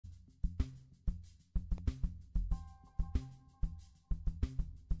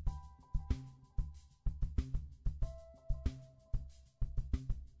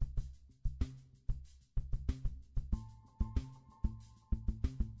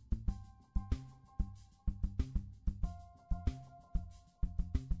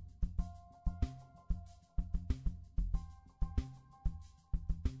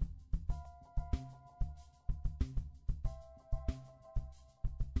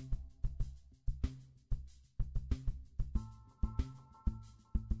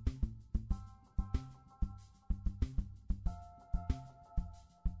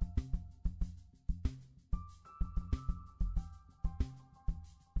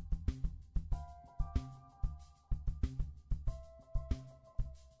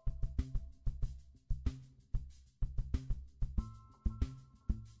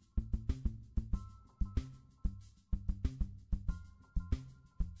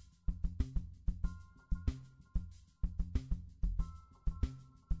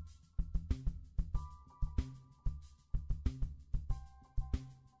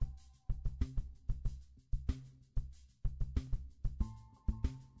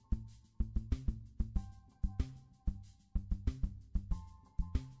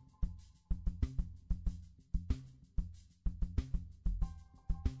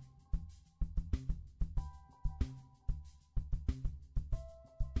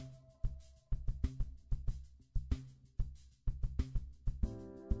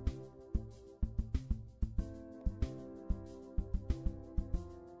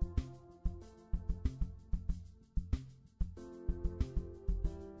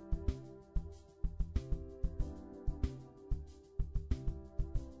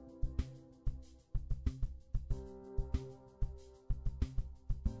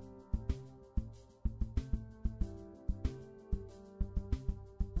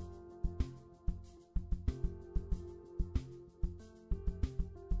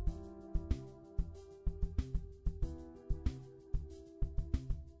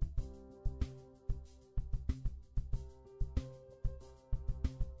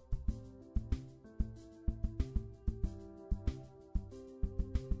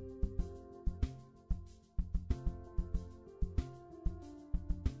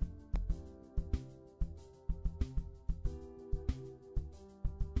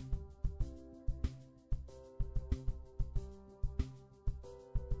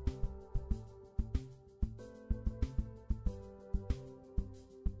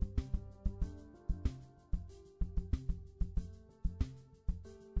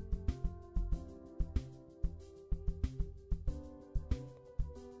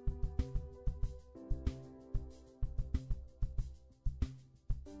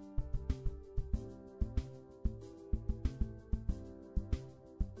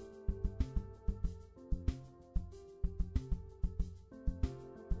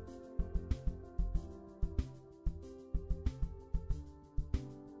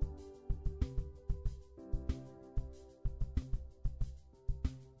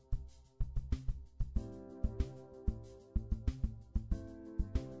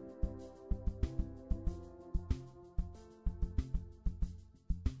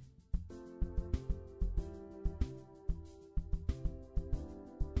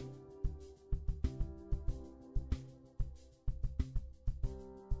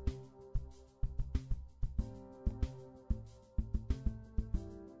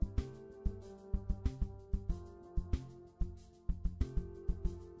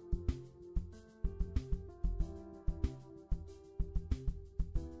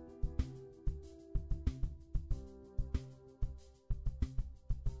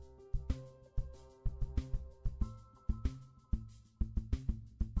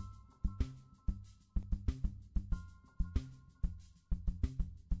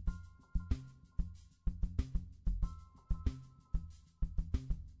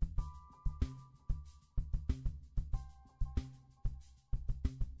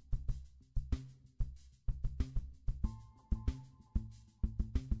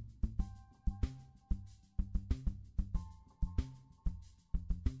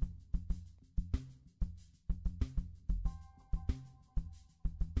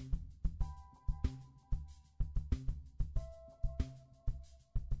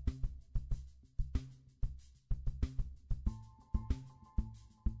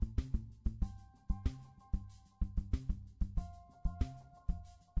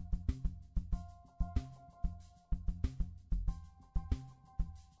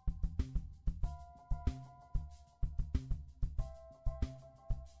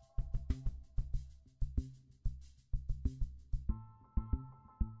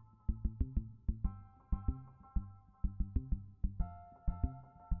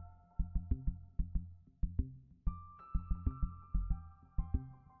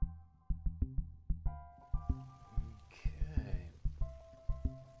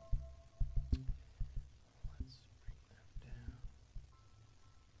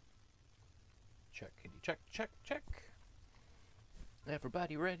Check, check, check.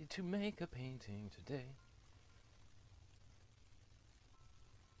 Everybody ready to make a painting today?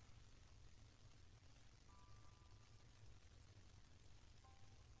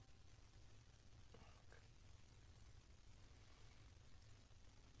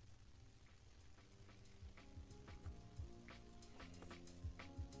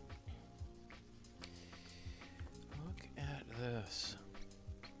 Look at this.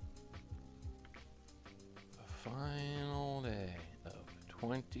 The final day of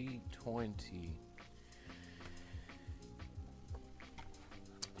 2020.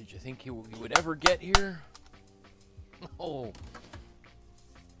 Did you think you would ever get here? Oh.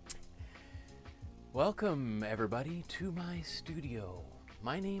 Welcome, everybody, to my studio.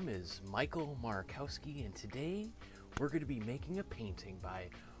 My name is Michael Markowsky, and today we're going to be making a painting by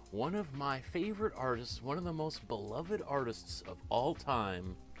one of my favorite artists, one of the most beloved artists of all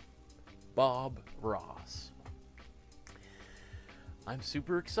time, Bob Ross. I'm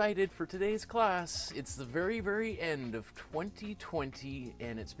super excited for today's class. It's the very, very end of 2020,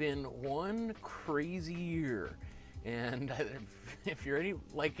 and it's been one crazy year. And if you're any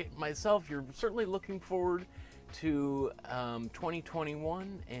like myself, you're certainly looking forward to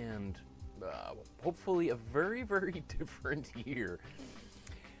 2021 and hopefully a very, very different year.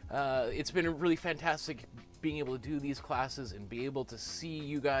 It's been really fantastic being able to do these classes and be able to see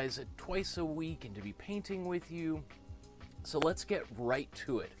you guys twice a week and to be painting with you. So let's get right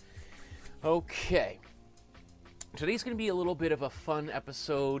to it. Okay. Today's going to be a little bit of a fun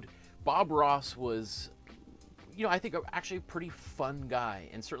episode. Bob Ross was, I think actually a pretty fun guy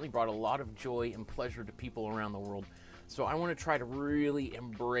and certainly brought a lot of joy and pleasure to people around the world. So I want to try to really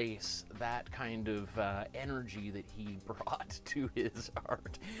embrace that kind of energy that he brought to his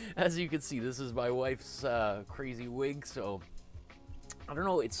art. As you can see, this is my wife's crazy wig, so I don't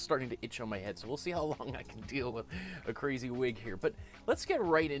know, it's starting to itch on my head, so we'll see how long I can deal with a crazy wig here. But let's get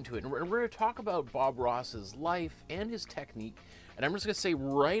right into it. And we're going to talk about Bob Ross's life and his technique. And I'm just going to say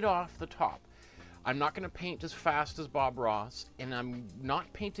right off the top, I'm not going to paint as fast as Bob Ross, and I'm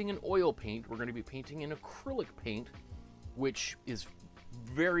not painting in oil paint. We're going to be painting in acrylic paint, which is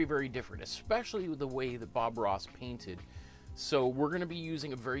very, very different, especially with the way that Bob Ross painted. So we're going to be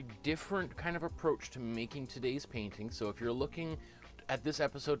using a very different kind of approach to making today's painting. So if you're looking at this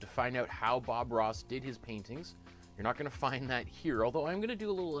episode to find out how Bob Ross did his paintings, you're not going to find that here, although I'm going to do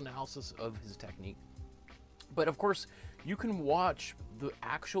a little analysis of his technique. But of course, you can watch the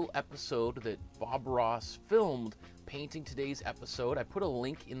actual episode that Bob Ross filmed painting today's episode. I put a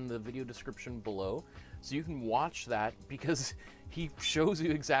link in the video description below, so you can watch that because he shows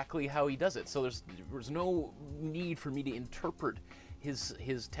you exactly how he does it. So there's no need for me to interpret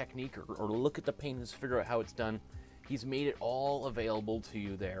his technique or look at the paintings to figure out how it's done. He's made it all available to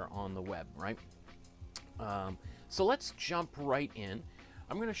you there on the web, right? So let's jump right in.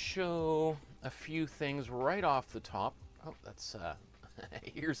 I'm going to show a few things right off the top. Oh, that's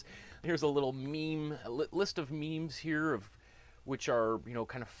here's a little meme, list of memes here of which are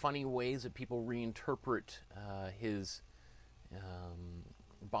kind of funny ways that people reinterpret his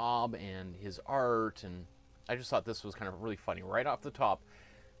Bob and his art, and I just thought this was kind of really funny right off the top.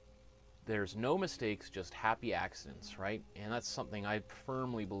 There's no mistakes, just happy accidents, right? And that's something I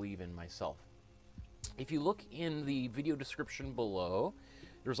firmly believe in myself. If you look in the video description below,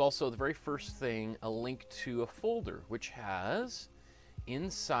 there's also the very first thing, a link to a folder, which has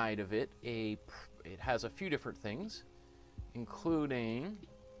inside of it it has a few different things, including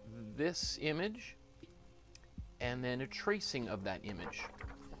this image and then a tracing of that image,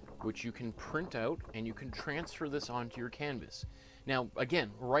 which you can print out and you can transfer this onto your canvas. Now,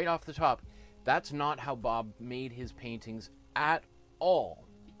 again, right off the top, that's not how Bob made his paintings at all,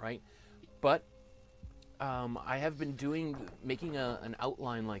 right? But I have been making an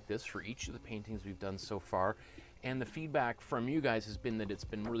outline like this for each of the paintings we've done so far, and the feedback from you guys has been that it's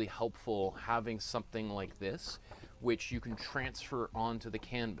been really helpful having something like this, which you can transfer onto the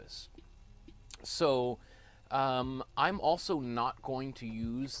canvas. So I'm also not going to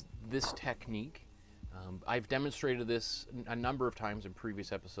use this technique. I've demonstrated this a number of times in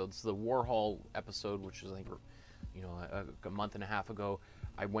previous episodes. The Warhol episode, which is I think a month and a half ago,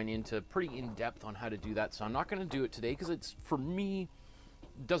 I went into pretty in-depth on how to do that. So I'm not going to do it today because it's, for me,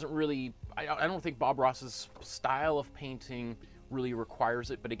 doesn't really, I don't think Bob Ross's style of painting really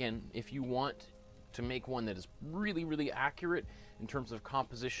requires it. But again, if you want to make one that is really, really accurate in terms of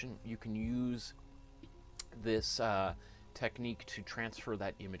composition, you can use this technique to transfer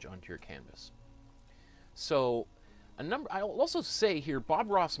that image onto your canvas. So I'll also say here,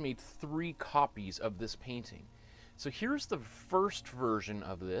 Bob Ross made 3 copies of this painting. So here's the first version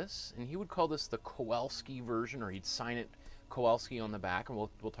of this, and he would call this the Kowalski version, or he'd sign it Kowalski on the back, and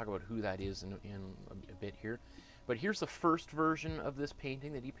we'll talk about who that is in a bit here. But here's the first version of this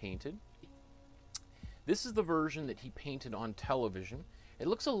painting that he painted. This is the version that he painted on television. It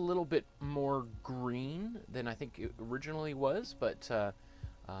looks a little bit more green than I think it originally was, but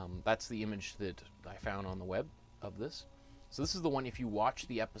that's the image that I found on the web of this. So this is the one, if you watch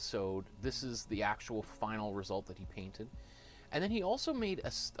the episode, this is the actual final result that he painted. And then he also made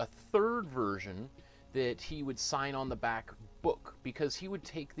a third version that he would sign on the back book, because he would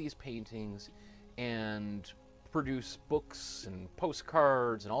take these paintings and produce books and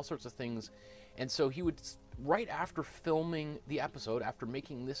postcards and all sorts of things. And so he would, right after filming the episode, after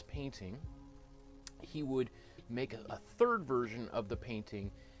making this painting, he would make a third version of the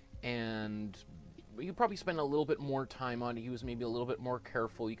painting, and you could probably spend a little bit more time on it. He was maybe a little bit more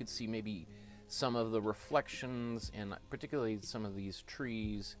careful. You could see maybe some of the reflections, and particularly some of these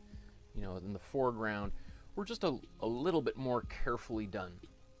trees, you know, in the foreground, were just a little bit more carefully done,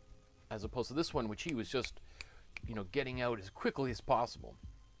 as opposed to this one, which he was just, you know, getting out as quickly as possible.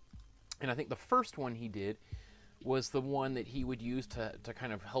 And I think the first one he did was the one that he would use to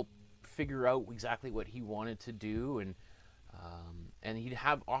kind of help figure out exactly what he wanted to do, and he'd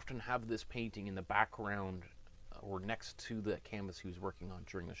often have this painting in the background or next to the canvas he was working on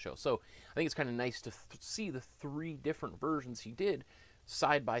during the show. So I think it's kind of nice to see the three different versions he did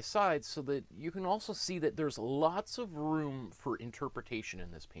side by side, so that you can also see that there's lots of room for interpretation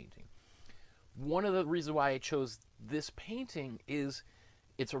in this painting. One of the reasons why I chose this painting is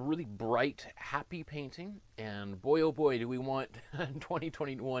it's a really bright, happy painting, and boy oh boy do we want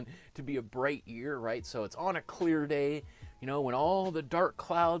 2021 to be a bright year, right? So it's on a clear day, you know, when all the dark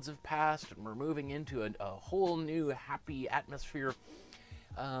clouds have passed and we're moving into a whole new happy atmosphere.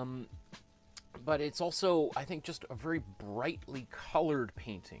 But it's also, I think, just a very brightly colored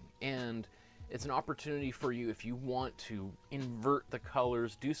painting, and it's an opportunity for you, if you want to invert the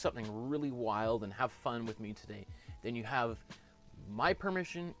colors, do something really wild and have fun with me today, then you have my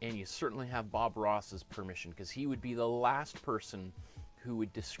permission, and you certainly have Bob Ross's permission, because he would be the last person who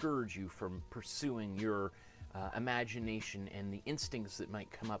would discourage you from pursuing your imagination and the instincts that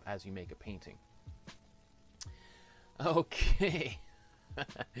might come up as you make a painting. Okay.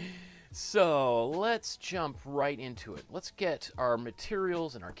 So let's jump right into it. Let's get our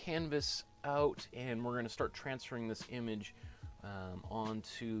materials and our canvas out, and we're going to start transferring this image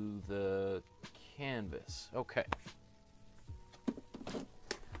onto the canvas. Okay.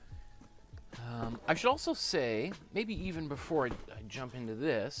 I should also say, maybe even before I jump into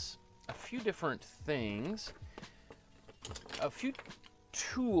this, a few different things, a few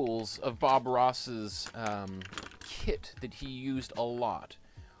tools of Bob Ross's kit that he used a lot.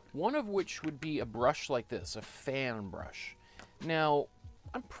 One of which would be a brush like this, a fan brush. Now,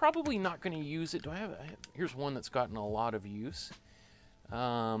 I'm probably not going to use it. Here's one that's gotten a lot of use.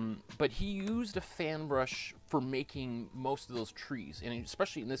 But he used a fan brush for making most of those trees, and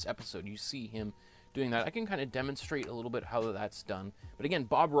especially in this episode, you see him doing that. I can kind of demonstrate a little bit how that's done. But again,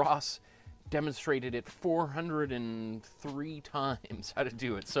 Bob Ross demonstrated it 403 times how to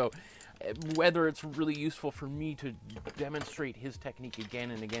do it. So whether it's really useful for me to demonstrate his technique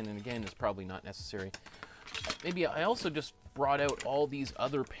again and again and again is probably not necessary. Maybe I also just brought out all these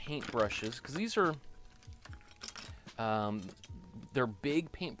other paint brushes, because these are they're big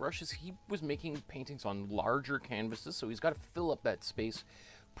paint brushes. He was making paintings on larger canvases, so he's got to fill up that space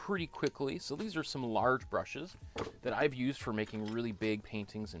pretty quickly. So these are some large brushes that I've used for making really big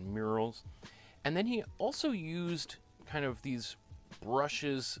paintings and murals. And then he also used kind of these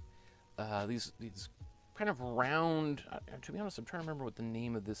brushes, these kind of round, to be honest, I'm trying to remember what the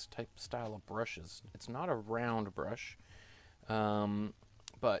name of this style of brush is. It's not a round brush,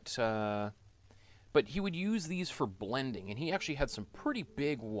 but he would use these for blending, and he actually had some pretty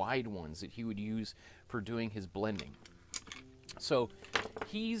big, wide ones that he would use for doing his blending. So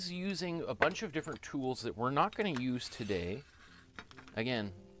he's using a bunch of different tools that we're not going to use today.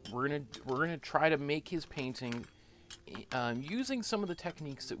 Again, we're gonna try to make his painting using some of the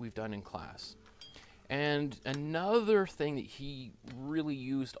techniques that we've done in class. And another thing that he really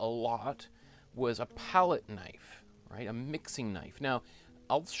used a lot was a palette knife, right? A mixing knife. Now,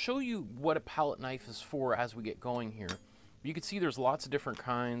 I'll show you what a palette knife is for as we get going here. You can see there's lots of different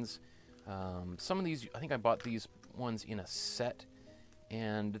kinds. Some of these, I think I bought these ones in a set,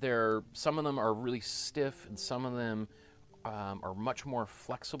 and some of them are really stiff, and some of them are much more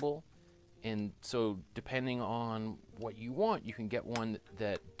flexible. And so depending on what you want, you can get one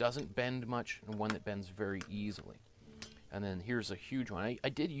that doesn't bend much and one that bends very easily. And then here's a huge one. I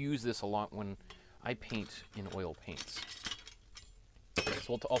did use this a lot when I paint in oil paints. So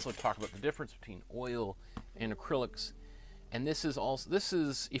we'll also talk about the difference between oil and acrylics. And this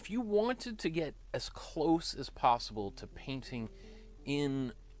is if you wanted to get as close as possible to painting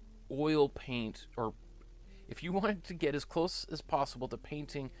in oil paint, or if you wanted to get as close as possible to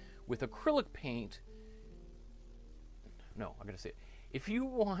painting with acrylic paint, no, I'm going to say it. If you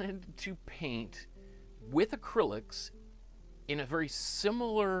wanted to paint with acrylics in a very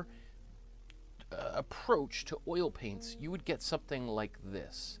similar approach to oil paints, you would get something like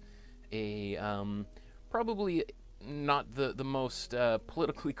this. Probably not the most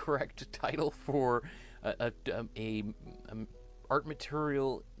politically correct title for a art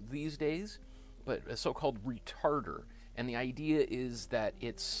material these days, but a so-called retarder. And the idea is that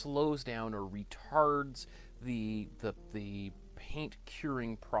it slows down or retards the paint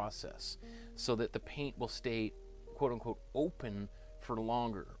curing process so that the paint will stay quote-unquote open for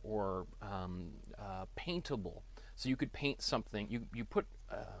longer, or paintable. So you could paint something, you put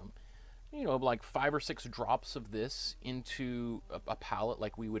you know, like 5 or 6 drops of this into a palette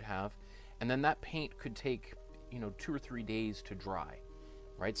like we would have, and then that paint could take, you know, 2 or 3 days to dry,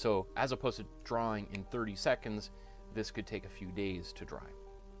 right? So as opposed to drying in 30 seconds, this could take a few days to dry.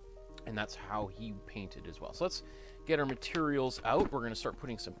 And that's how he painted as well. So let's get our materials out. We're going to start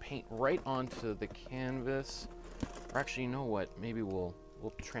putting some paint right onto the canvas. Or actually, you know what? Maybe we'll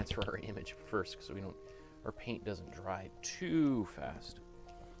transfer our image first, so our paint doesn't dry too fast.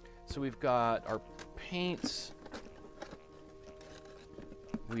 So we've got our paints.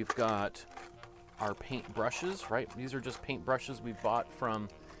 We've got our paint brushes, right? These are just paint brushes we bought from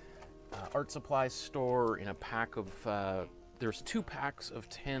art supply store in a pack of, there's 2 packs of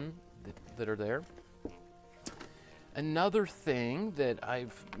 10 that are there. Another thing that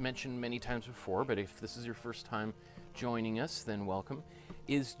I've mentioned many times before, but if this is your first time joining us, then welcome,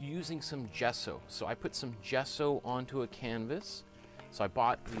 is using some gesso. So I put some gesso onto a canvas. So I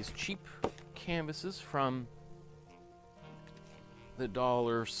bought these cheap canvases from the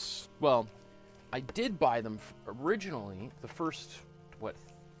dollars. Well, I did buy them originally. The first,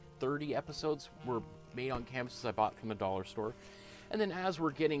 30 episodes were made on canvases I bought from the dollar store. And then as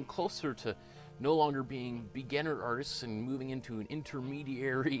we're getting closer to no longer being beginner artists and moving into an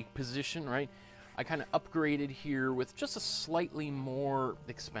intermediary position, right, I kind of upgraded here with just a slightly more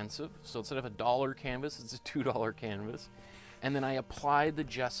expensive. So instead of a $1 canvas, it's a $2 canvas. And then I applied the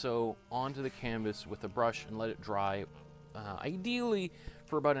gesso onto the canvas with a brush and let it dry, ideally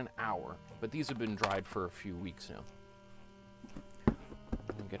for about an hour. But these have been dried for a few weeks now.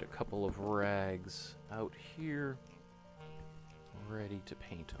 I'll get a couple of rags out here, ready to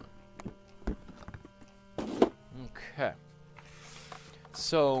paint on. Okay.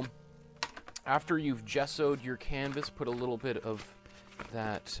 So after you've gessoed your canvas, put a little bit of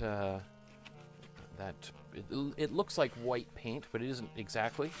that, it looks like white paint, but it isn't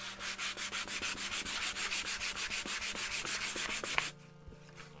exactly.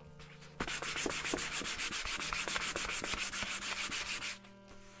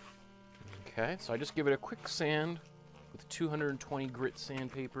 Okay, so I just give it a quick sand with 220 grit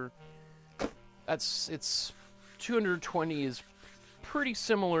sandpaper. It's 220 is pretty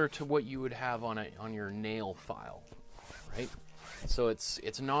similar to what you would have on your nail file, right? So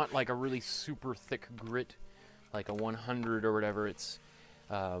it's not like a really super thick grit, like a 100 or whatever. It's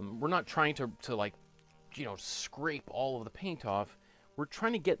we're not trying to like, you know, scrape all of the paint off. We're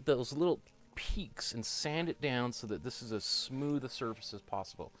trying to get those little peaks and sand it down so that this is as smooth a surface as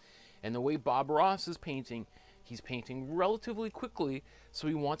possible. And the way Bob Ross is painting, he's painting relatively quickly, so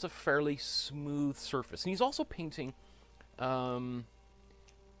he wants a fairly smooth surface. And he's also painting,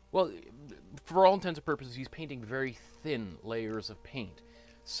 well, for all intents and purposes, he's painting very thin layers of paint.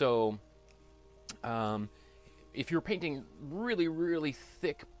 So if you're painting really, really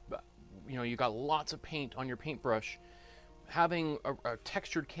thick, you know, you got lots of paint on your paintbrush, having a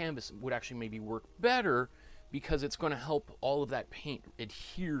textured canvas would actually maybe work better, because it's going to help all of that paint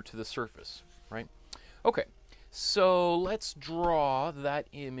adhere to the surface, right? Okay, so let's draw that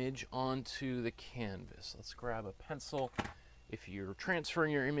image onto the canvas. Let's grab a pencil. If you're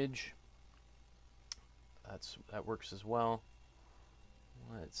transferring your image, that works as well.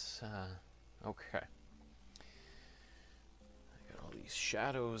 Let's, okay. I got all these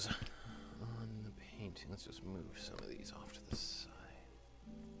shadows on the painting. Let's just move some of these off to the side.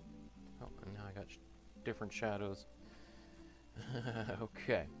 Oh, and now I got different shadows.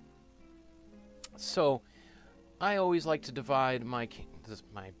 Okay. So, I always like to divide my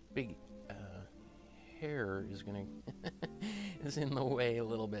big hair is gonna is in the way a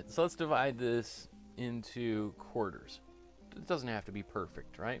little bit. So let's divide this into quarters. It doesn't have to be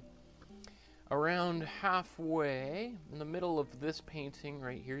perfect, right? around halfway in the middle of this painting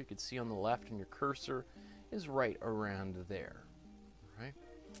right here, you can see on the left, and your cursor is right around there, right?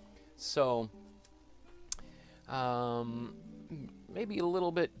 So maybe a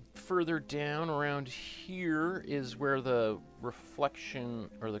little bit further down around here is where the reflection,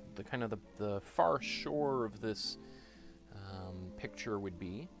 or the kind of the far shore of this picture would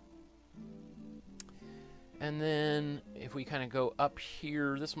be. And then if we kind of go up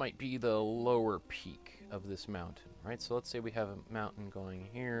here, this might be the lower peak of this mountain, right? So let's say we have a mountain going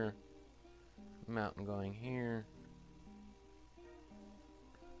here, mountain going here.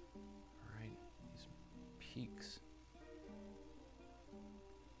 All right, these peaks.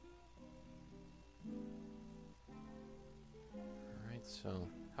 All right, so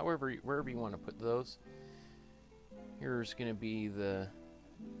wherever you want to put those. Here's going to be the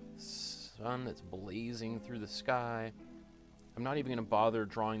sun that's blazing through the sky. I'm not even going to bother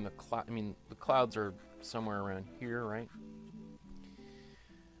drawing the cloud. I mean, the clouds are somewhere around here, right?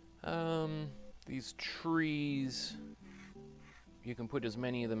 These trees, you can put as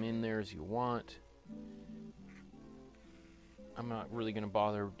many of them in there as you want. I'm not really going to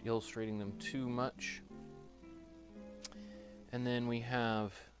bother illustrating them too much. And then we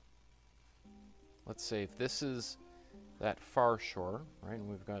have, let's say if this is that far shore, right, and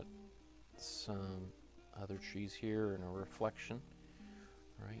we've got some other trees here and a reflection.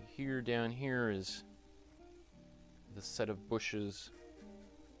 Right here, down here is the set of bushes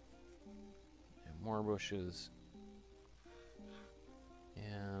and more bushes,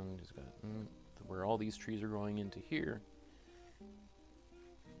 and it's got where all these trees are going into here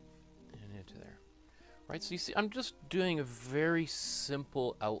and into there. Right, so you see, I'm just doing a very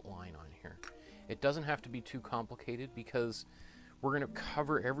simple outline on here. It doesn't have to be too complicated because we're going to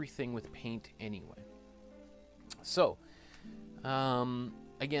cover everything with paint anyway. So,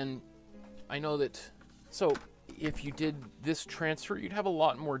 again, I know that, so if you did this transfer, you'd have a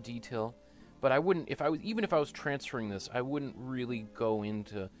lot more detail, but I wouldn't, even if I was transferring this, I wouldn't really go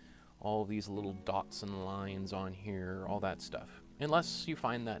into all these little dots and lines on here, all that stuff, unless you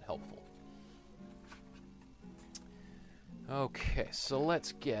find that helpful. Okay, so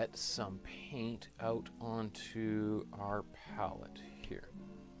let's get some paint out onto our palette here.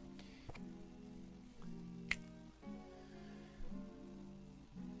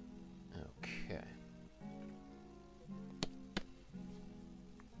 Okay.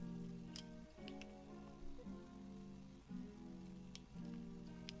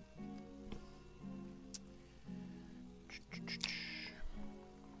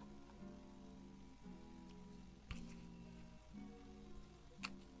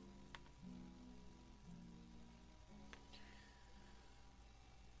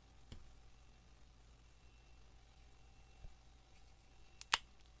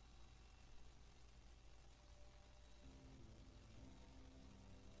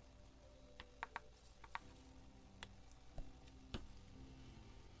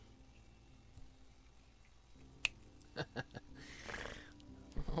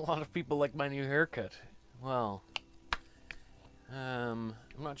 A lot of people like my new haircut. Well, I'm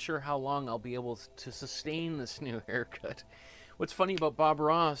not sure how long I'll be able to sustain this new haircut. What's funny about Bob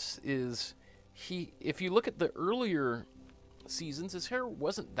Ross is if you look at the earlier seasons, his hair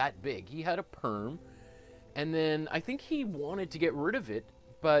wasn't that big. He had a perm, and then I think he wanted to get rid of it,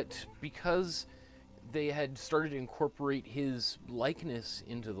 but because they had started to incorporate his likeness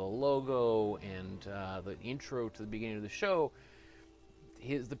into the logo and the intro to the beginning of the show,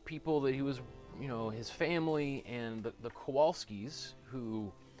 the people that he was, you know, his family and the Kowalskis,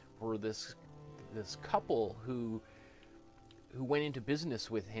 who were this couple who went into business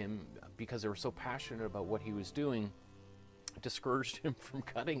with him because they were so passionate about what he was doing, discouraged him from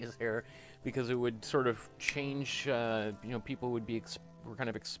cutting his hair because it would sort of change. You know, people would were kind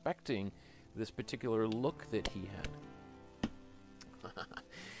of expecting this particular look that he had.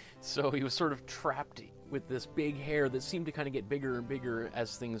 So he was sort of trapped with this big hair that seemed to kind of get bigger and bigger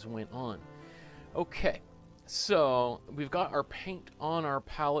as things went on. Okay, so we've got our paint on our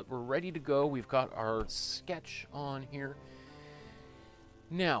palette. We're ready to go. We've got our sketch on here.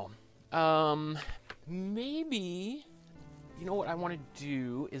 Now, maybe, you know what I want to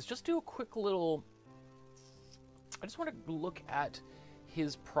do is just do a quick little, I just want to look at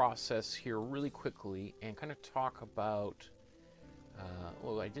his process here really quickly and kind of talk about,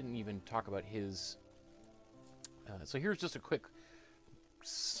 well, I didn't even talk about his, so here's just a quick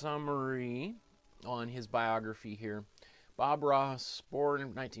summary on his biography here. Bob Ross, born in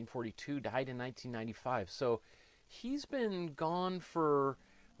 1942, died in 1995. So he's been gone for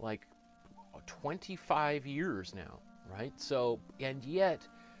like 25 years now, right? So, and yet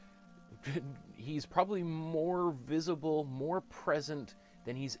he's probably more visible, more present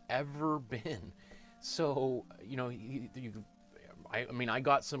than he's ever been. So, you know, I mean, I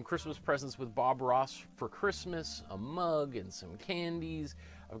got some Christmas presents with Bob Ross for Christmas, a mug and some candies.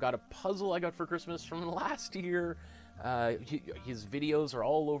 I've got a puzzle I got for Christmas from last year. His videos are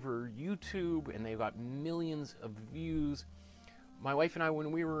all over YouTube, and they've got millions of views. My wife and I,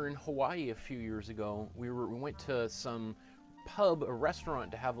 when we were in Hawaii a few years ago, we went to some pub, a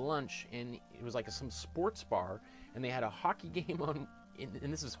restaurant, to have lunch, and it was like some sports bar, and they had a hockey game on,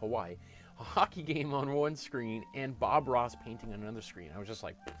 and this is Hawaii, a hockey game on one screen and Bob Ross painting on another screen. I was just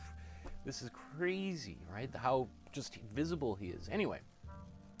like, this is crazy, right? How just visible he is. Anyway,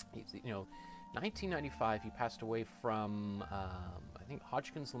 you know, 1995 he passed away from I think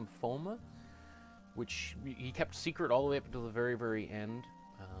Hodgkin's lymphoma, which he kept secret all the way up until the very, very end.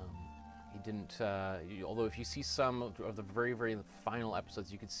 He didn't, although if you see some of the very, very final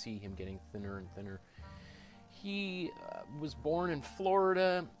episodes, you could see him getting thinner and thinner. He was born in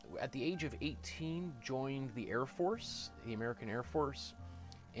Florida. At the age of 18, joined the Air Force, the American Air Force.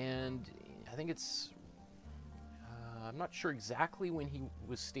 And I think it's, I'm not sure exactly when he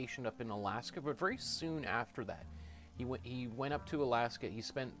was stationed up in Alaska, but very soon after that, he went up to Alaska. He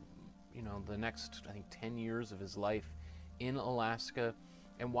spent, you know, the next, I think, 10 years of his life in Alaska.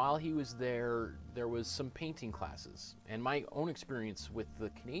 And while he was there, there was some painting classes. And my own experience with the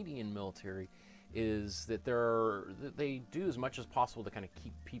Canadian military is that they do as much as possible to kind of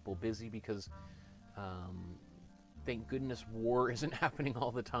keep people busy, because thank goodness war isn't happening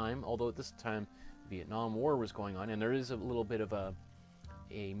all the time. Although at this time, Vietnam War was going on, and there is a little bit of a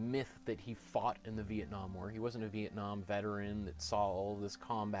myth that he fought in the Vietnam War. He wasn't a Vietnam veteran that saw all this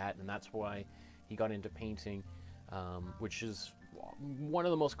combat, and that's why he got into painting, which is one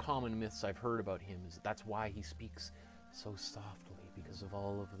of the most common myths I've heard about him, is that's why he speaks so softly, because of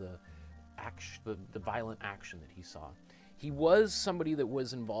all of the action, the violent action that he saw. He was somebody that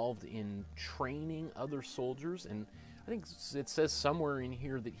was involved in training other soldiers, and I think it says somewhere in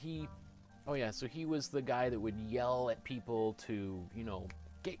here that he, oh yeah, so he was the guy that would yell at people to, you know,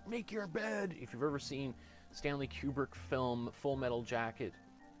 make your bed. If you've ever seen Stanley Kubrick film Full Metal Jacket,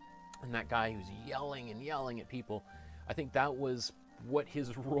 and that guy who's yelling and yelling at people, I think that was what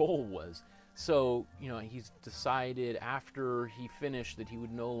his role was. So, you know, he's decided after he finished that he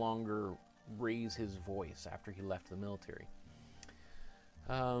would no longer raise his voice after he left the military.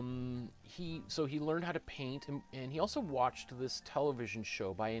 So he learned how to paint, and he also watched this television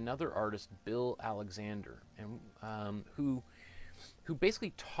show by another artist, Bill Alexander, and who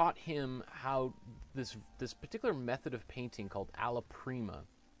basically taught him how this particular method of painting called alla prima,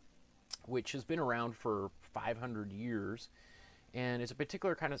 which has been around for 500 years, and it's a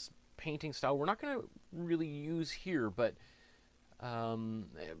particular kind of painting style we're not going to really use here, but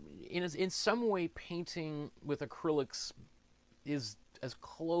in some way, painting with acrylics is as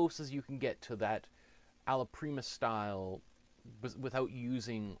close as you can get to that alla prima style without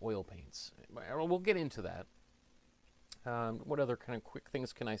using oil paints. We'll get into that. What other kind of quick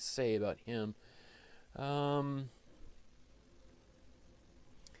things can I say about him?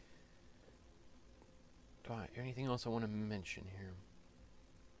 Anything else I want to mention here?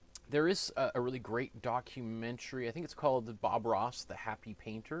 There is a really great documentary. I think it's called Bob Ross, The Happy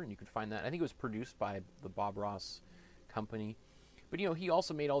Painter, and you can find that. I think it was produced by the Bob Ross company. But, you know, he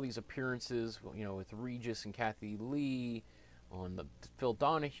also made all these appearances, you know, with Regis and Kathy Lee, on the Phil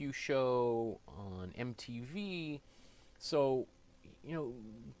Donahue show, on MTV. So, you know,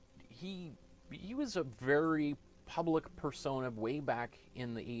 he was a very public persona way back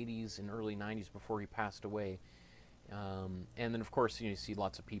in the 80s and early 90s before he passed away. And then, of course, you know, you see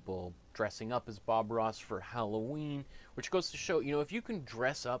lots of people dressing up as Bob Ross for Halloween, which goes to show, you know, if you can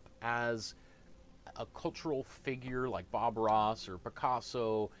dress up as a cultural figure like Bob Ross or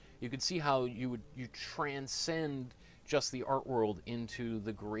Picasso, you can see how you transcend just the art world into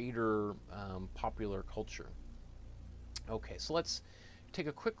the greater popular culture. Okay, so let's take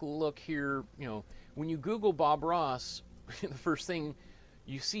a quick look here. You know, when you Google Bob Ross, the first thing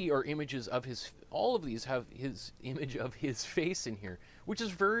you see are images of his, all of these have his image of his face in here, which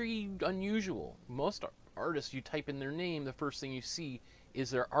is very unusual. Most artists, you type in their name, the first thing you see is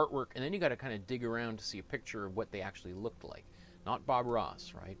their artwork, and then you got to kind of dig around to see a picture of what they actually looked like. Not Bob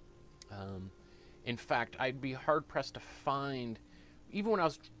Ross, right? In fact, I'd be hard-pressed to find, even when I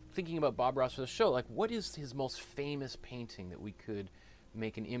was thinking about Bob Ross for the show, like, what is his most famous painting that we could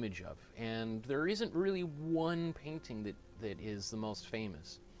make an image of? And there isn't really one painting that is the most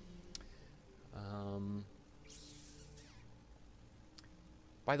famous.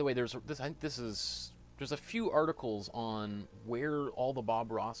 By the way, there's this. I think this is there's a few articles on where all the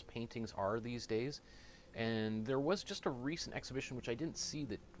Bob Ross paintings are these days, and there was just a recent exhibition which I didn't see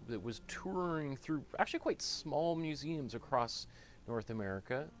that was touring through actually quite small museums across North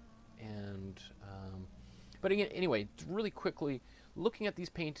America. And but again, anyway, really quickly looking at these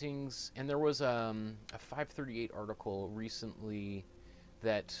paintings, and there was a 538 article recently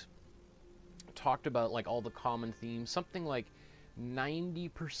that talked about like all the common themes. Something like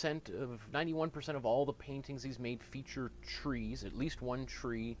 91% of all the paintings he's made feature trees, at least one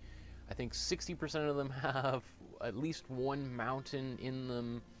tree. I think 60% of them have at least one mountain in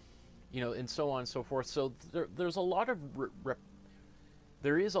them, you know, and so on and so forth. So there's a lot of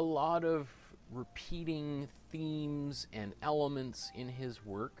there is a lot of repeating themes and elements in his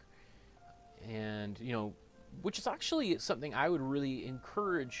work, and you know, which is actually something I would really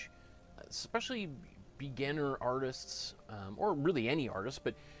encourage, especially beginner artists, or really any artist,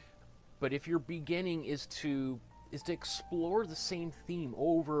 but if you're beginning, is to explore the same theme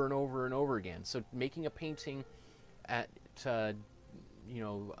over and over and over again. So making a painting at you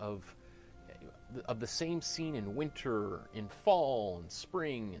know, of the same scene in winter, in fall, in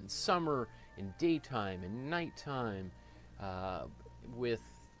spring, in summer, in daytime, in nighttime, with,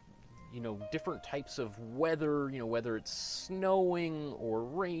 you know, different types of weather, you know, whether it's snowing or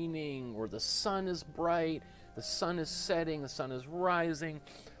raining, or the sun is bright, the sun is setting, the sun is rising.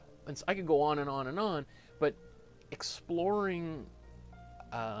 And so I could go on and on and on, but exploring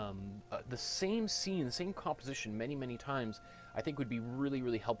the same scene, the same composition many, many times, I think would be really,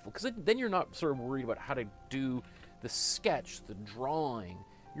 really helpful. Because then you're not sort of worried about how to do the sketch, the drawing.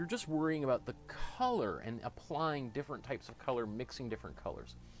 You're just worrying about the color and applying different types of color, mixing different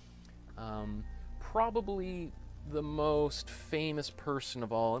colors. Probably the most famous person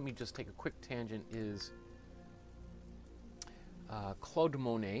of all, let me just take a quick tangent, is Claude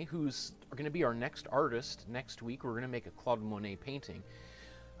Monet, who's going to be our next artist. Next week we're going to make a Claude Monet painting.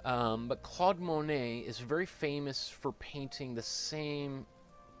 But Claude Monet is very famous for painting the same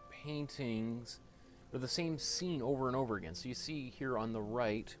paintings, or the same scene over and over again. So you see here on the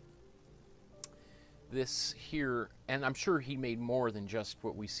right, this here, and I'm sure he made more than just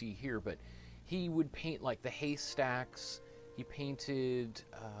what we see here, but he would paint like the haystacks. He painted,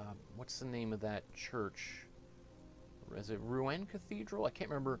 what's the name of that church? Is it Rouen Cathedral? I can't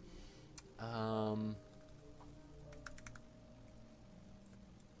remember.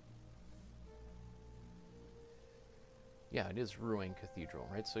 Yeah, it is Rouen Cathedral,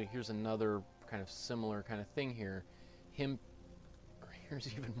 right? So here's another kind of similar kind of thing here. Here's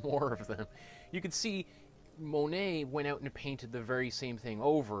even more of them. You can see Monet went out and painted the very same thing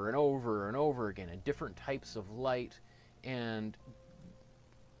over and over and over again in different types of light, and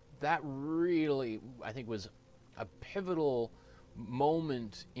that really, I think, was a pivotal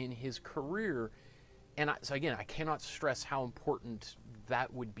moment in his career. And so again, I cannot stress how important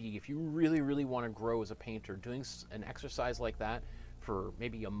that would be if you really, really want to grow as a painter. Doing an exercise like that for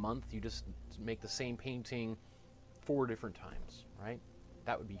maybe a month, you just make the same painting 4 different times, right?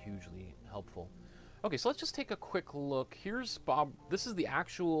 That would be hugely helpful. Okay, so let's just take a quick look. Here's Bob. This is the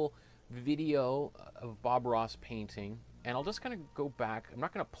actual video of Bob Ross painting, and I'll just kind of go back. I'm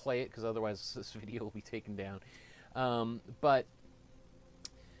not going to play it because otherwise this video will be taken down. But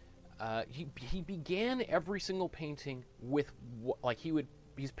he began every single painting with, like,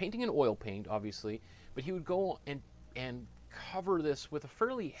 he's painting in oil paint, obviously, but he would go and cover this with a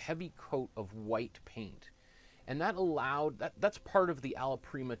fairly heavy coat of white paint. And that allowed, that's part of the alla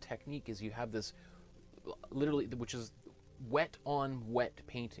prima technique, is you have this literally, which is wet on wet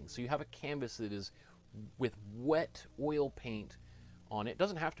painting. So you have a canvas that is with wet oil paint on it. It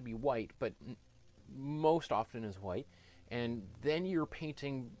doesn't have to be white, but most often is white. And then you're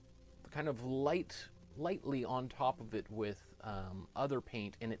painting kind of lightly on top of it with other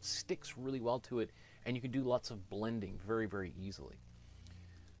paint, and it sticks really well to it, and you can do lots of blending very, very easily.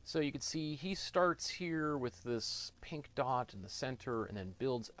 So you can see he starts here with this pink dot in the center and then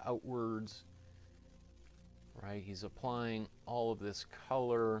builds outwards, right? He's applying all of this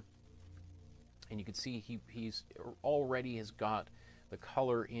color, and you can see he's already has got the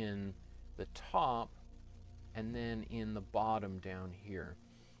color in the top and then in the bottom down here.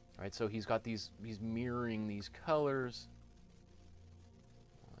 All right, so he's got he's mirroring these colors.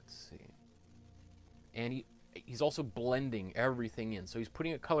 Let's see. And he's also blending everything in. So he's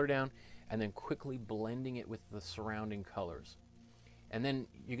putting a color down and then quickly blending it with the surrounding colors. And then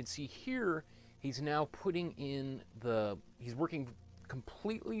you can see here, he's now putting in he's working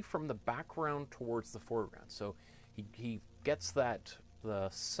completely from the background towards the foreground. So he gets the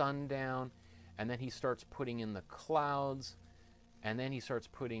sun down, and then he starts putting in the clouds, And then he starts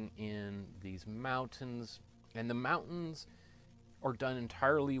putting in these mountains, and the mountains are done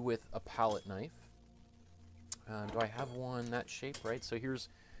entirely with a palette knife. Do I have one that shape, right? So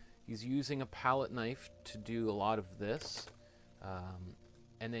he's using a palette knife to do a lot of this.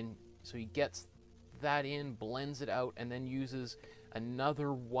 And then, so he gets that in, blends it out, and then uses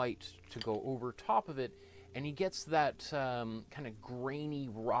another white to go over top of it, and he gets that kind of grainy,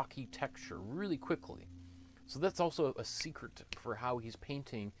 rocky texture really quickly. So that's also a secret for how he's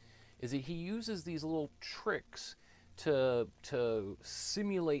painting, is that he uses these little tricks to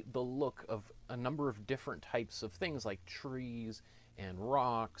simulate the look of a number of different types of things like trees and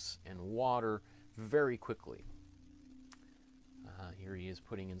rocks and water very quickly. Here he is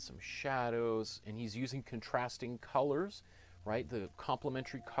putting in some shadows, and he's using contrasting colors, right? The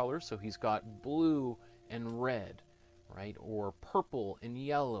complementary colors. So he's got blue and red, right? Or purple and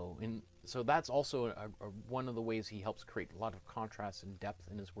yellow. And so that's also one of the ways he helps create a lot of contrast and depth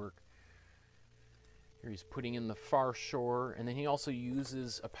in his work. Here he's putting in the far shore, and then he also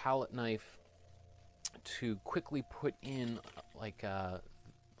uses a palette knife to quickly put in like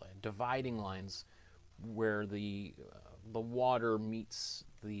dividing lines where the water meets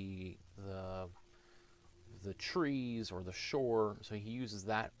the trees or the shore. So he uses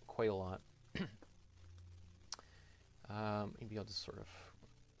that quite a lot. Maybe I'll just sort of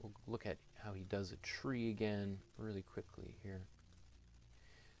look at how he does a tree again really quickly here.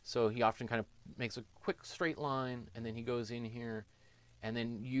 So he often kind of makes a quick straight line, and then he goes in here, and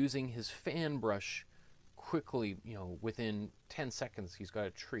then using his fan brush quickly, you know, within 10 seconds, he's got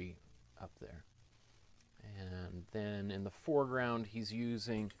a tree up there. And then in the foreground, he's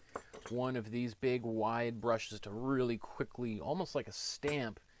using one of these big wide brushes to really quickly, almost like a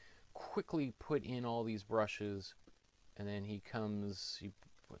stamp, quickly put in all these brushes. And then he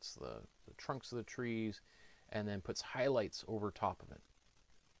puts the trunks of the trees, and then puts highlights over top of it.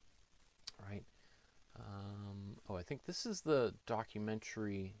 Right. Oh, I think this is the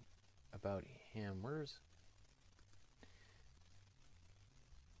documentary about him. I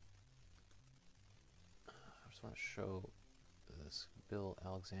just want to show this Bill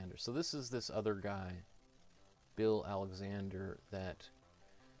Alexander. So this is this other guy, Bill Alexander, that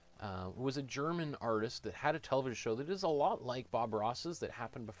was a German artist that had a television show that is a lot like Bob Ross's that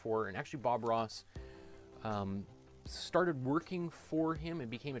happened before. And actually Bob Ross started working for him and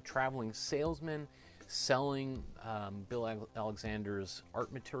became a traveling salesman, selling Bill Alexander's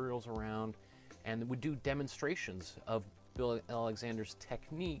art materials around, and would do demonstrations of Bill Alexander's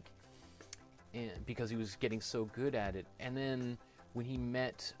technique because he was getting so good at it. And then when he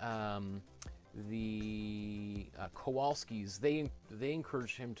met the Kowalskis, they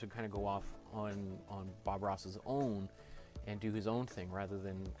encouraged him to kind of go off on Bob Ross's own and do his own thing rather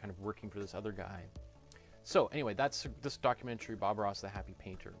than kind of working for this other guy. So anyway, that's this documentary, Bob Ross, The Happy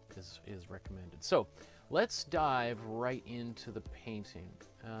Painter, is recommended. So let's dive right into the painting.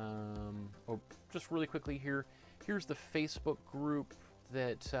 Just really quickly here, here's the Facebook group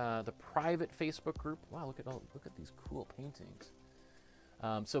that the private Facebook group. Wow, look at these cool paintings.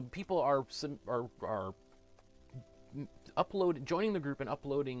 So people are joining the group and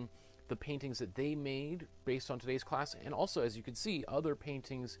uploading the paintings that they made based on today's class, and also, as you can see, other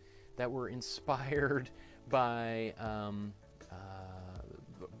paintings that were inspired by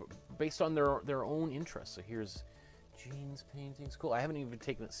based on their own interests. So here's Jean's paintings. Cool. I haven't even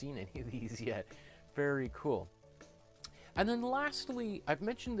seen any of these yet. Very cool. And then lastly, I've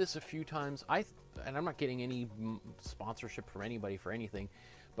mentioned this a few times. And I'm not getting any sponsorship from anybody for anything,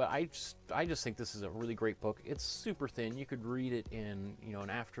 but I just think this is a really great book. It's super thin. You could read it in an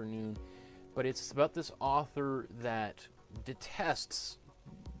afternoon, but it's about this author that detests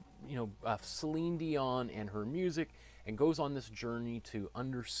Celine Dion and her music, and goes on this journey to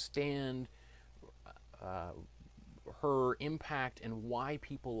understand her impact and why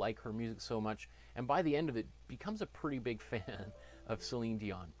people like her music so much, and by the end of it becomes a pretty big fan of Celine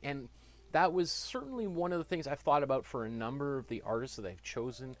Dion. And that was certainly one of the things I've thought about for a number of the artists that I've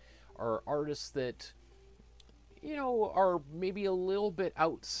chosen, are artists that are maybe a little bit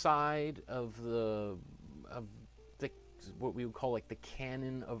outside of what we would call like the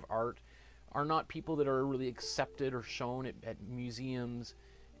canon of art, are not people that are really accepted or shown at museums,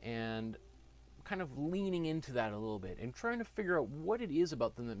 and kind of leaning into that a little bit and trying to figure out what it is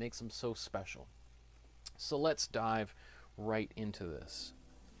about them that makes them so special. So let's dive right into this.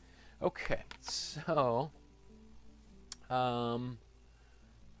 Okay, so I don't know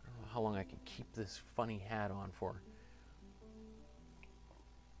how long I can keep this funny hat on for.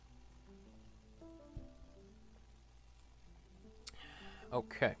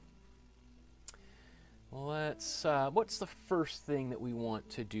 Okay, let's what's the first thing that we want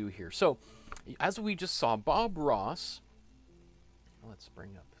to do here? So, as we just saw, Bob Ross, let's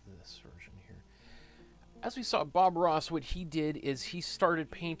bring up this version here. As we saw, Bob Ross, what he did is he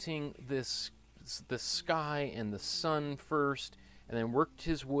started painting the sky and the sun first, and then worked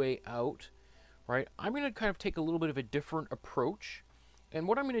his way out, right? I'm going to kind of take a little bit of a different approach, and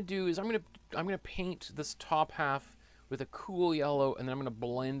what I'm going to do is I'm going to paint this top half with a cool yellow, and then I'm going to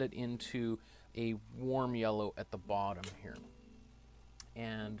blend it into a warm yellow at the bottom here.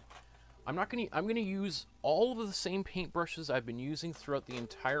 And I'm going to use all of the same paintbrushes I've been using throughout the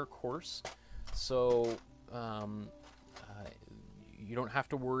entire course, so you don't have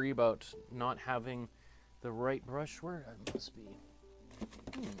to worry about not having the right brush. Where it must be.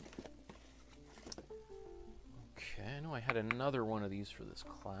 Okay, I know I had another one of these for this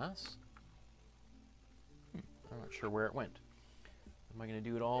class. I'm not sure where it went. Am I going to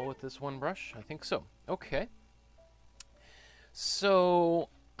do it all with this one brush? I think so. Okay. So,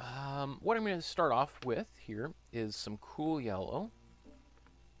 what I'm going to start off with here is some cool yellow.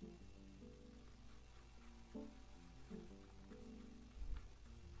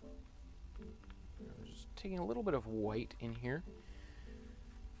 I'm just taking a little bit of white in here.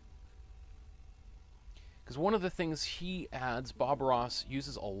 Because one of the things he adds, Bob Ross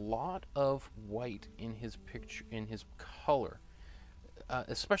uses a lot of white in his picture, in his color,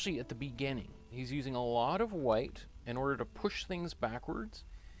 especially at the beginning. He's using a lot of white in order to push things backwards.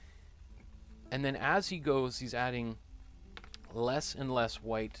 And then as he goes, he's adding less and less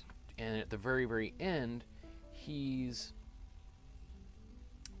white. And at the very, very end, he's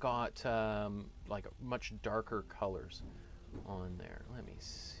got like much darker colors on there. Let me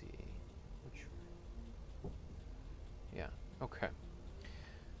see. Yeah, okay.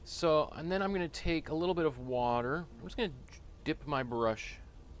 So, and then I'm going to take a little bit of water. I'm just going to dip my brush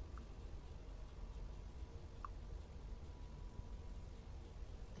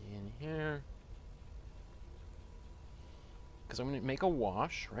in here. Because I'm going to make a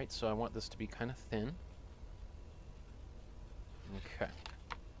wash, right? So I want this to be kind of thin. Okay.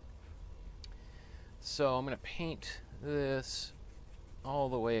 So I'm going to paint this all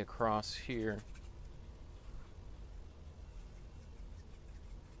the way across here.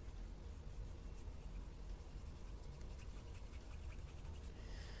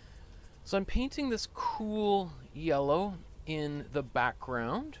 So I'm painting this cool yellow in the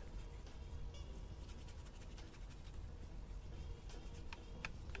background.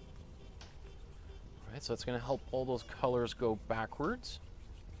 All right, so that's going to help all those colors go backwards.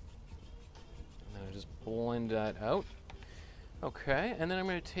 And then I just blend that out. Okay, and then I'm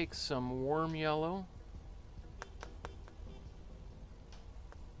going to take some warm yellow.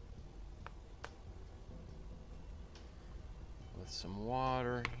 With some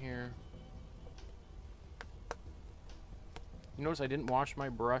water here. You notice I didn't wash my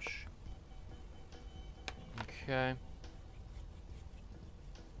brush. Okay.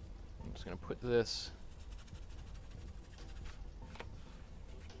 I'm just going to put this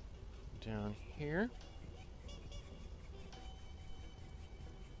down here.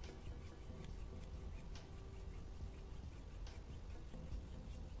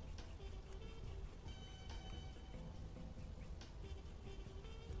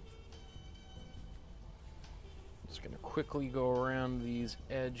 Just going to quickly go around these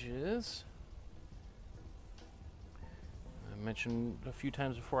edges. I mentioned a few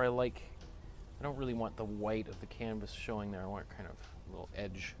times before, I don't really want the white of the canvas showing there. I want kind of a little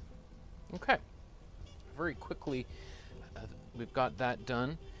edge. Okay. Very quickly, we've got that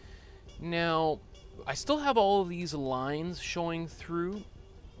done. Now, I still have all of these lines showing through.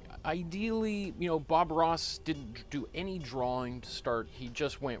 Ideally, you know, Bob Ross didn't do any drawing to start. He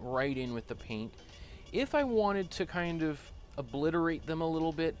just went right in with the paint. If I wanted to kind of obliterate them a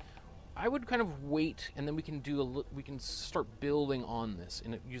little bit, I would kind of wait, and then we can start building on this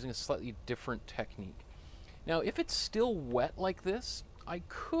and using a slightly different technique. Now, if it's still wet like this, I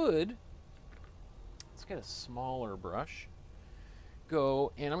could, let's get a smaller brush,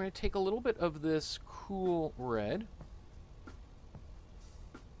 go, and I'm going to take a little bit of this cool red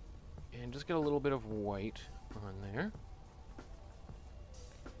and just get a little bit of white on there.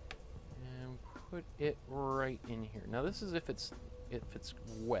 Put it right in here. Now this is if it's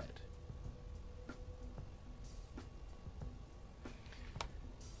wet.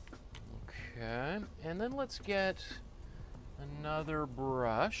 Okay, and then let's get another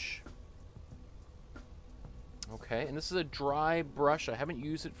brush. Okay, and this is a dry brush. I haven't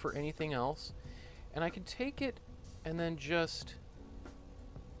used it for anything else. And I can take it and then just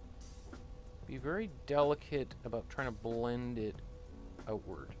be very delicate about trying to blend it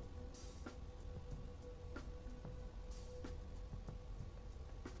outward.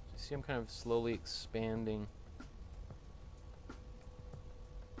 See, I'm kind of slowly expanding.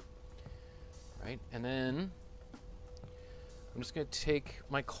 Right, and then I'm just going to take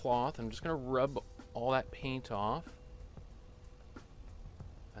my cloth, I'm just going to rub all that paint off.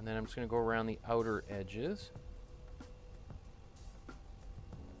 And then I'm just going to go around the outer edges.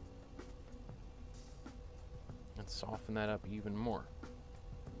 And soften that up even more.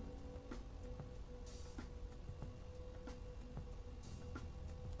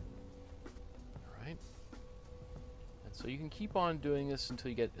 Alright. And so you can keep on doing this until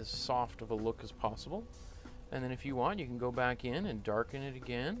you get as soft of a look as possible. And then if you want, you can go back in and darken it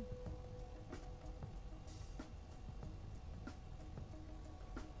again.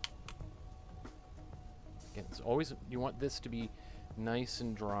 Again, it's always, you want this to be nice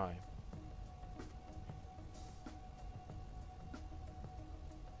and dry.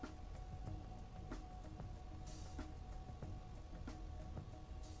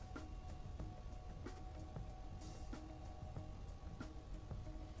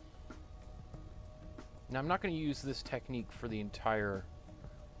 Now I'm not going to use this technique for the entire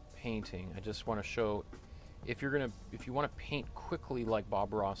painting. I just want to show if you want to paint quickly like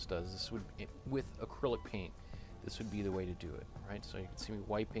Bob Ross does, this would, with acrylic paint, this would be the way to do it, right? So you can see me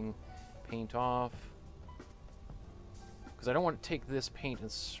wiping paint off, because I don't want to take this paint and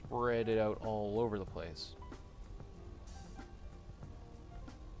spread it out all over the place.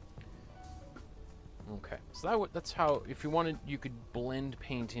 Okay, so that's how, if you wanted, you could blend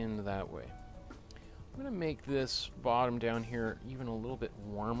paint in that way. I'm going to make this bottom down here even a little bit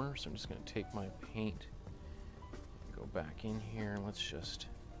warmer, so I'm just going to take my paint, go back in here, and let's just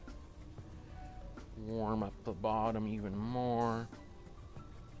warm up the bottom even more.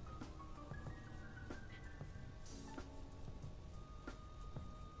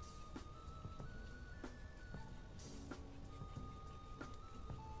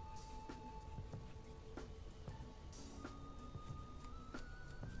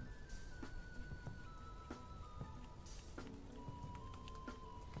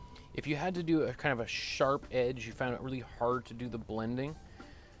 If you had to do a kind of a sharp edge, you found it really hard to do the blending,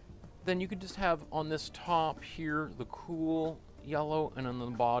 then you could just have on this top here the cool yellow, and on the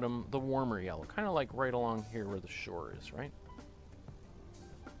bottom the warmer yellow, kind of like right along here where the shore is, right?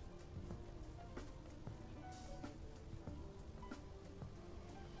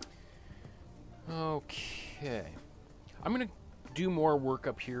 Okay. I'm going to do more work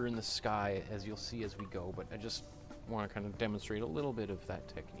up here in the sky, as you'll see as we go, but I just want to kind of demonstrate a little bit of that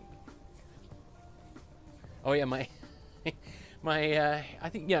technique. Oh yeah, I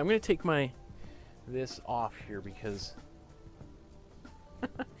think, yeah, I'm going to take this off here because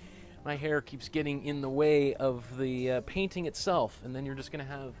my hair keeps getting in the way of the painting itself, and then you're just going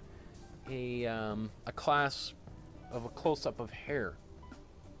to have a class of a close-up of hair.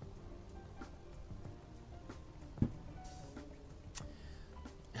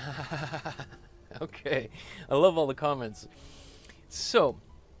 Okay, I love all the comments. So,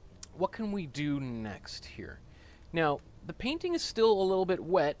 what can we do next here? Now, the painting is still a little bit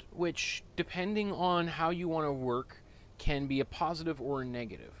wet, which, depending on how you want to work, can be a positive or a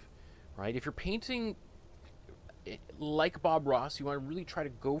negative, right? If you're painting like Bob Ross, you want to really try to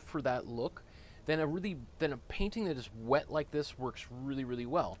go for that look, then a painting that is wet like this works really, really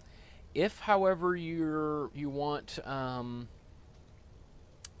well. If, however, you want to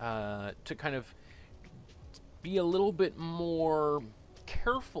kind of be a little bit more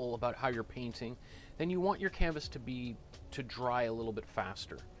careful about how you're painting, then you want your canvas to dry a little bit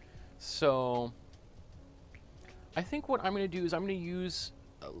faster. So I think what I'm going to do is I'm going to use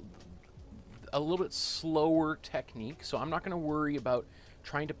a little bit slower technique. So I'm not going to worry about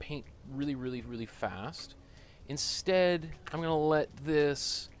trying to paint really, really, really fast. Instead, I'm going to let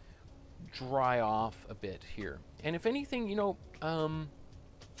this dry off a bit here. And if anything, you know,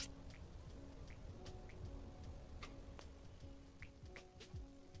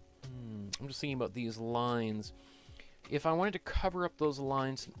 I'm just thinking about these lines. If I wanted to cover up those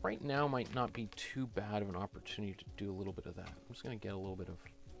lines, right now might not be too bad of an opportunity to do a little bit of that. I'm just going to get a little bit of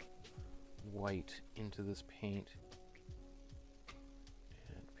white into this paint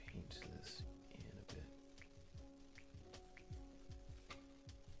and paint this in a bit.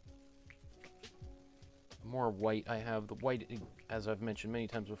 The more white I have, the white, as I've mentioned many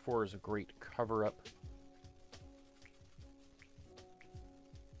times before, is a great cover-up.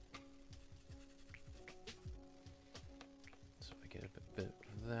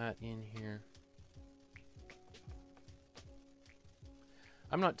 That in here.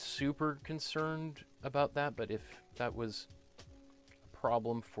 I'm not super concerned about that, but if that was a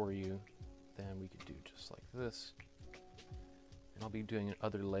problem for you, then we could do just like this I'll be doing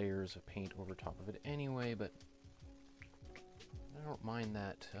other layers of paint over top of it anyway, but I don't mind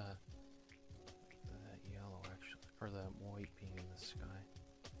that that yellow actually, or that white being in the sky.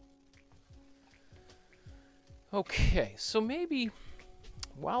 Okay, so maybe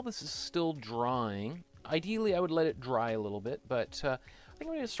while this is still drying, ideally I would let it dry a little bit, but I think I'm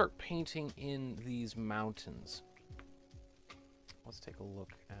going to start painting in these mountains. Let's take a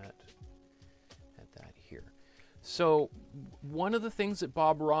look at that here. So one of the things that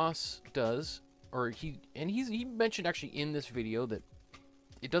Bob Ross does, or he mentioned actually in this video, that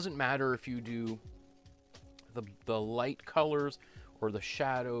it doesn't matter if you do the light colors or the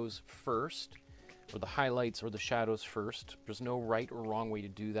shadows first, or the highlights or the shadows first. There's no right or wrong way to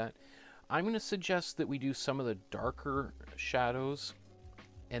do that. I'm going to suggest that we do some of the darker shadows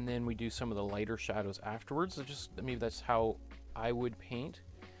and then we do some of the lighter shadows afterwards. So just maybe that's how I would paint.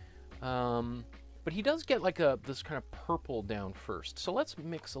 But he does get like this kind of purple down first. So let's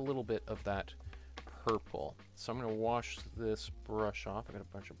mix a little bit of that purple. So I'm going to wash this brush off. I've got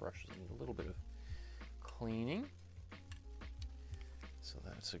a bunch of brushes that need a little bit of cleaning. So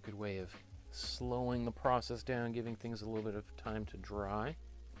that's a good way of slowing the process down, giving things a little bit of time to dry.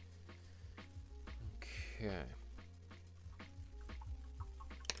 Okay.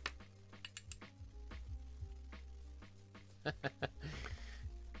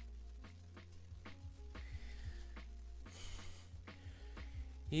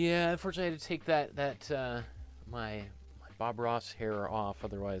 Yeah, unfortunately I had to take my Bob Ross hair off,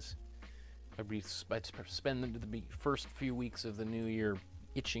 otherwise I'd spend the first few weeks of the new year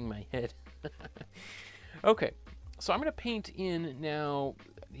itching my head. Okay, so I'm going to paint in now.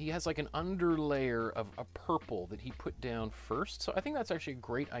 He has like an underlayer of a purple that he put down first, so I think that's actually a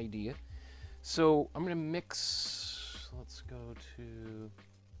great idea. So I'm going to mix, let's go to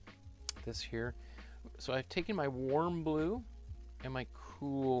this here. So I've taken my warm blue and my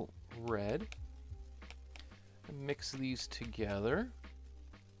cool red and mix these together.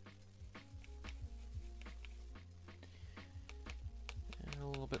 A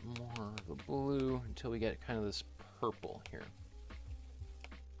little bit more of the blue until we get kind of this purple here.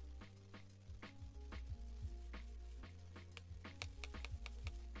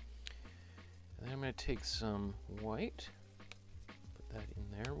 And then I'm going to take some white, put that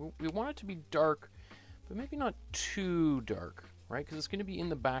in there. We want it to be dark, but maybe not too dark, right? Because it's going to be in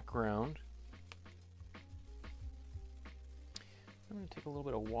the background. I'm going to take a little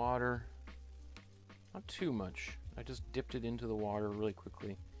bit of water, not too much. I just dipped it into the water really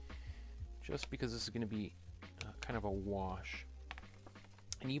quickly, just because this is going to be kind of a wash.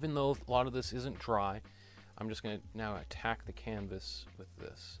 And even though a lot of this isn't dry, I'm just going to now attack the canvas with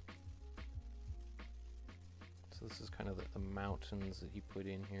this. So this is kind of the mountains that he put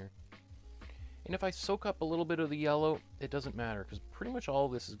in here. And if I soak up a little bit of the yellow, it doesn't matter, because pretty much all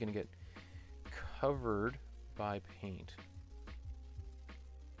of this is going to get covered by paint.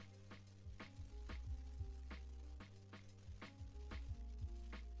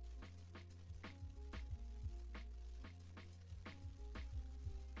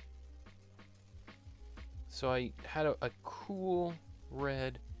 So I had a cool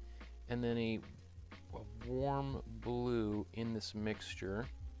red and then a warm blue in this mixture.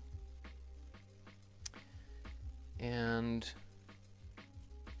 And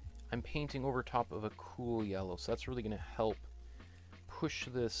I'm painting over top of a cool yellow, so that's really going to help push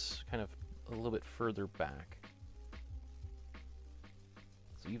this kind of a little bit further back.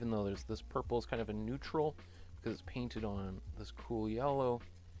 So even though there's this purple is kind of a neutral because it's painted on this cool yellow,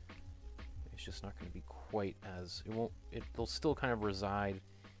 it's just not going to be quite as, it'll still kind of reside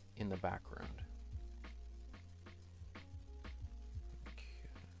in the background.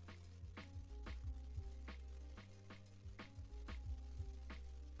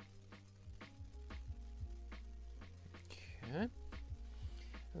 Okay.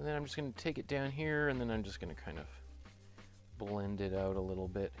 And then I'm just going to take it down here, and then I'm just going to kind of blend it out a little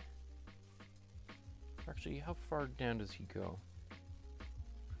bit. Actually, how far down does he go?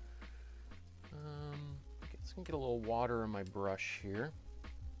 It's going to get a little water in my brush here.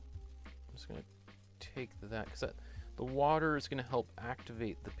 I'm just going to take that, because the water is going to help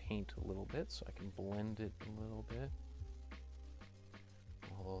activate the paint a little bit, so I can blend it a little bit.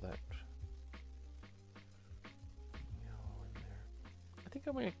 Although that yellow in there. I think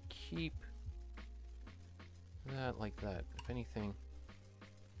I'm going to keep that like that. If anything,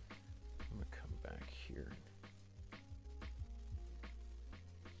 I'm going to come back here.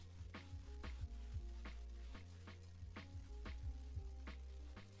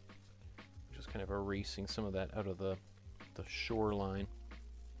 Kind of erasing some of that out of the shoreline.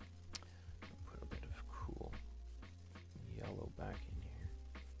 Put a bit of cool yellow back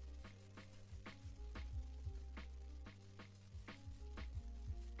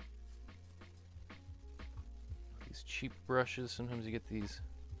These cheap brushes, sometimes you get these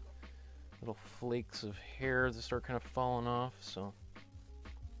little flakes of hair that start kind of falling off, so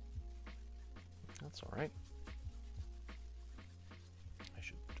that's all right.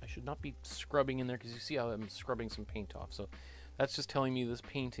 I should not be scrubbing in there because you see how I'm scrubbing some paint off, so that's just telling me this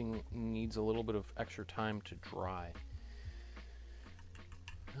painting needs a little bit of extra time to dry.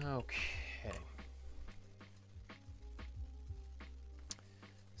 Okay.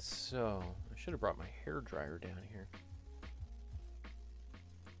 So, I should have brought my hair dryer down here.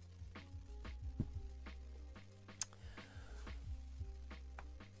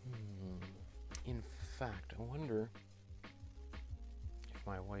 In fact, I wonder if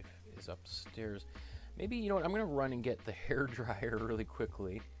my wife is upstairs. Maybe, you know what, I'm going to run and get the hair dryer really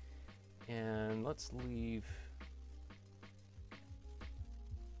quickly. And let's leave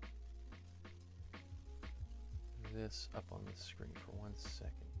this up on the screen for 1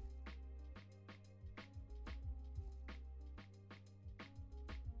 second.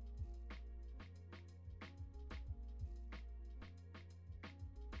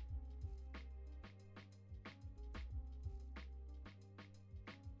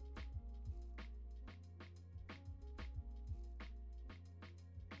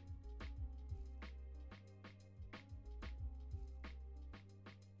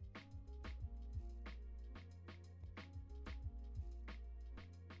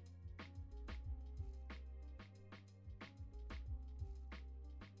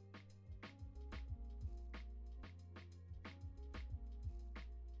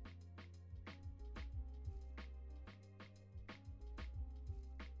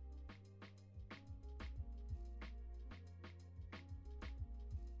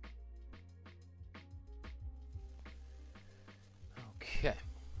 Okay.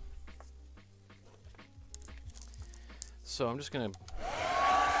 So I'm just going to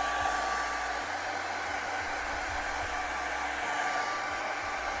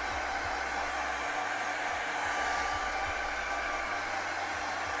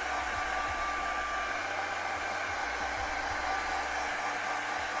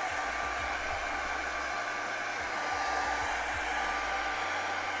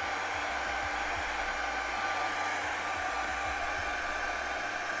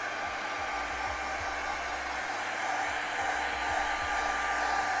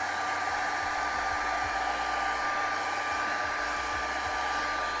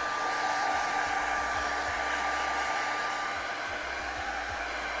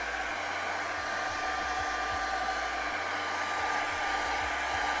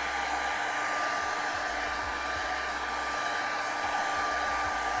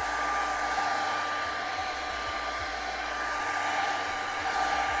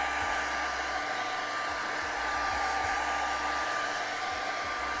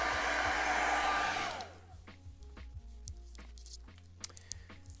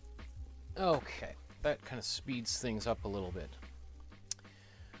okay, that kind of speeds things up a little bit.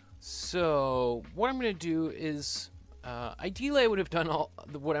 So what I'm going to do is, ideally I would have done all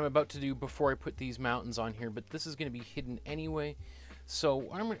what I'm about to do before I put these mountains on here, but this is going to be hidden anyway.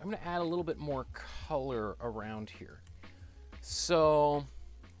 So I'm going to add a little bit more color around here. So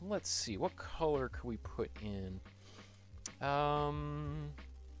let's see, what color could we put in? I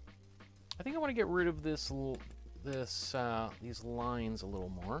think I want to get rid of these lines a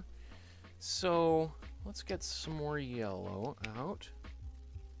little more. So let's get some more yellow out.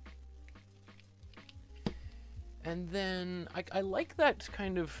 And then I like that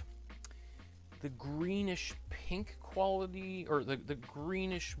kind of the greenish pink quality, or the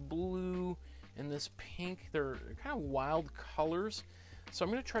greenish blue and this pink. They're kind of wild colors. So I'm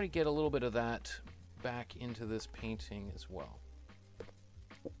going to try to get a little bit of that back into this painting as well.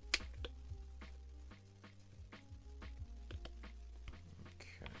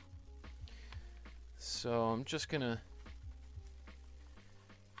 So I'm just gonna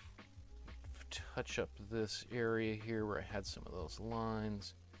touch up this area here where I had some of those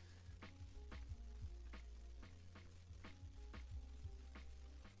lines.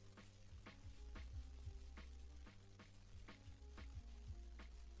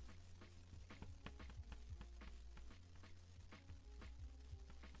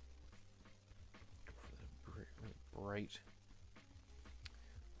 For the really bright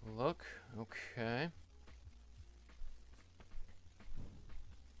look, okay.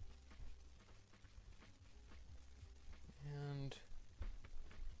 And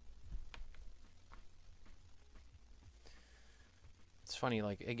it's funny,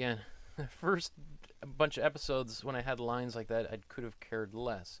 like, again, the first bunch of episodes when I had lines like that, I could have cared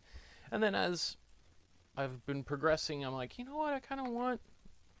less. And then as I've been progressing, I'm like, you know what, I kind of want to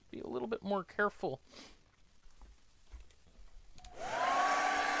be a little bit more careful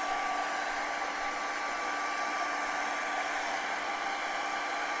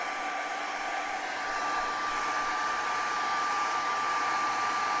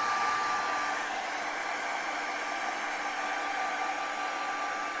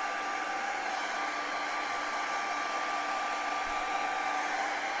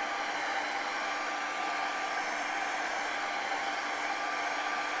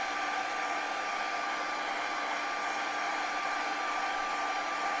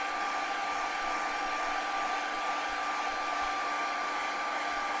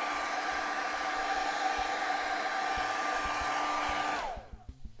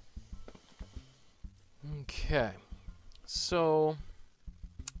Okay, so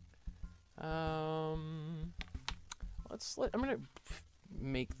I'm gonna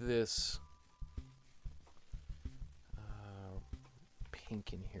make this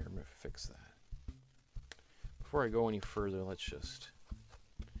pink in here. I'm gonna fix that. Before I go any further, let's just.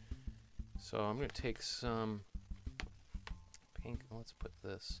 So I'm gonna take some pink. Let's put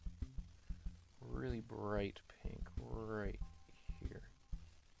this really bright pink right here.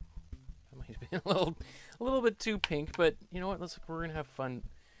 That might be a little bit too pink, but you know what? We're gonna have fun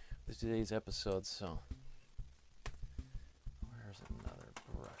with today's episode. So, where's another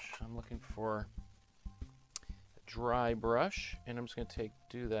brush? I'm looking for a dry brush, and I'm just gonna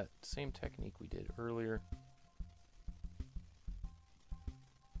do that same technique we did earlier.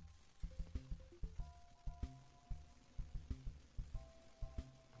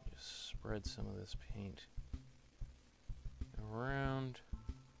 Just spread some of this paint around.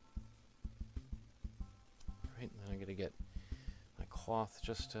 Right, and then I'm gonna get my cloth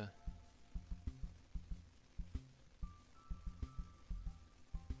just to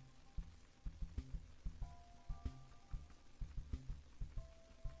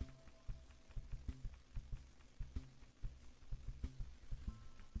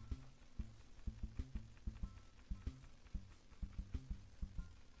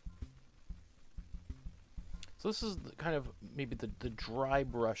So this is kind of maybe the dry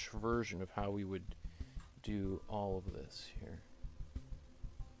brush version of how we would do all of this here.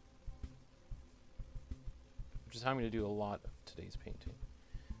 Which is how I'm going to do a lot of today's painting.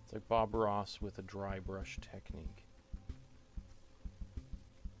 It's like Bob Ross with a dry brush technique.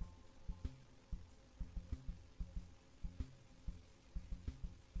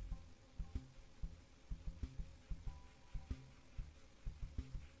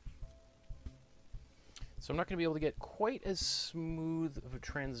 So I'm not going to be able to get quite as smooth of a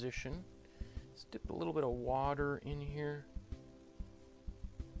transition. Let's dip a little bit of water in here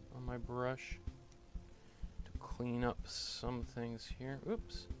on my brush to clean up some things here.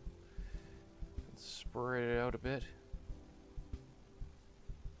 Oops. And spread it out a bit.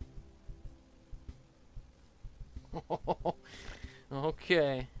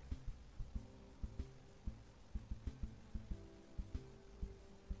 Okay.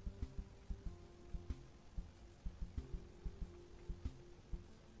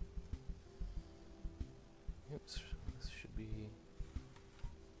 Oops, this should be...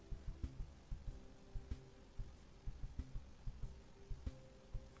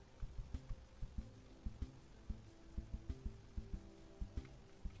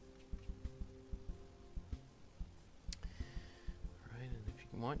 Alright, and if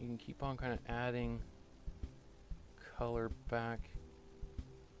you want, you can keep on kind of adding color back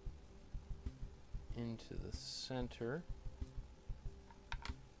into the center.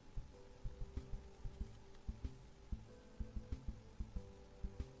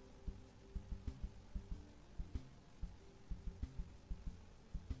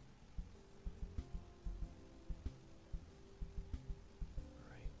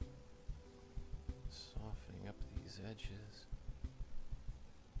 Softening up these edges.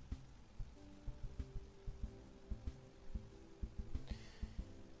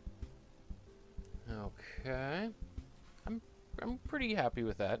 Okay. I'm pretty happy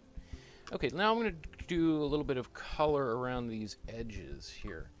with that. Okay, now I'm going to do a little bit of color around these edges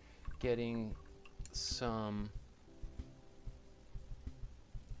here. Getting some...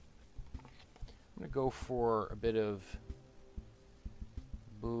 I'm going to go for a bit of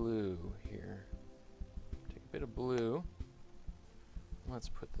blue here. Take a bit of blue. Let's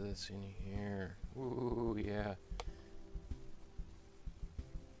put this in here. Ooh, yeah.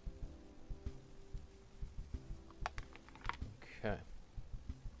 Okay.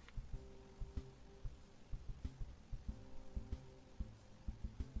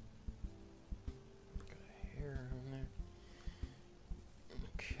 Got a hair on there.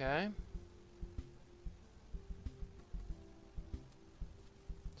 Okay.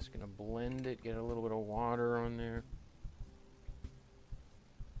 Just gonna blend it, get a little bit of water on there.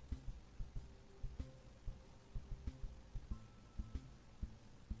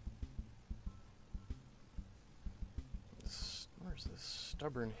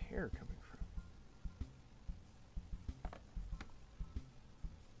 stubborn hair coming from?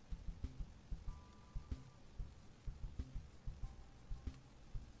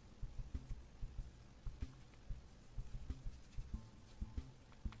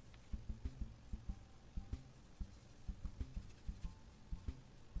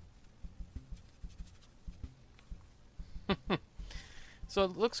 So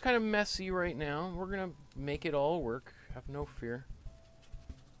it looks kind of messy right now. We're gonna make it all work. Have no fear.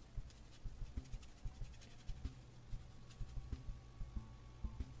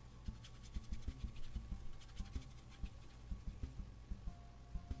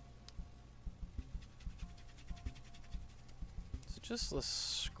 So just the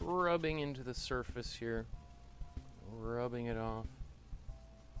scrubbing into the surface here, rubbing it off.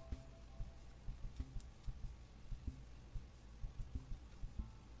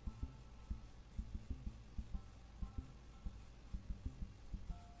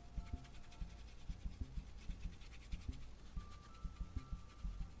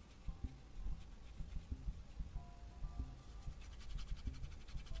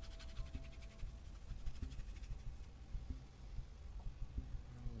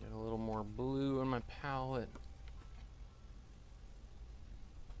 Get a little more blue on my palette.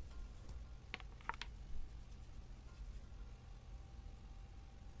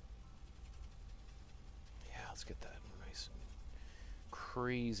 Yeah, let's get that nice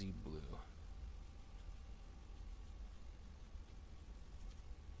crazy blue.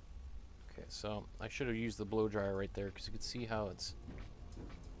 Okay, so I should have used the blow dryer right there because you can see how it's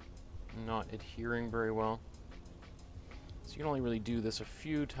not adhering very well. So you can only really do this a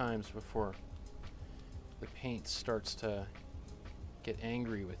few times before the paint starts to get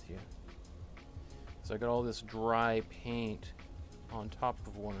angry with you. So I got all this dry paint on top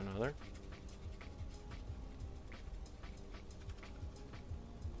of one another.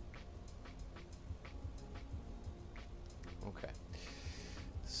 Okay,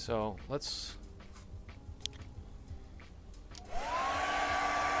 so let's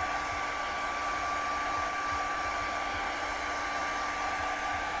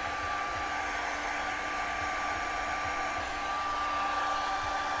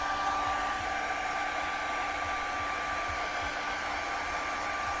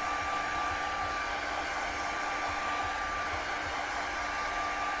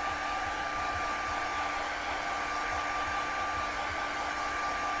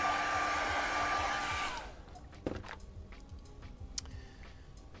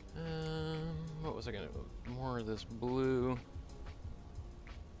what was I gonna do? More of this blue.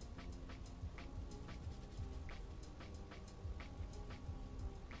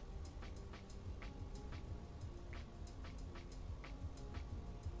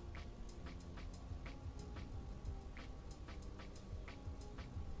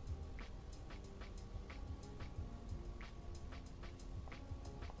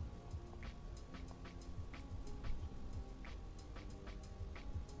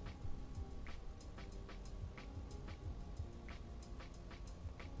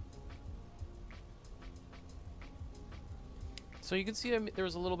 So you can see there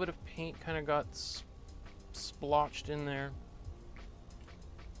was a little bit of paint kind of got splotched in there.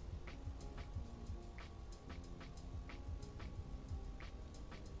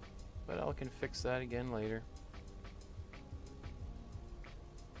 But I can fix that again later.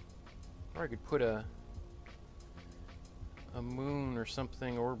 Or I could put a moon or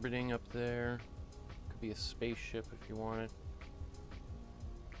something orbiting up there. Could be a spaceship if you wanted.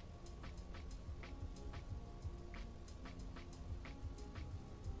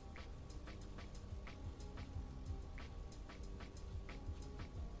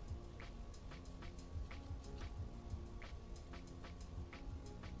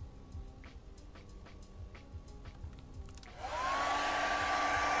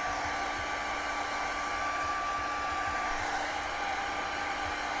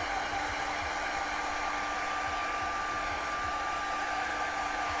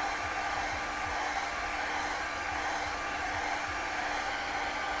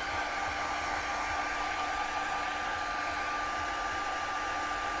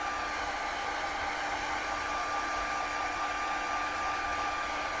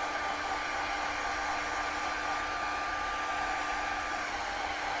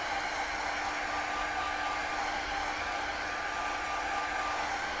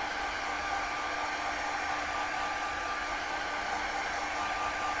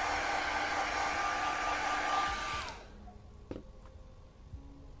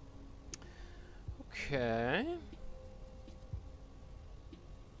 Okay.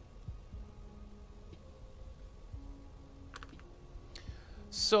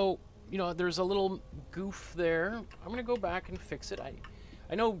 So, you know, there's a little goof there. I'm going to go back and fix it.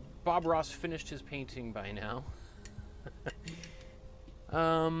 I know Bob Ross finished his painting by now.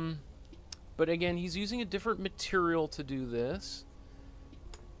 But again, he's using a different material to do this.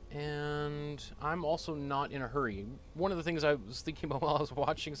 And I'm also not in a hurry. One of the things I was thinking about while I was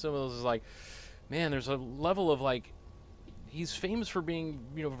watching some of those is like, man, there's a level of like, he's famous for being,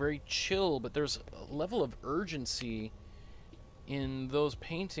 you know, very chill, but there's a level of urgency in those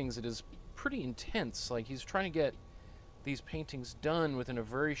paintings that is pretty intense. Like, he's trying to get these paintings done within a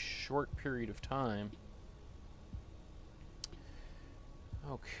very short period of time.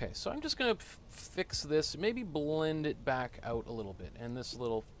 Okay, so I'm just going to fix this, maybe blend it back out a little bit, and this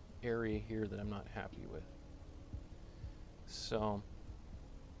little area here that I'm not happy with. So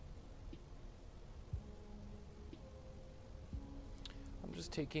I'm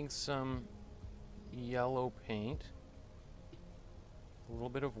just taking some yellow paint, a little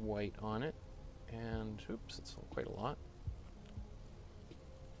bit of white on it, and oops, it's quite a lot.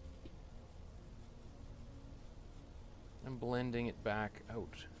 I'm blending it back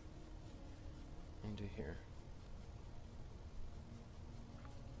out into here.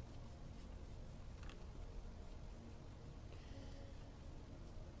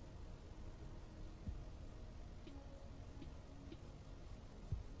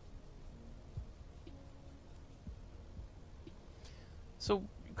 So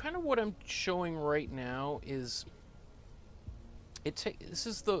kind of what I'm showing right now is this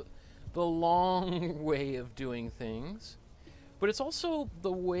is the long way of doing things, but it's also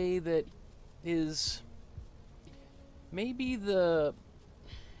the way that is maybe the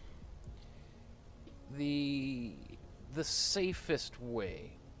safest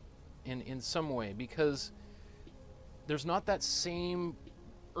way in some way, because there's not that same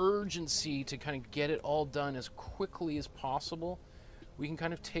urgency to kind of get it all done as quickly as possible. We can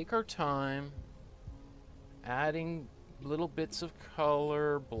kind of take our time, adding little bits of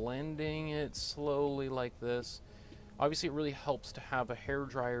color, blending it slowly like this. Obviously, it really helps to have a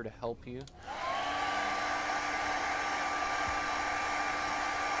hairdryer to help you.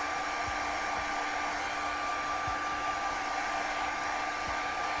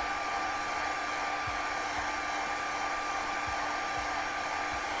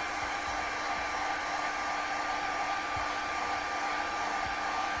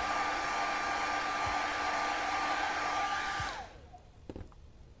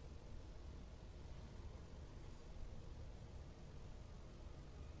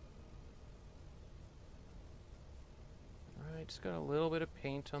 Just got a little bit of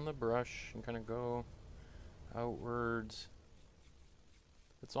paint on the brush and kind of go outwards.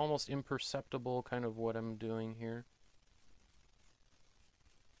 It's almost imperceptible, kind of what I'm doing here.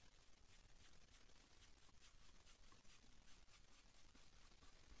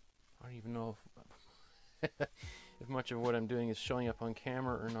 I don't even know if, if much of what I'm doing is showing up on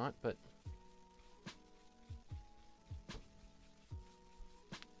camera or not, but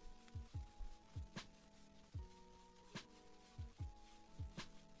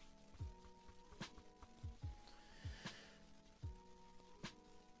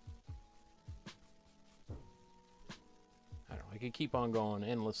I could keep on going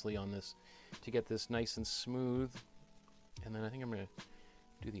endlessly on this to get this nice and smooth. And then I think I'm going to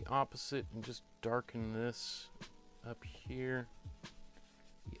do the opposite and just darken this up here.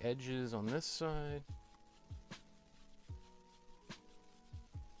 The edges on this side.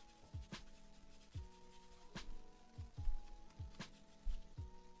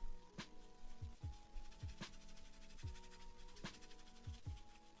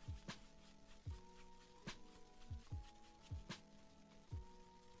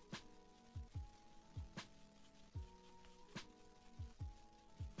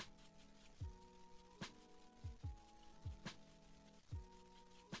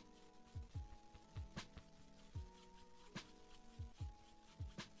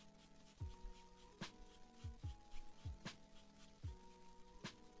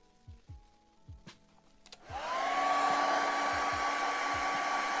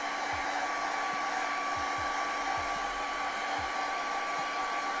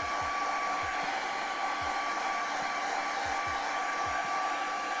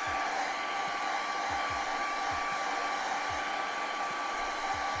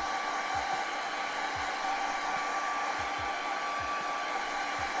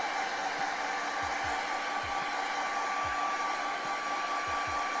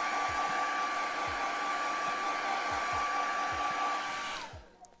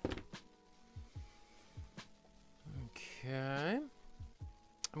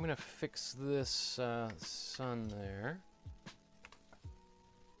 I'm going to fix this sun there.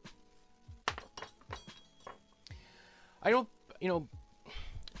 I don't, you know,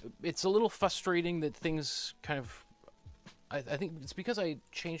 it's a little frustrating that things kind of, I think it's because I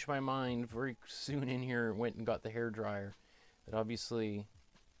changed my mind very soon in here and went and got the hairdryer, that obviously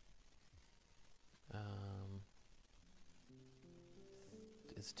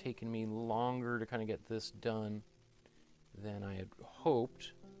it's taken me longer to kind of get this done than I had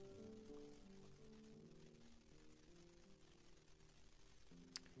hoped.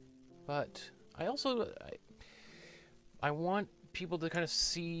 But I also, I want people to kind of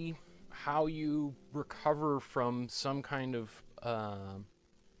see how you recover from some kind of,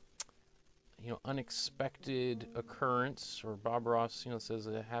 you know, unexpected occurrence, or Bob Ross, you know, says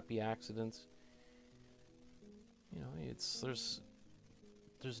a happy accidents. You know,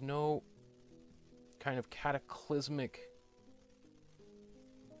 there's no kind of cataclysmic,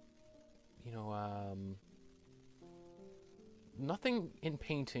 you know, nothing in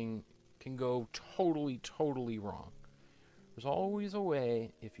painting can go totally wrong. There's always a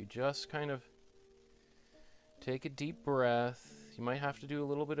way if you just kind of take a deep breath. You might have to do a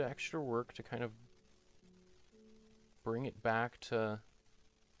little bit of extra work to kind of bring it back to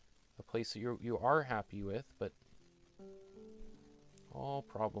a place that you are happy with, but all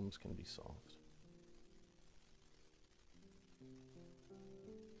problems can be solved.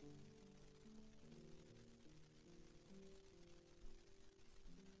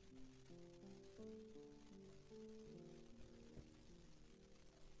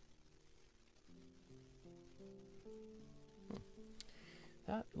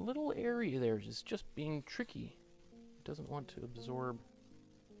 That little area there is just being tricky. It doesn't want to absorb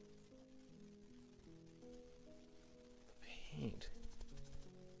the paint.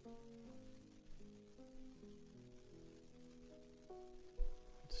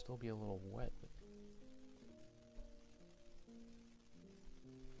 It'd still be a little wet. But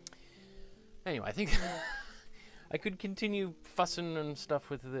anyway, I think I could continue fussing and stuff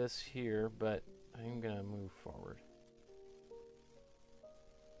with this here, but I'm gonna move forward.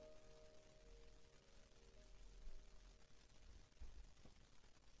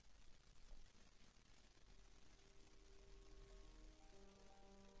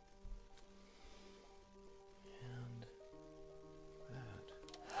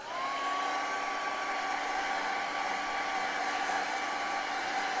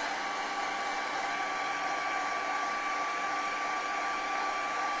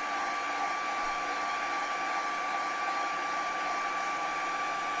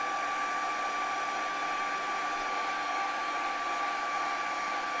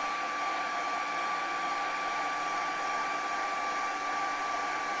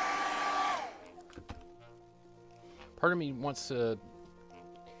 Part of me wants to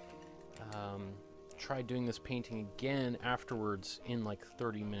try doing this painting again afterwards in like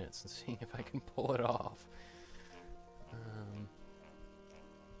 30 minutes and seeing if I can pull it off.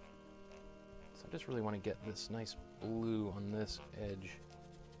 So I just really want to get this nice blue on this edge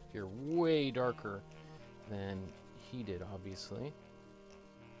here, way darker than he did, obviously.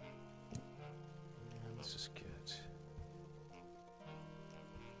 And let's just get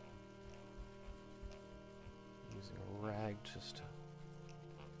rag just to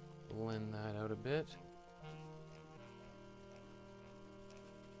blend that out a bit.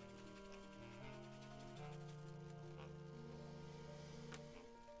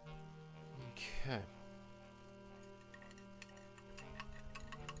 Okay.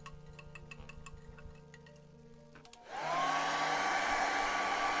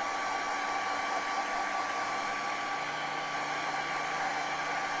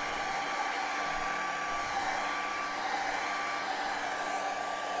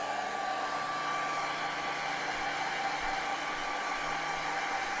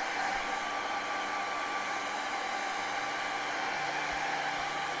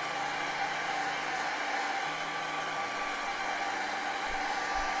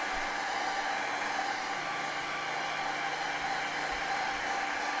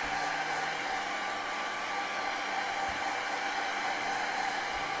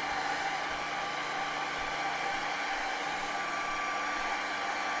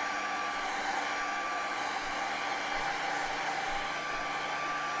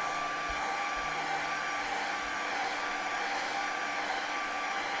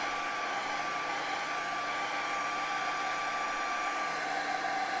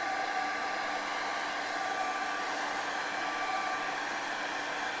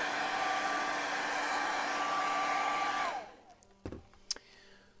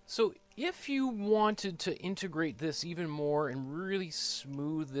 So if you wanted to integrate this even more and really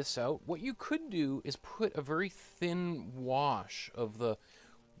smooth this out, what you could do is put a very thin wash of the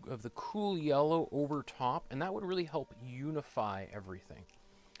of the cool yellow over top, and that would really help unify everything.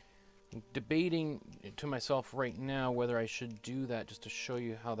 I'm debating to myself right now whether I should do that just to show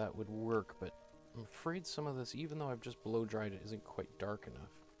you how that would work, but I'm afraid some of this, even though I've just blow dried it, isn't quite dark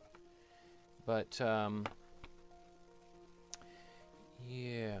enough. But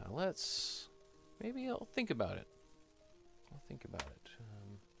yeah, maybe I'll think about it.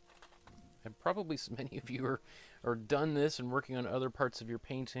 And probably many of you are done this and working on other parts of your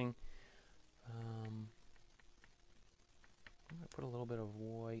painting. I'm going to put a little bit of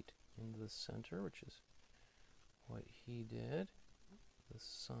white into the center, which is what he did. The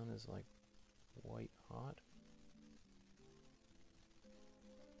sun is like white hot.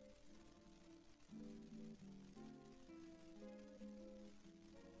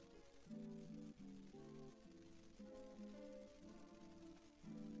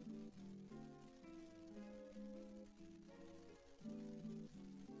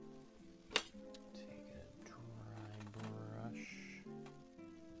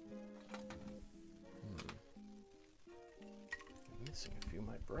 Missing a few of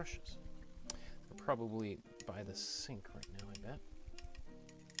my brushes. They're probably by the sink right now, I bet.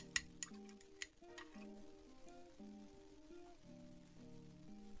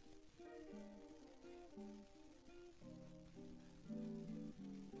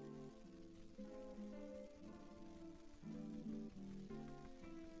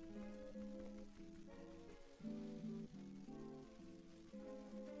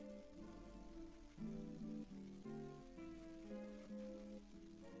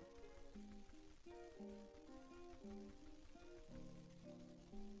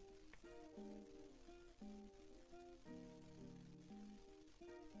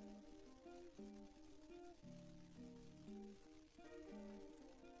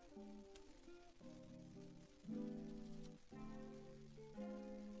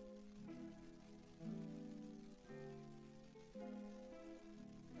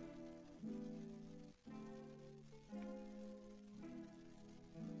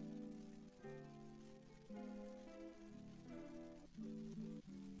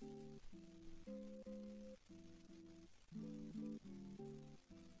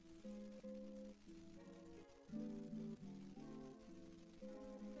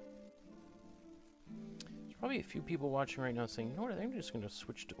 Probably a few people watching right now saying, you know what, I'm just going to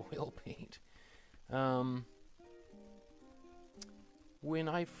switch to oil paint. When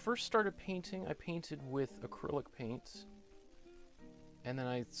I first started painting, I painted with acrylic paints, and then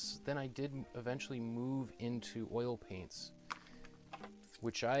I did eventually move into oil paints,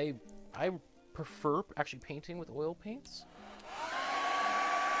 which I prefer actually painting with oil paints.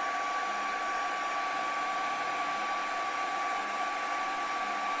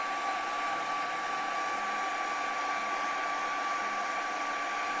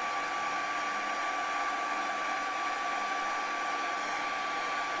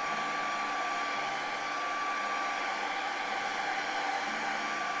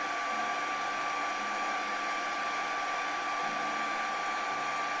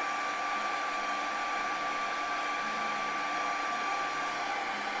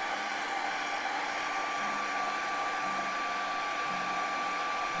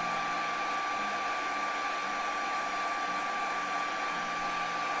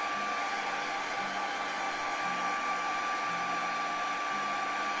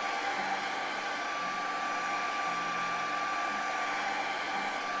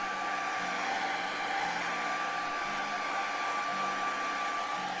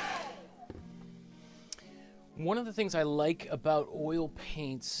 One of the things I like about oil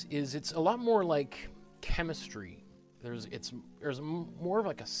paints is it's a lot more like chemistry. There's more of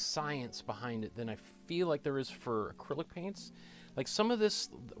like a science behind it than I feel like there is for acrylic paints. Like some of this,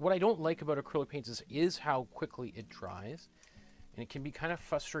 what I don't like about acrylic paints is how quickly it dries. And it can be kind of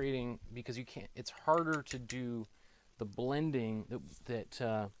frustrating because you can't, it's harder to do the blending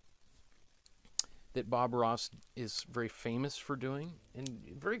that Bob Ross is very famous for doing. And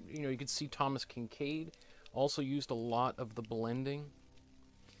very, you could see Thomas Kincaid also used a lot of the blending.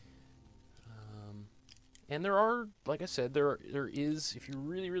 And there are, like I said, there is, if you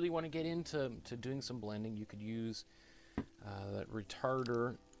really want to get into doing some blending, you could use that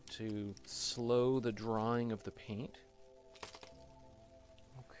retarder to slow the drying of the paint.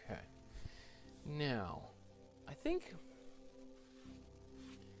 Okay. Now, I think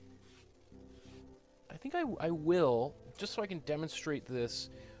I will, just so I can demonstrate this,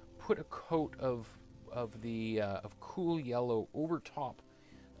 put a coat of cool yellow over top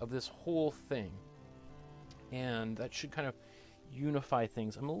of this whole thing, and that should kind of unify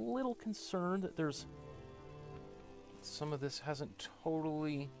things. I'm a little concerned that there's some of this hasn't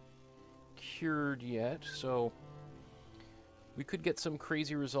totally cured yet, so we could get some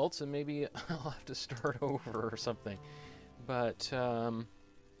crazy results and maybe I'll have to start over or something. But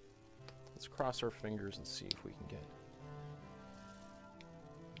let's cross our fingers and see if we can get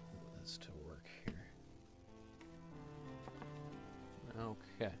this to work here.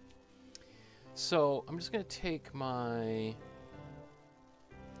 Okay. So I'm just going to take my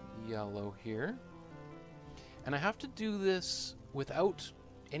yellow here. And I have to do this without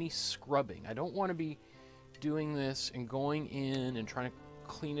any scrubbing. I don't want to be doing this and going in and trying to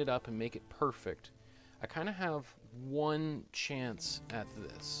clean it up and make it perfect. I kind of have one chance at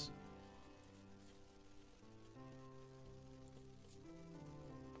this.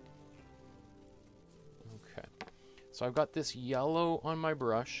 Okay. So I've got this yellow on my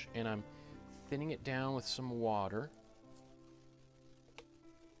brush and I'm thinning it down with some water.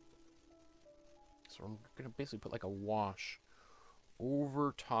 So I'm going to basically put like a wash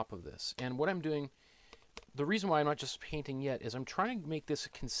over top of this. And what I'm doing, the reason why I'm not just painting yet is I'm trying to make this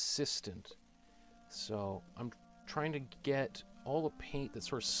consistent. So I'm trying to get all the paint that's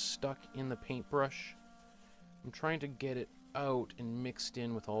sort of stuck in the paintbrush, I'm trying to get it out and mixed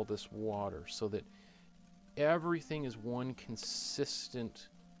in with all this water so that everything is one consistent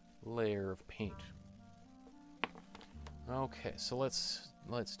layer of paint. Okay, so let's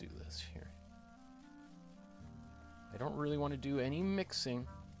do this here. I don't really want to do any mixing.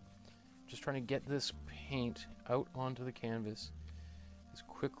 Just trying to get this paint out onto the canvas as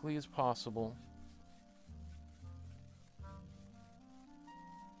quickly as possible.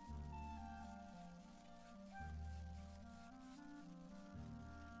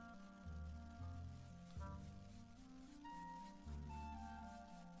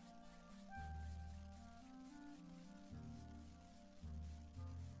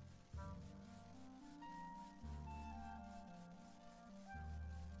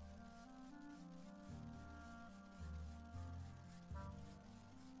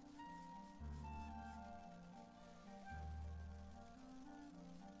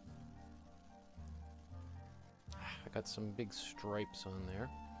 I got some big stripes on there.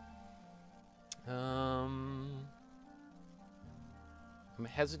 I'm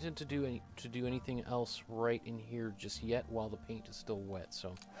hesitant to do anything else right in here just yet while the paint is still wet.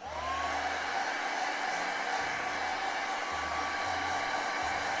 So.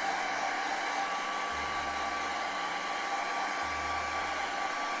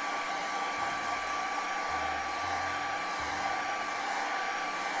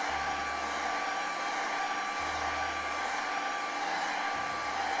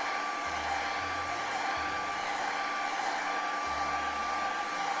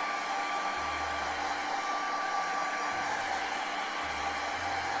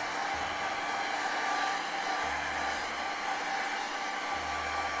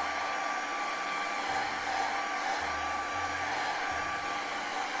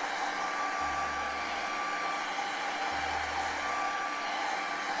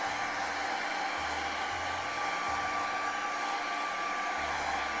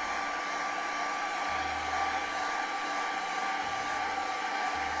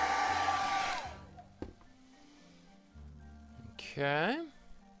 Okay,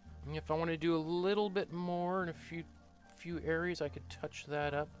 and if I want to do a little bit more in a few areas, I could touch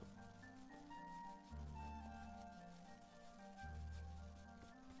that up.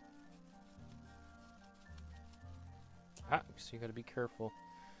 So you got to be careful.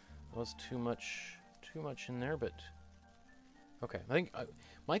 That was too much in there, but okay. I think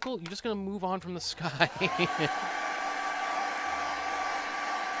Michael, you're just gonna move on from the sky.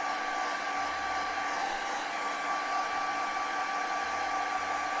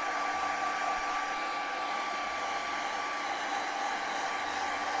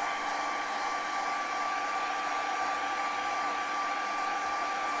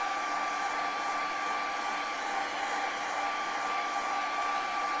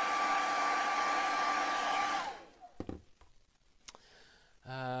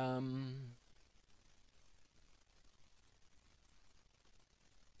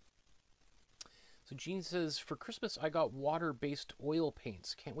 So Jean says, for Christmas I got water-based oil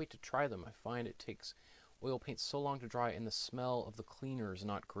paints. Can't wait to try them. I find it takes oil paints so long to dry and the smell of the cleaner is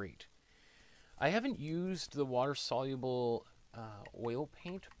not great. I haven't used the water-soluble oil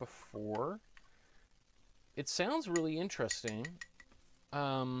paint before. It sounds really interesting.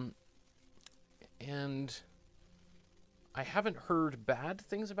 And I haven't heard bad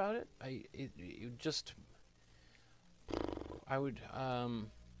things about it. I would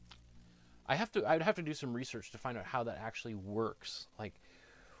have to do some research to find out how that actually works. Like,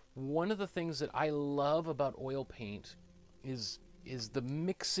 one of the things that I love about oil paint is the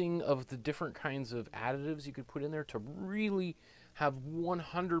mixing of the different kinds of additives you could put in there to really have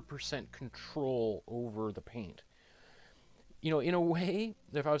 100% control over the paint. You know, in a way,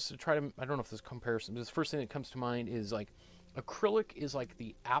 if I was to try to, I don't know if this comparison, but the first thing that comes to mind is like acrylic is like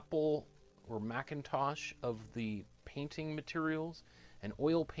the Apple or Macintosh of the painting materials, and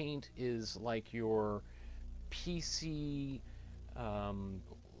oil paint is like your PC,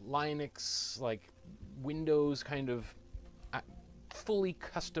 Linux, like Windows kind of fully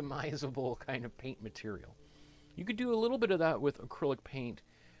customizable kind of paint material. You could do a little bit of that with acrylic paint,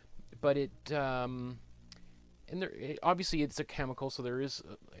 but and there, obviously it's a chemical, so there is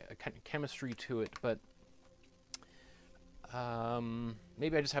a kind of chemistry to it, but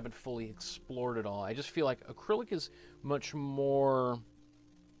maybe I just haven't fully explored it all. I just feel like acrylic is much more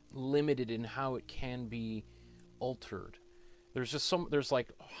limited in how it can be altered. There's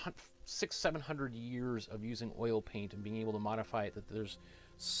like 600-700 years of using oil paint and being able to modify it, that there's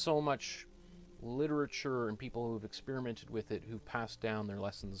so much literature and people who've experimented with it who've passed down their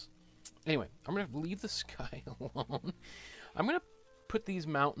lessons. Anyway, I'm going to leave the sky alone. I'm going to put these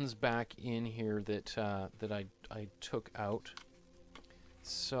mountains back in here that I took out.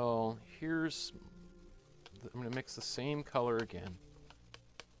 So here's, I'm going to mix the same color again.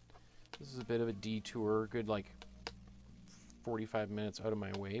 This is a bit of a detour, good like 45 minutes out of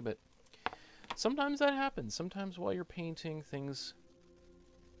my way, but sometimes that happens. Sometimes while you're painting, things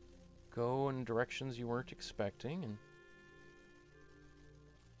go in directions you weren't expecting, and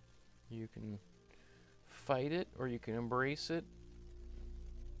you can fight it or you can embrace it.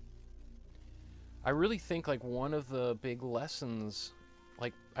 I really think like one of the big lessons,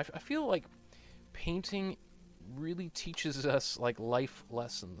 like I feel like painting really teaches us like life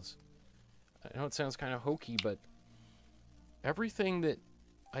lessons. I know it sounds kind of hokey, but everything that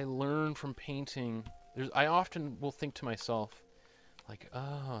I learn from painting, I often will think to myself, like,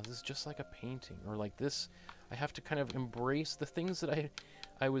 oh, this is just like a painting, or like this, I have to kind of embrace the things that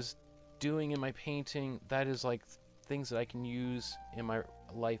I was doing in my painting. That is like things that I can use in my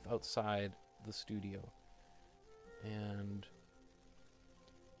life outside the studio. And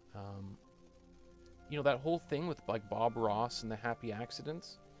you know, that whole thing with like Bob Ross and the happy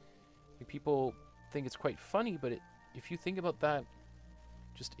accidents, like, people think it's quite funny, but if you think about that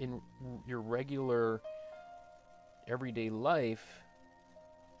just in your regular everyday life,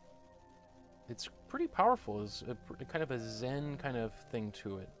 it's pretty powerful. It's a kind of a Zen kind of thing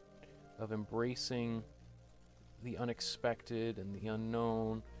to it, of embracing the unexpected and the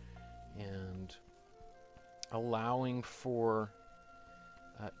unknown, and allowing for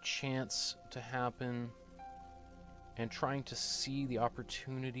chance to happen, and trying to see the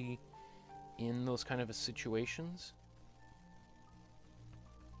opportunity in those kind of situations.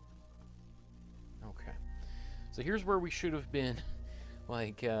 Okay, so here's where we should have been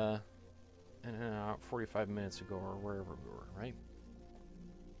like 45 minutes ago, or wherever we were, right?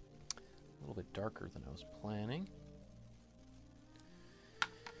 A little bit darker than I was planning.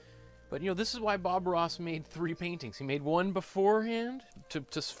 But, you know, this is why Bob Ross made 3 paintings. He made one beforehand to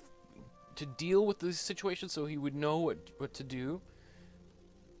deal with the situation, so he would know what to do.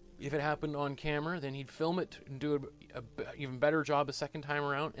 If it happened on camera, then he'd film it and do a even better job a second time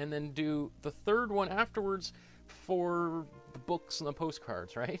around, and then do the third one afterwards for the books and the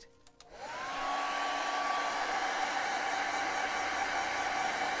postcards, right?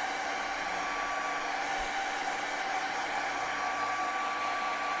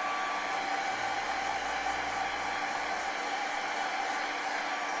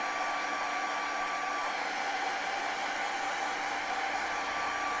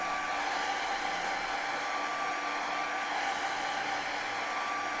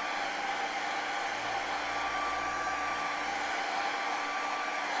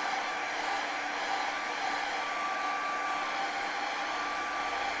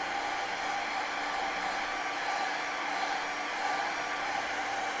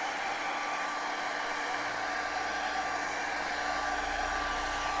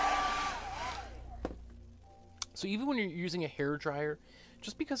 So even when you're using a hair dryer,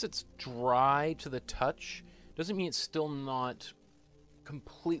 just because it's dry to the touch doesn't mean it's still not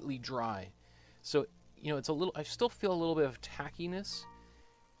completely dry. So, you know, it's a little, I still feel a little bit of tackiness,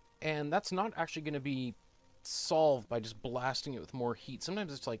 and that's not actually going to be solved by just blasting it with more heat.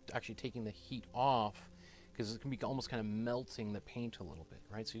 Sometimes it's like actually taking the heat off, because it can be almost kind of melting the paint a little bit,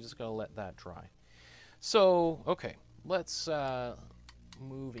 right? So you just got to let that dry. So, okay, let's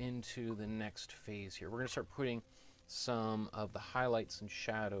move into the next phase here. We're going to start putting some of the highlights and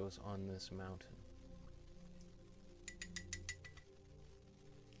shadows on this mountain.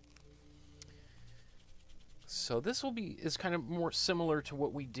 So this is kind of more similar to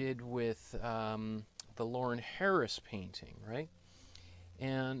what we did with the Lauren Harris painting, right?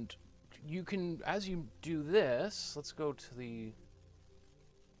 And you can, as you do this, let's go to the,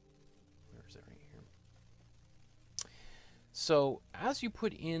 where is it, right here? So as you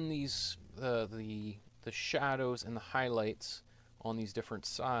put in these, the shadows and the highlights on these different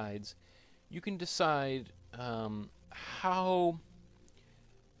sides, you can decide how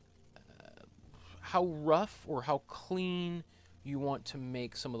rough or how clean you want to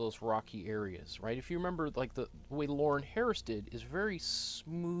make some of those rocky areas, right? If you remember, like the way Lauren Harris did is very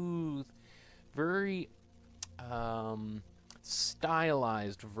smooth, very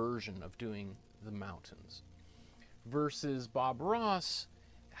stylized version of doing the mountains, versus Bob Ross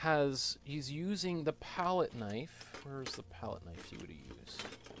he's using the palette knife. Where's the palette knife he would have used?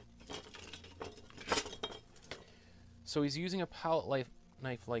 So he's using a palette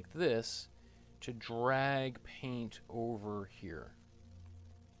knife like this to drag paint over here,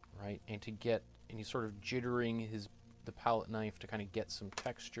 right? And he's sort of jittering the palette knife to kind of get some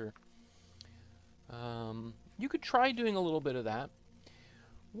texture. You could try doing a little bit of that.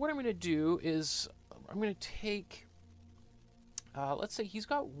 What I'm going to do is I'm going to take, let's say he's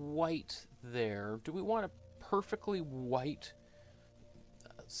got white there. Do we want a perfectly white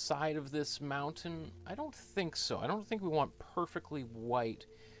side of this mountain? I don't think so. I don't think we want perfectly white.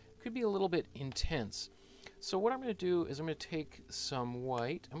 Could be a little bit intense. So what I'm going to do is I'm going to take some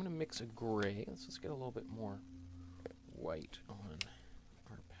white. I'm going to mix a gray. Let's just get a little bit more white on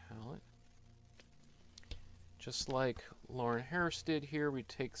our palette. Just like Lauren Harris did here, we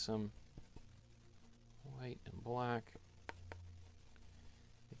take some white and black.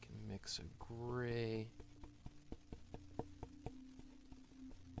 We can mix a gray.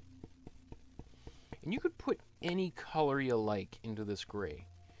 And you could put any color you like into this gray.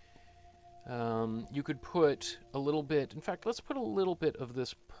 You could put a little bit, in fact, let's put a little bit of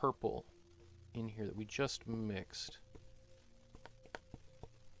this purple in here that we just mixed.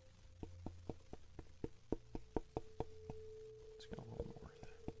 Let's get a little more of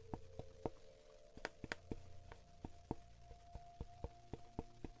that.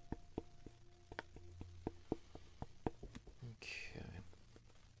 Okay.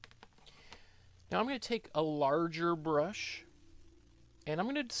 Now I'm going to take a larger brush, and I'm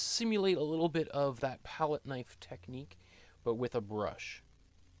going to simulate a little bit of that palette knife technique, but with a brush.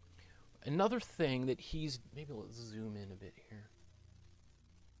 Another thing that maybe let's zoom in a bit here.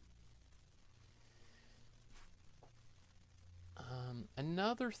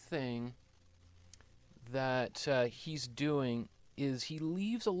 Another thing that he's doing is he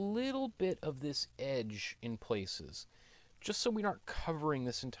leaves a little bit of this edge in places, just so we aren't covering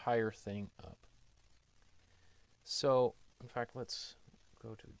this entire thing up. So, in fact, let's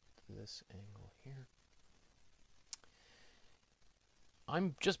go to this angle here.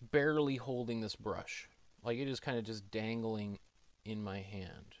 I'm just barely holding this brush. Like, it is kind of just dangling in my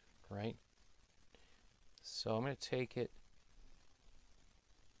hand, right? So I'm going to take it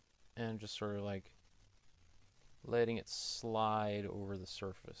and just sort of like letting it slide over the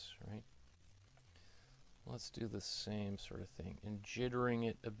surface, right? Let's do the same sort of thing and jittering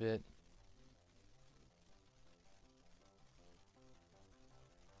it a bit.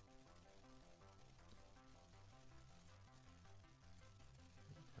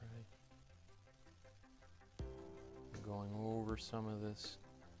 Going over some of this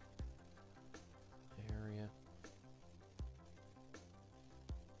area.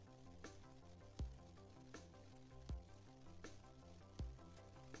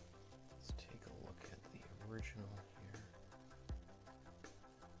 Let's take a look at the original here.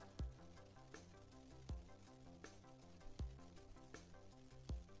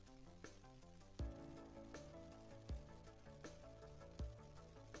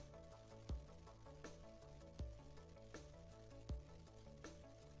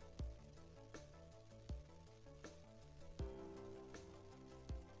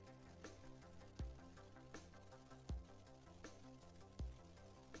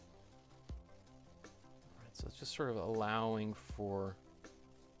 So it's just sort of allowing for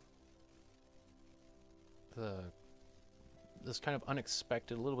this kind of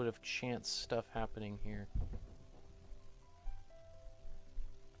unexpected, a little bit of chance stuff happening here.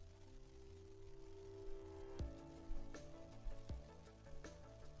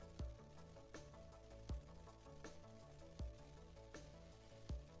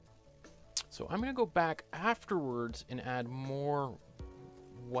 So I'm going to go back afterwards and add more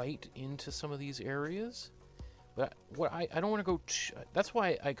white into some of these areas. But what I don't want to go, that's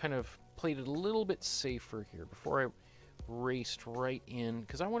why I kind of played it a little bit safer here before I raced right in,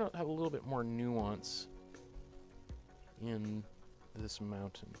 because I want to have a little bit more nuance in this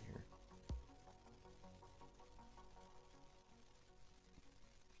mountain here.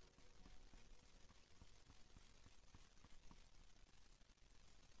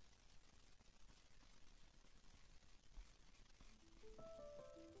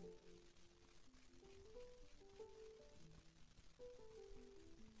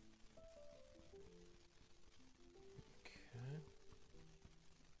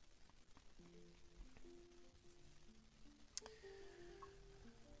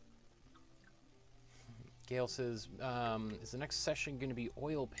 Gail says, is the next session going to be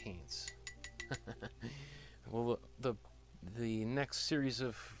oil paints? Well, the next series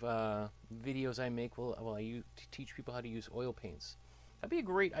of videos I make will I teach people how to use oil paints. That'd be a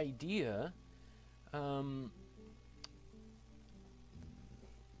great idea. I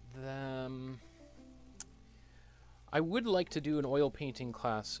would like to do an oil painting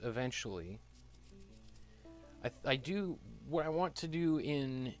class eventually. What I want to do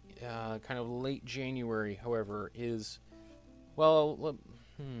in kind of late January, however, is, well,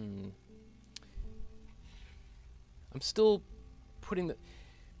 I'm still putting the,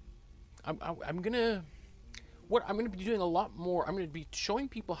 I'm gonna be doing a lot more. I'm gonna be showing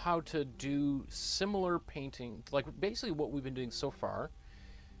people how to do similar painting, like basically what we've been doing so far,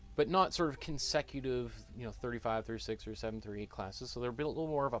 but not sort of consecutive, 35, 36, or 7, 38 classes. So they're a little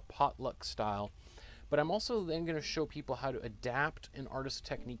more of a potluck style. But I'm also then going to show people how to adapt an artist's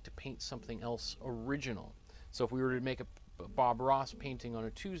technique to paint something else original. So if we were to make a Bob Ross painting on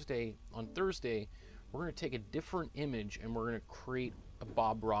a Tuesday, on Thursday, we're going to take a different image and we're going to create a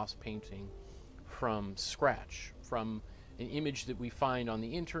Bob Ross painting from scratch, from an image that we find on the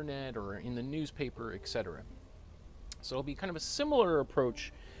internet or in the newspaper, etc. So it'll be kind of a similar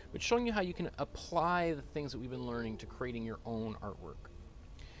approach, but showing you how you can apply the things that we've been learning to creating your own artwork.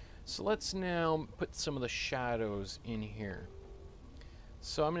 So let's now put some of the shadows in here.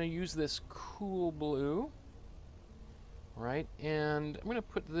 So I'm going to use this cool blue, right? And I'm going to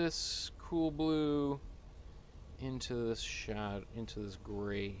put this cool blue into this shadow, into this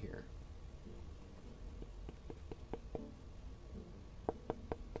gray here.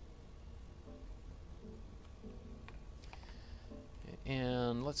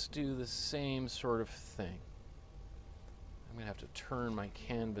 And let's do the same sort of thing. I'm going to have to turn my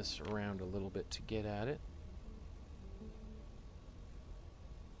canvas around a little bit to get at it.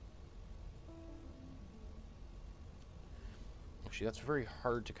 Actually, that's very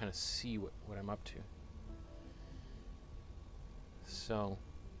hard to kind of see what I'm up to. So,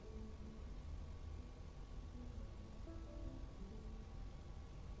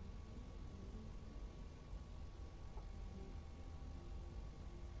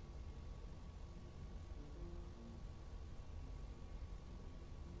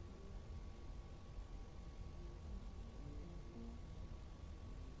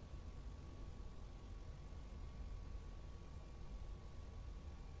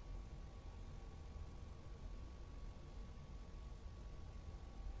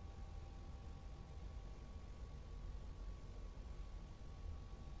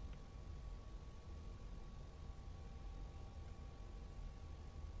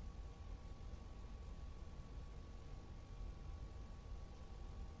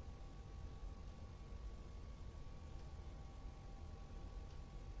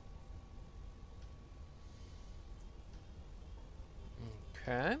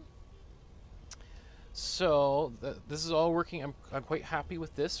 okay. So this is all working. I'm quite happy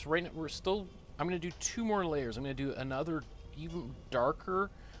with this. Right now, I'm going to do 2 more layers. I'm going to do another even darker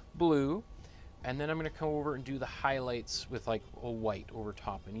blue, and then I'm going to come over and do the highlights with like a white over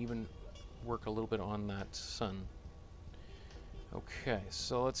top, and even work a little bit on that sun. Okay,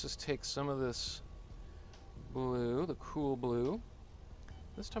 so let's just take some of this blue, the cool blue.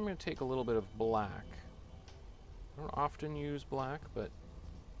 This time I'm going to take a little bit of black. I don't often use black, but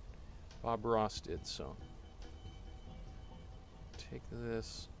Bob Ross did, so. Take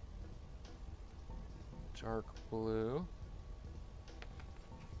this dark blue.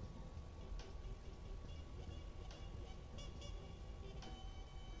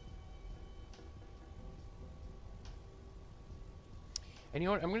 And you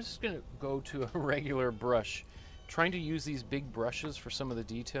know what, I'm just going to go to a regular brush. Trying to use these big brushes for some of the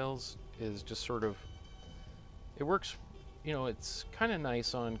details is just sort of, it works, it's kind of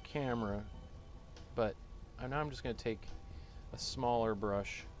nice on camera, but now I'm just going to take a smaller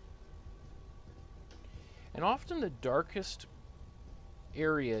brush. And often the darkest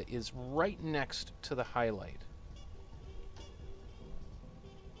area is right next to the highlight.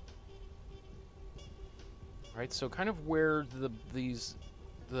 Right, so kind of where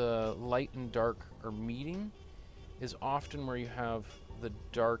the light and dark are meeting is often where you have the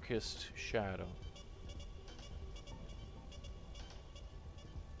darkest shadow.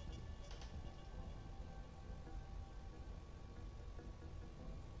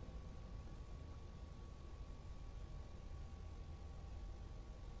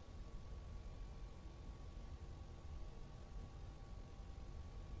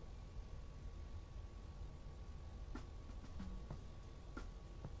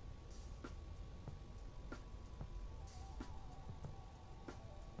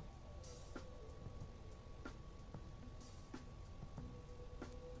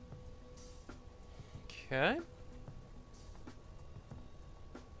 Okay.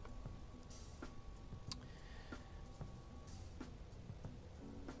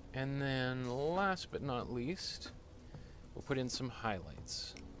 And then last but not least, we'll put in some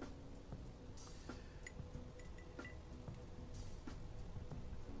highlights.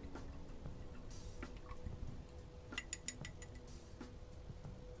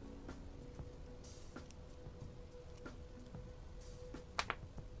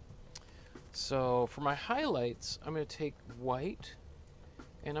 So for my highlights, I'm going to take white,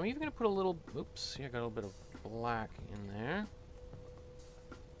 and I'm even going to put a little, oops, yeah, I got a little bit of black in there.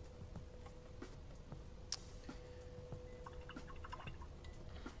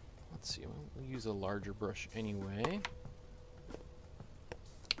 Let's see, we'll use a larger brush anyway.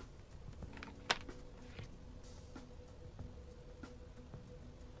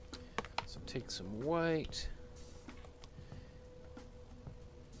 So take some white.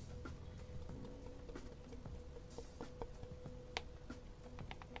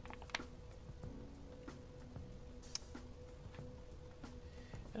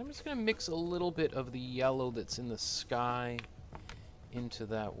 I'm just going to mix a little bit of the yellow that's in the sky into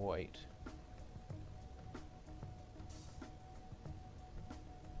that white.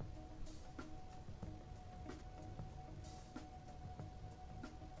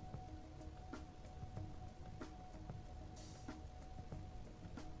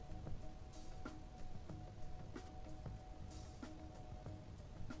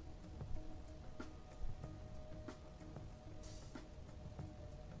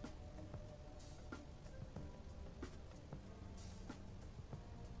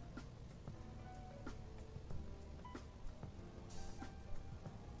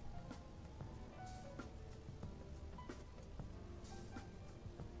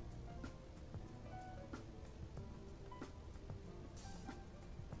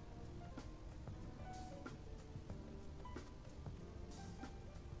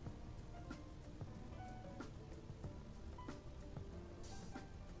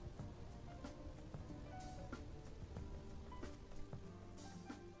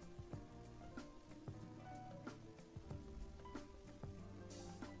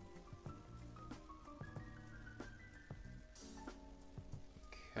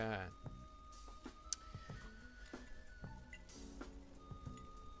 Okay.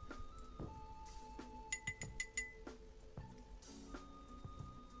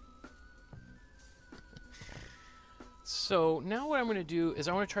 So now what I'm going to do is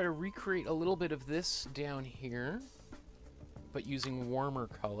I want to try to recreate a little bit of this down here, but using warmer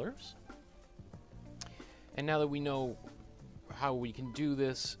colors. And now that we know how we can do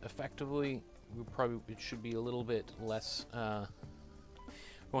this effectively, it should be a little bit less,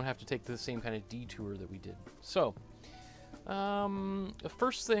 won't have to take the same kind of detour that we did. So, the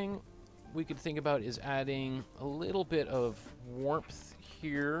first thing we could think about is adding a little bit of warmth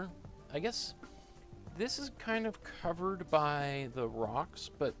here. I guess this is kind of covered by the rocks,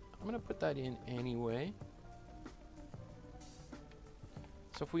 but I'm going to put that in anyway.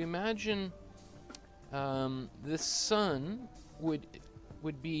 So if we imagine the sun would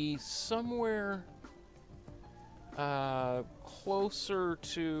be somewhere closer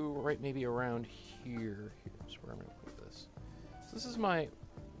to, right, maybe around here. Here's where I'm going to put this. So this is my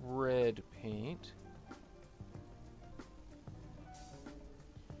red paint.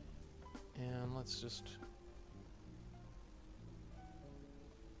 And let's just...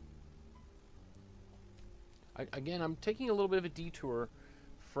 Again, I'm taking a little bit of a detour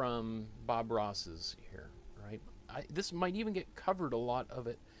from Bob Ross's here, right? This might even get covered, a lot of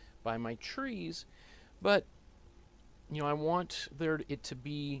it, by my trees, but you know, I want it to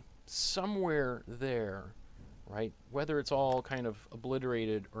be somewhere there, right? Whether it's all kind of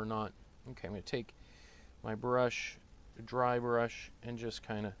obliterated or not. Okay, I'm going to take my brush, a dry brush, and just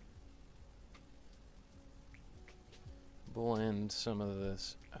kind of blend some of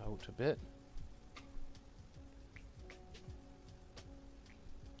this out a bit.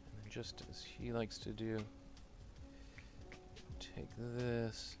 And then, just as he likes to do, take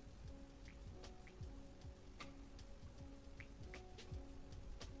this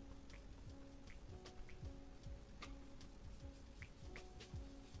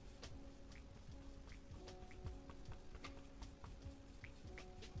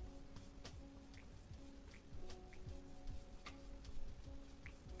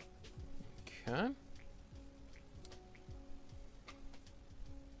Okay.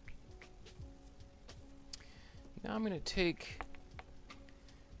 Now I'm going to take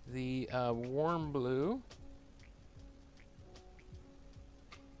the warm blue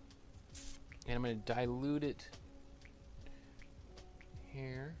and I'm going to dilute it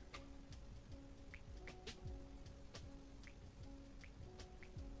here.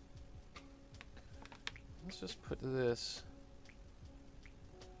 Let's just put this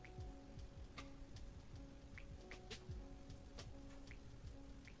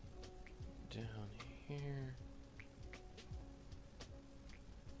down here.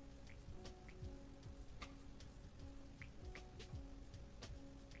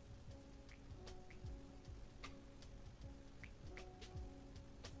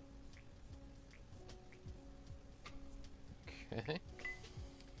 Okay.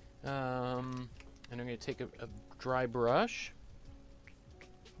 And I'm going to take a dry brush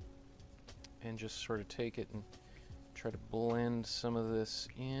and just sort of take it and try to blend some of this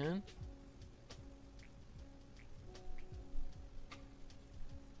in.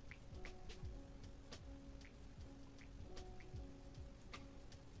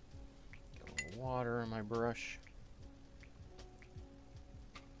 Get a little water on my brush.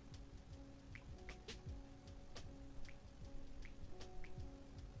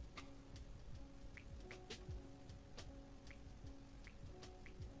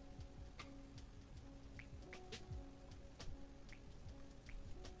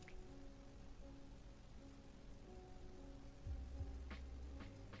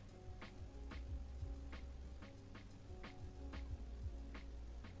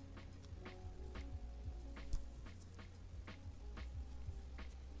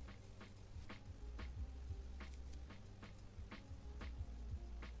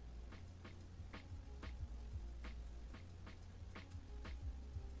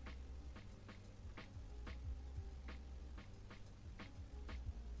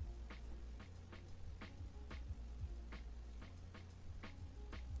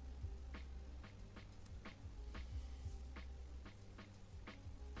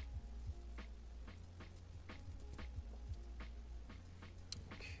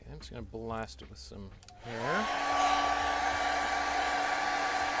 I'm just going to blast it with some air.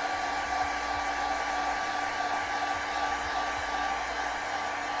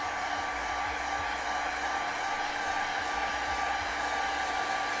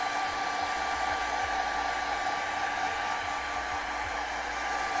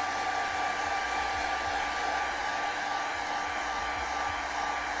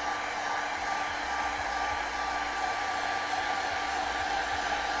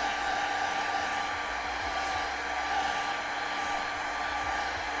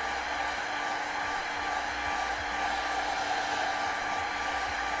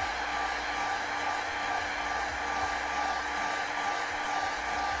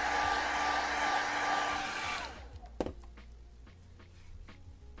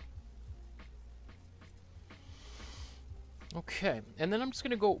 Okay, and then I'm just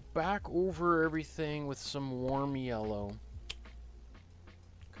going to go back over everything with some warm yellow.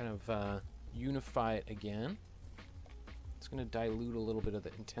 Kind of unify it again. It's going to dilute a little bit of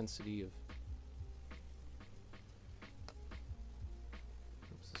the intensity of...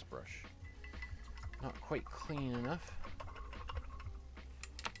 Oops, this brush. Not quite clean enough.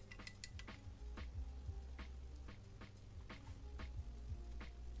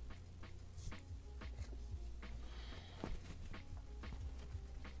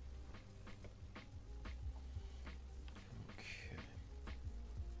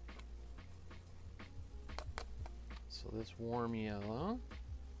 So this warm yellow.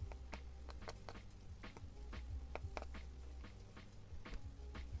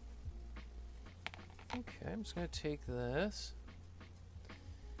 Okay, I'm just going to take this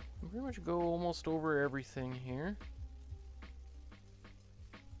and pretty much go almost over everything here.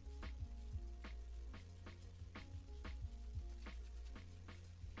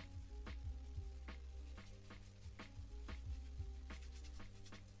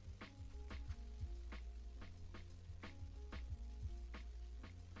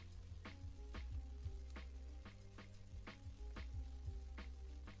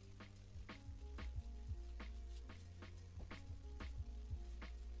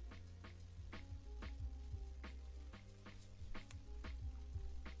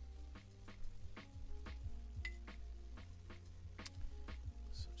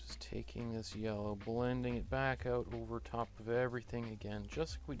 Taking this yellow, blending it back out over top of everything again,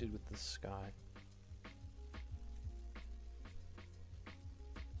 just like we did with the sky.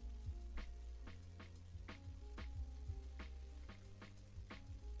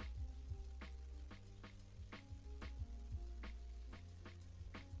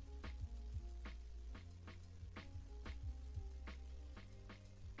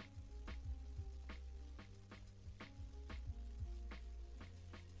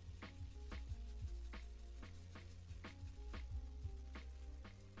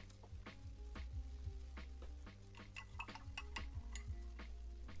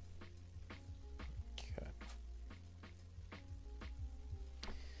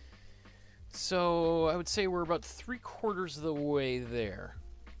 So I would say we're about 3/4 of the way there.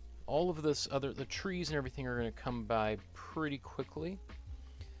 All of this the trees and everything are going to come by pretty quickly.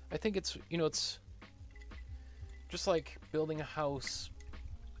 I think it's, it's just like building a house,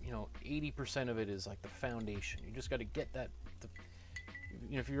 80% of it is like the foundation. You just got to get that,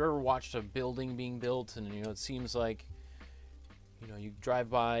 if you've ever watched a building being built and, it seems like, you drive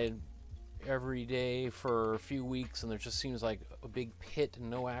by every day for a few weeks and there just seems like a big pit and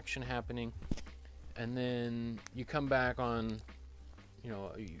no action happening. And then you come back on, you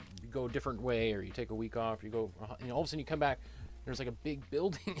go a different way, or you take a week off, you go, all of a sudden you come back, there's like a big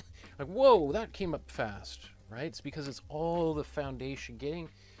building. Like, whoa, that came up fast, right? It's because it's all the foundation, getting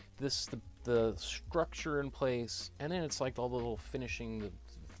the structure in place, and then it's like all the little finishing, the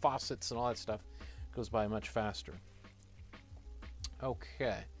faucets and all that stuff goes by much faster.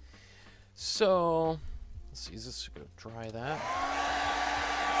 Okay, so let's see, is this going to dry that?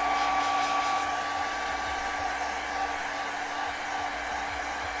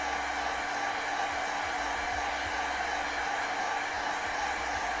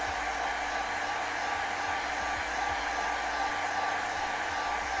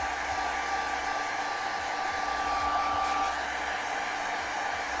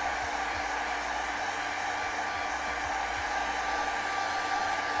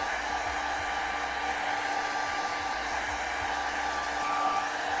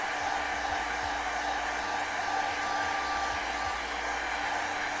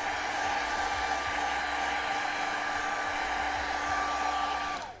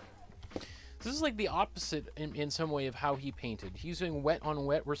 This is like the opposite in some way of how he painted. He's doing wet on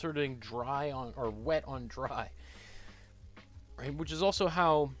wet. We're sort of doing dry on, or wet on dry, right? Which is also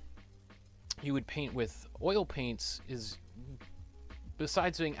how you would paint with oil paints. Is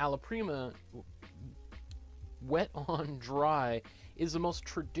besides doing alla prima, wet on dry is the most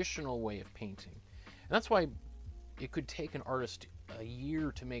traditional way of painting, and that's why it could take an artist a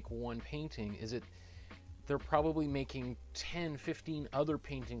year to make one painting. They're probably making 10, 15 other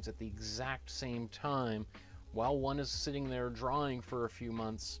paintings at the exact same time. While one is sitting there drawing for a few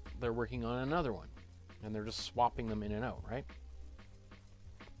months, they're working on another one. And they're just swapping them in and out, right?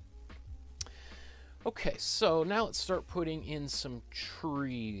 Okay, so now let's start putting in some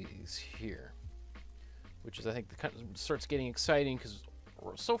trees here. Which is, I think, kind of starts getting exciting, because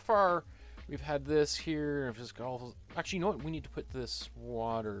so far we've had this here. And just all, actually, you know what? We need to put this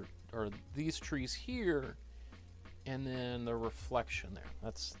water, or these trees here, and then the reflection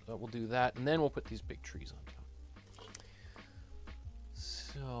there. We'll do that, and then we'll put these big trees on top.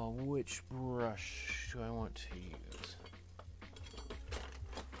 So, which brush do I want to use?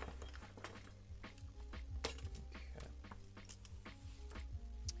 Okay.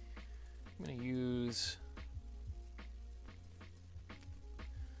 I'm going to use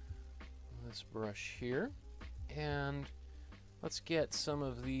this brush here, and let's get some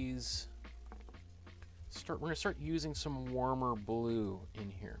of these. We're going to start using some warmer blue in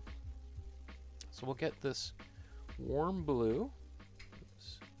here. So we'll get this warm blue.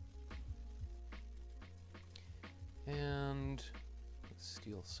 Oops. And let's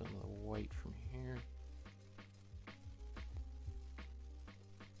steal some of the white from here.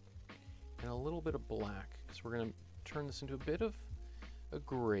 And a little bit of black, because we're going to turn this into a bit of a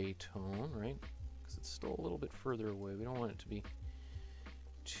gray tone, right? Because it's still a little bit further away. We don't want it to be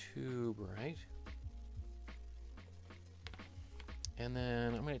too bright. And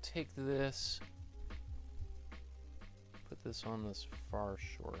then I'm going to take this, put this on this far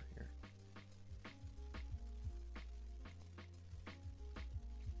shore here.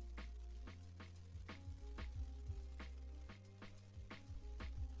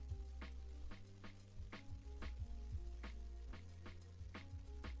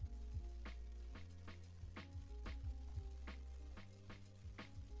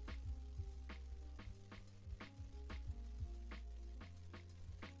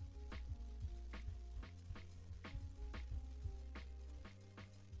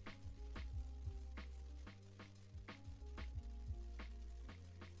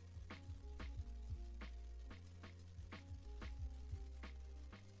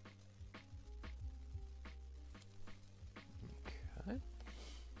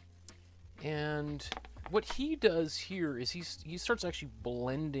 And what he does here is he starts actually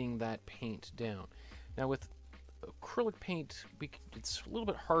blending that paint down. Now with acrylic paint, it's a little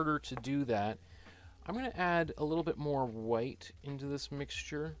bit harder to do that. I'm going to add a little bit more white into this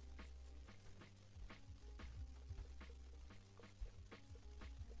mixture.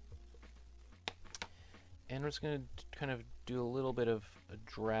 And we're just going to kind of do a little bit of a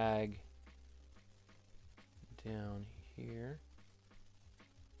drag down here.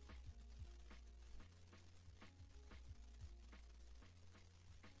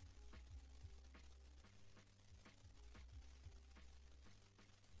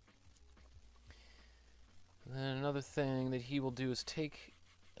 a thing that he will do is take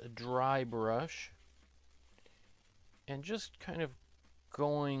a dry brush and just kind of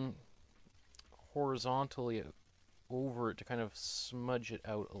going horizontally over it to kind of smudge it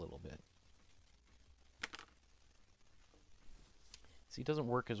out a little bit. See, it doesn't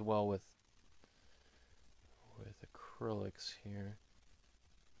work as well with acrylics here.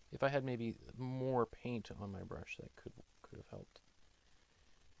 If I had maybe more paint on my brush, that could have helped.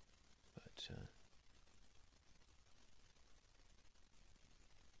 But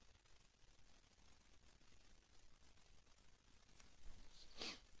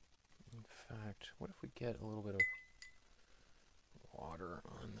in fact, what if we get a little bit of water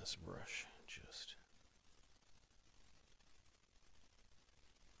on this brush? Just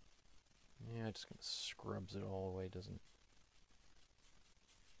yeah, it just kind of scrubs it all away, doesn't it?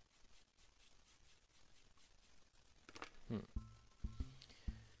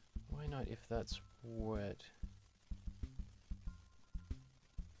 Why not if that's wet?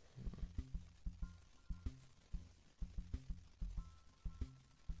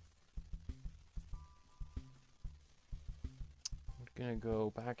 I'm gonna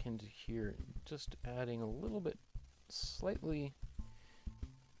go back into here, just adding a little bit, slightly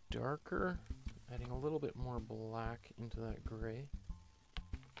darker, adding a little bit more black into that gray.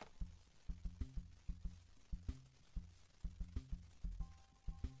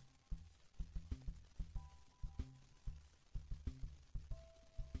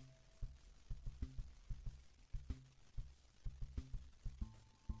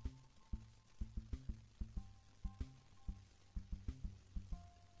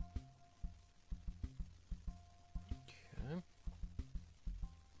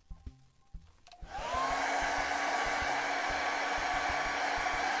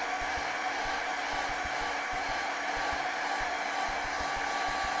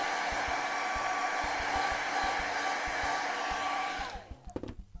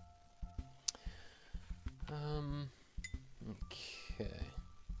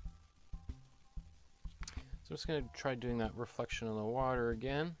 So I'm just going to try doing that reflection on the water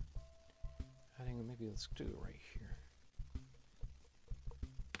again. Adding, maybe let's do it right here.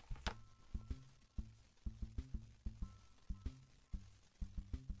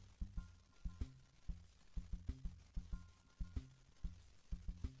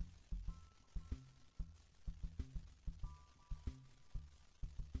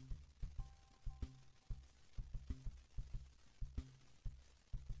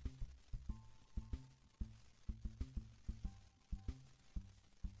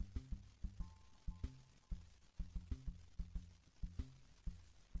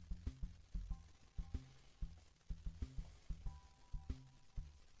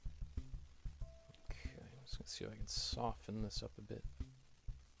 Let's see if I can soften this up a bit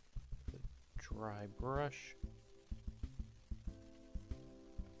with a dry brush.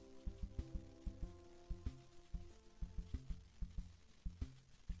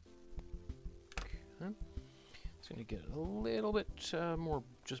 Okay. Just going to get a little bit more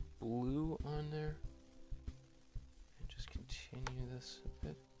just blue on there and just continue this a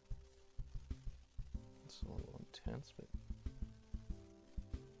bit. It's a little intense, but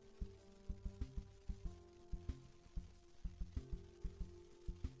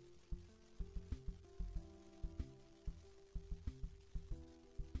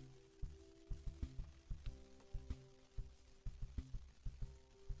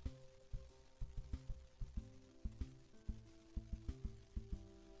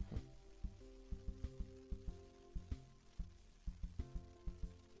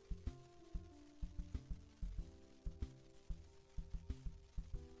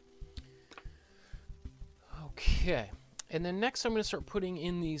okay, and then next I'm going to start putting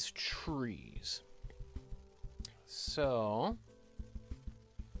in these trees. So,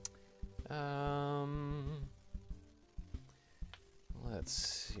 let's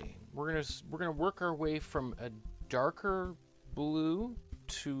see. We're gonna work our way from a darker blue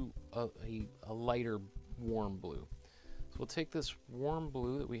to a lighter warm blue. So we'll take this warm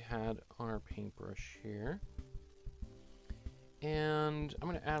blue that we had on our paintbrush here, and I'm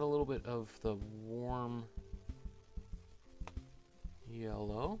going to add a little bit of the warm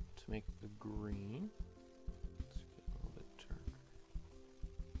yellow to make the green. Let's get a little bit darker.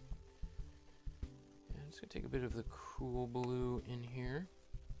 And I'm just going to take a bit of the cool blue in here.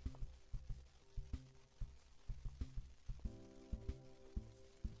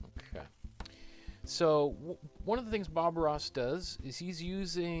 Okay. So one of the things Bob Ross does is he's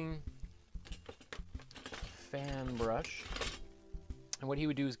using a fan brush. And what he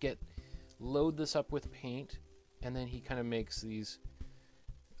would do is load this up with paint, and then he kind of makes these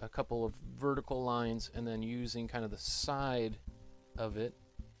a couple of vertical lines and then using kind of the side of it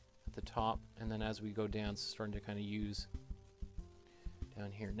at the top, and then as we go down, starting to kind of use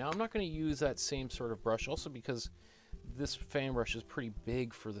down here. Now I'm not going to use that same sort of brush, also because this fan brush is pretty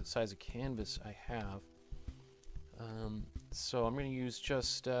big for the size of canvas I have. So I'm going to use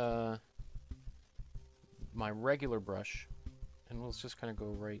just my regular brush, and let's just kind of go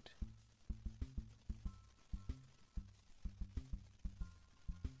right.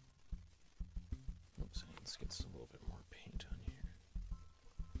 Oops, let's get a little bit more paint on here.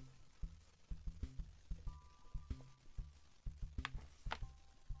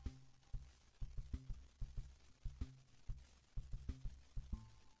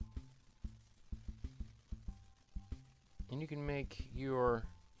 And you can make your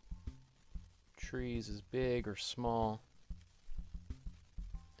trees as big or small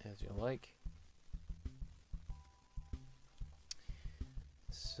as you like.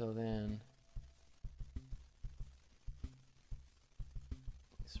 So then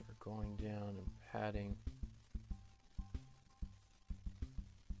sort of going down and patting.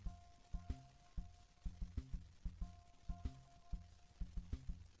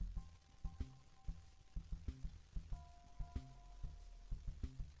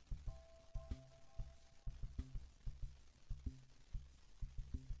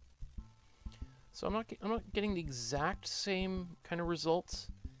 So I'm not getting the exact same kind of results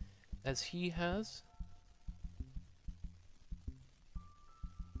as he has,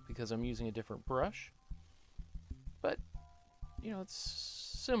 because I'm using a different brush, but you know, it's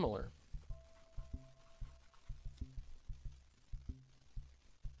similar.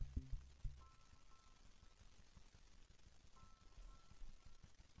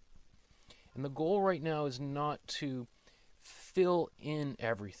 And the goal right now is not to fill in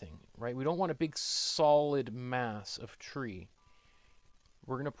everything, right? We don't want a big solid mass of tree.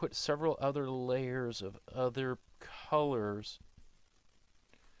 We're going to put several other layers of other colors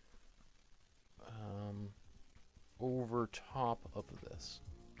over top of this.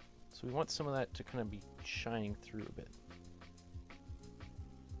 So we want some of that to kind of be shining through a bit.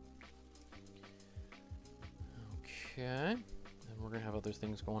 Okay, and we're going to have other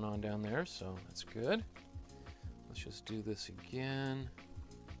things going on down there, so that's good. Let's just do this again.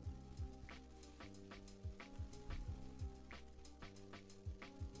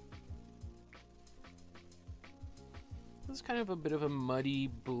 This is kind of a bit of a muddy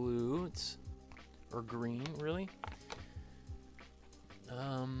blue, or green, really.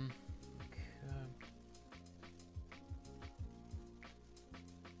 Okay.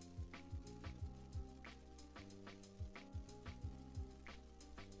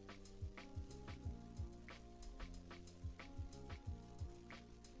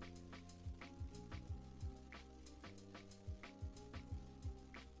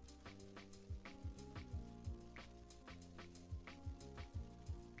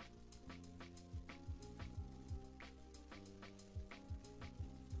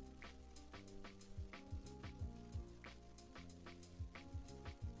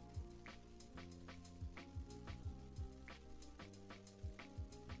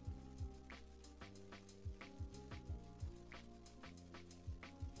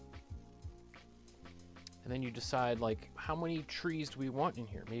 And then you decide, like, how many trees do we want in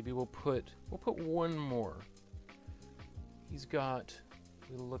here? Maybe we'll put one more. He's got,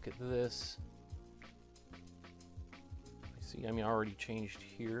 we look at this. I see, I mean, I already changed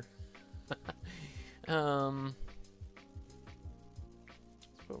here. So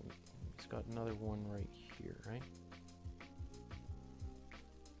he's got another one right here, right?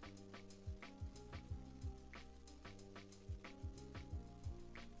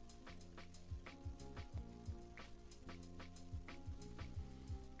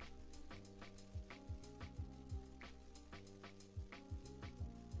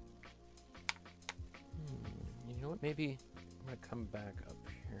 You know what, maybe I'm going to come back up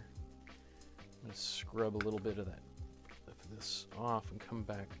here. I'm going to scrub a little bit of this off and come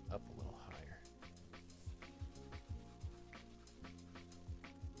back up a little higher.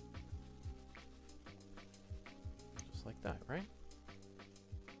 Just like that, right?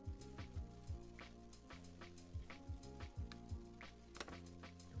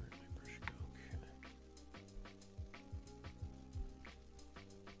 Where did my brush go?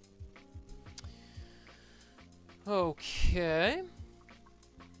 Okay. Okay.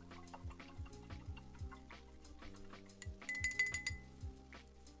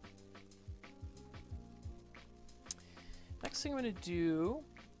 Next thing I'm going to do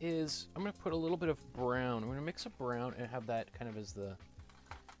is I'm going to put a little bit of brown. I'm going to mix a brown and have that kind of as the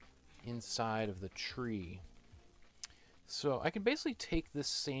inside of the tree. So I can basically take this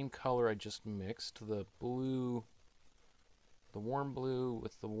same color I just mixed, the blue, the warm blue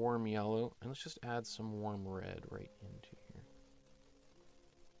with the warm yellow, and let's just add some warm red right into here.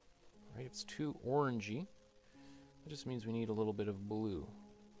 Right, it's too orangey. That just means we need a little bit of blue.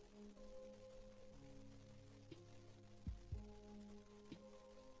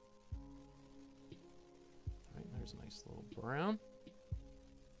 Right, there's a nice little brown.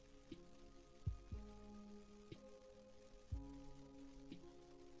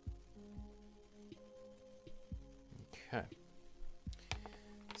 Okay.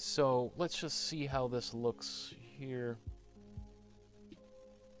 So let's just see how this looks here.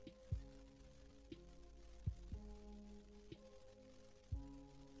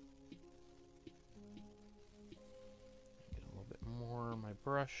 Get a little bit more on my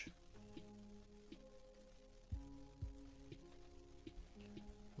brush.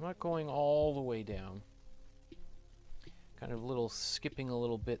 I'm not going all the way down. Kind of skipping a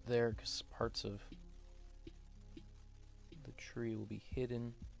little bit there because parts of the tree will be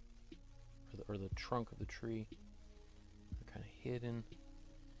hidden, or the trunk of the tree are kind of hidden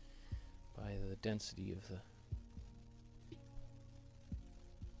by the density of the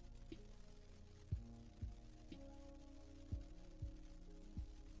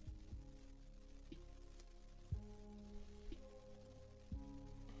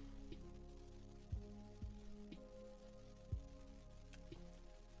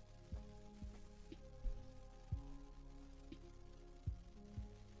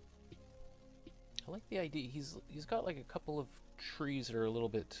I like the idea. He's got like a couple of trees that are a little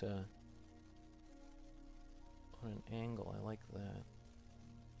bit on an angle. I like that.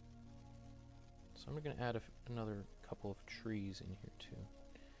 So I'm going to add another couple of trees in here too.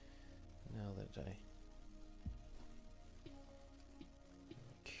 Now that I...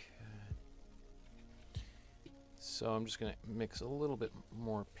 Okay. So I'm just going to mix a little bit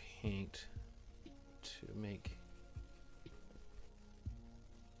more paint to make...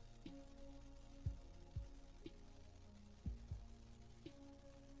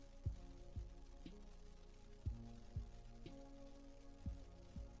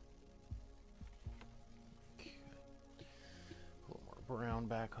 brown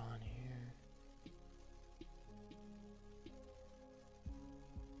back on here.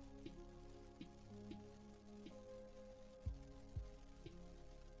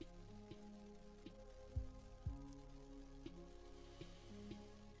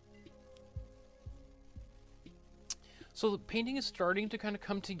 So the painting is starting to kind of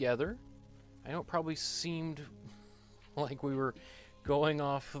come together. I know it probably seemed like we were going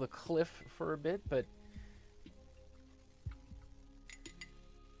off the cliff for a bit, but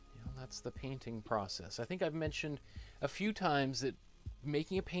that's the painting process. I think I've mentioned a few times that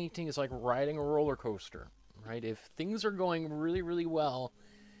making a painting is like riding a roller coaster, right? If things are going really, really well,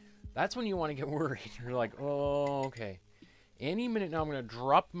 that's when you want to get worried. You're like, oh, okay. Any minute now I'm going to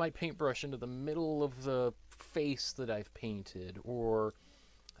drop my paintbrush into the middle of the face that I've painted, or,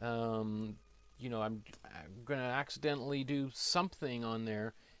 you know, I'm going to accidentally do something on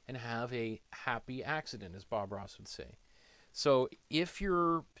there and have a happy accident, as Bob Ross would say. So if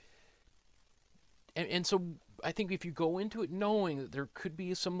you're... And so I think if you go into it knowing that there could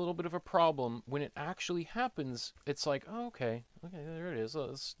be some little bit of a problem, when it actually happens, it's like, oh, okay, there it is.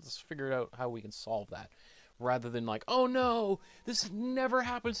 Let's figure out how we can solve that. Rather than like, oh no, this never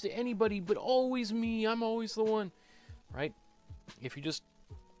happens to anybody, but always me. I'm always the one, right? If you just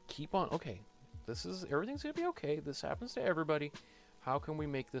keep on, okay, everything's gonna be okay. This happens to everybody. How can we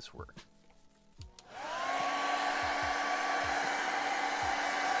make this work?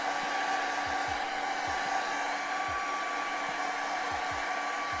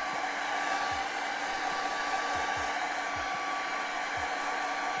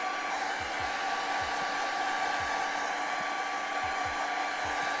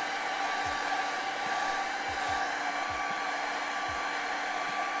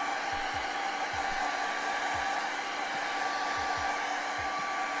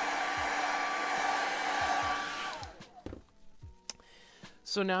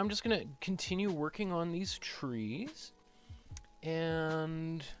 So now I'm just going to continue working on these trees,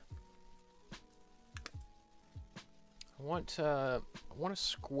 and I want a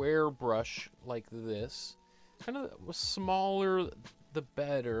square brush like this. Kind of smaller, the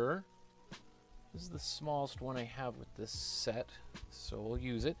better. This is the smallest one I have with this set, so we'll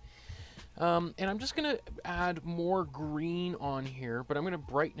use it. And I'm just going to add more green on here, but I'm going to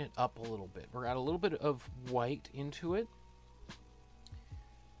brighten it up a little bit. We're going to add a little bit of white into it.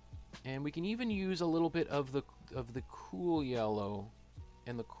 And we can even use a little bit of the cool yellow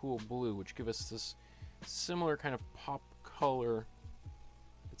and the cool blue, which give us this similar kind of pop color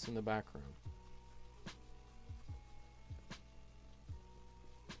that's in the background.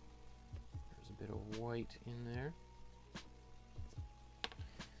 There's a bit of white in there.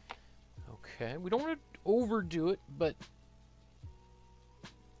 Okay, we don't want to overdo it, but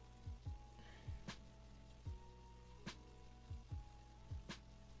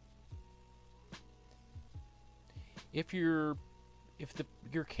if your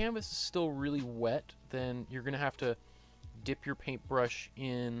canvas is still really wet, then you're gonna have to dip your paintbrush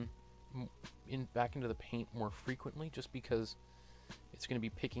back into the paint more frequently, just because it's gonna be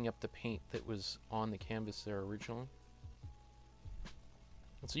picking up the paint that was on the canvas there originally.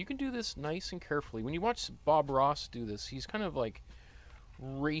 And so you can do this nice and carefully. When you watch Bob Ross do this, he's kind of like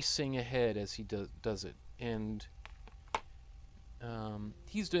racing ahead as he does it, and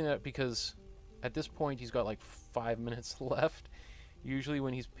he's doing that because at this point he's got like 5 minutes left usually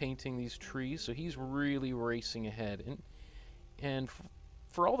when he's painting these trees, so he's really racing ahead. And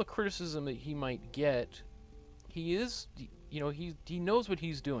for all the criticism that he might get, he is, you know, he knows what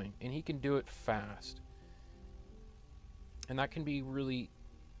he's doing, and he can do it fast, and that can be really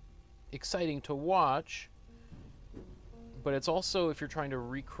exciting to watch. But it's also, if you're trying to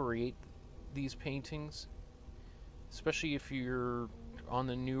recreate these paintings, especially if you're on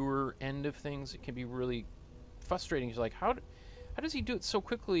the newer end of things, it can be really frustrating. It's like, how does he do it so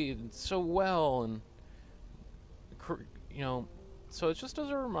quickly and so well? And, you know, so it's just as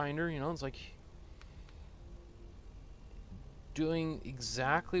a reminder, you know, it's like doing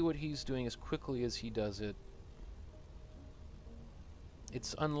exactly what he's doing as quickly as he does it.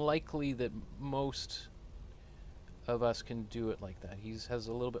 It's unlikely that most of us can do it like that. He has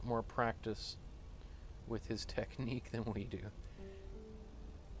a little bit more practice with his technique than we do.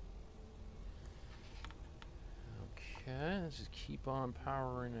 Okay, let's just keep on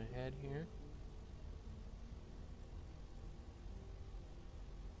powering ahead here.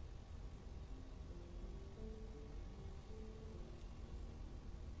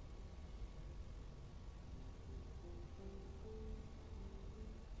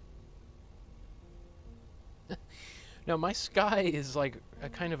 Now my sky is like a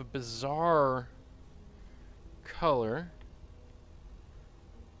kind of a bizarre color,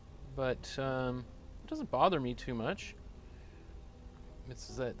 but it doesn't bother me too much. It's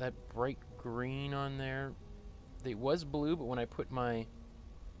that bright green on there. It was blue, but when I put my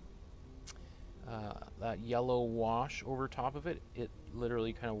that yellow wash over top of it, it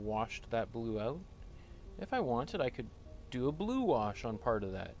literally kind of washed that blue out. If I wanted, I could do a blue wash on part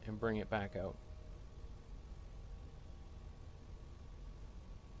of that and bring it back out.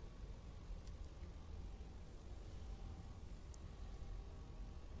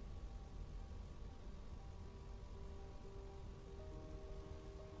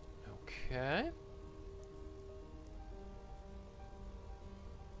 Okay.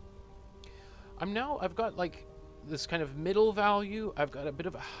 I've got like this kind of middle value. I've got a bit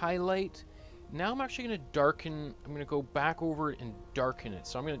of a highlight. Now I'm actually going to darken. I'm going to go back over it and darken it.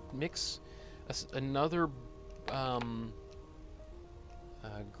 So I'm going to mix another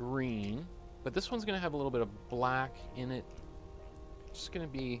green, but this one's going to have a little bit of black in it. It's just going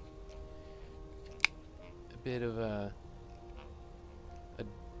to be a bit of a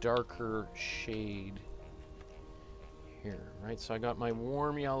darker shade here, right? So I got my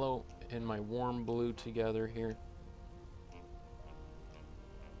warm yellow and my warm blue together here.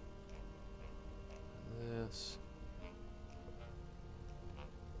 This.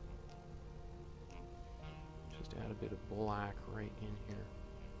 Just add a bit of black right in here.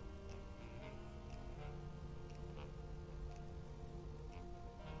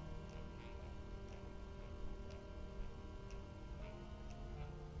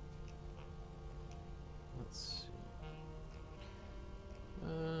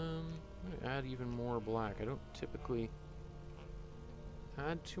 Add even more black. I don't typically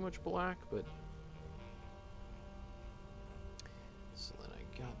add too much black, but so then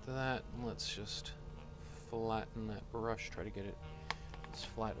I got that, and let's just flatten that brush, try to get it as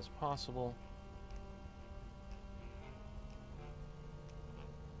flat as possible.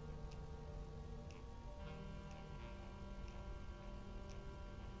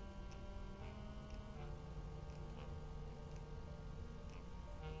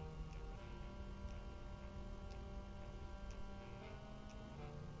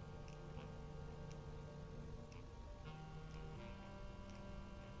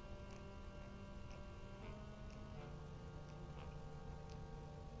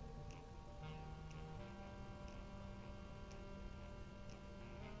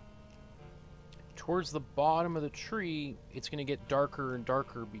 Towards the bottom of the tree, it's going to get darker and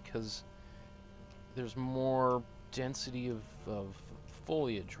darker because there's more density of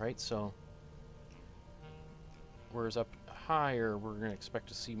foliage, right? So, whereas up higher, we're going to expect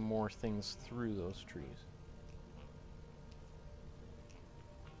to see more things through those trees.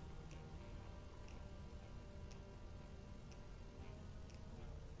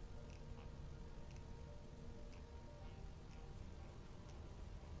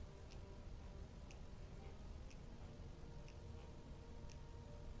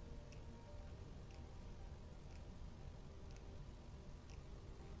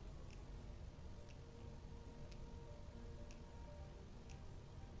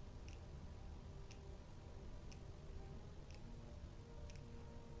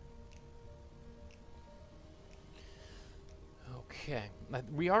 Okay,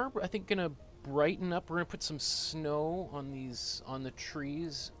 we are, I think, gonna brighten up. We're gonna put some snow on the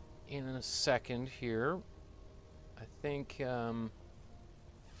trees in a second here. I think, I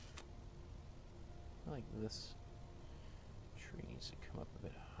like this tree needs to come up a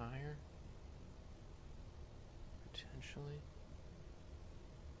bit higher, potentially,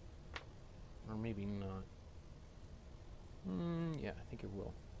 or maybe not. Yeah, I think it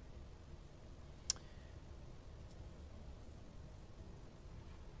will.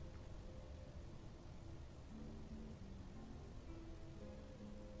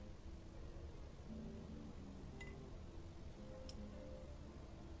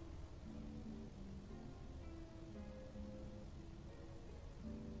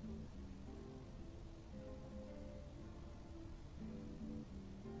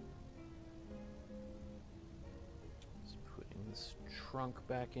 This trunk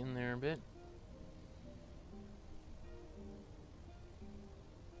back in there a bit.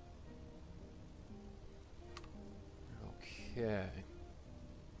 Okay.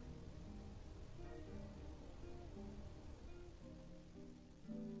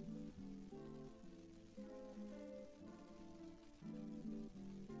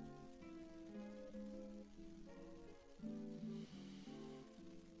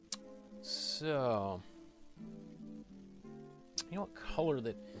 So, you know what color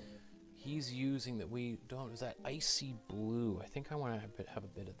that he's using that we don't, is that icy blue? I think I want to have a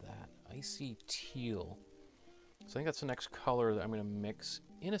bit of that. Icy teal. So I think that's the next color that I'm going to mix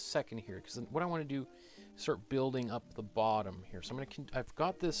in a second here, because what I want to do is start building up the bottom here. So I'm going to, I've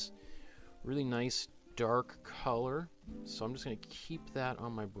got this really nice dark color, so I'm just going to keep that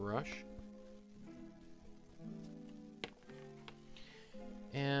on my brush.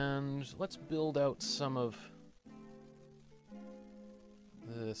 And let's build out some of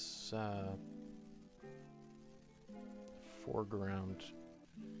this foreground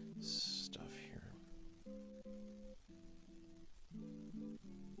stuff here.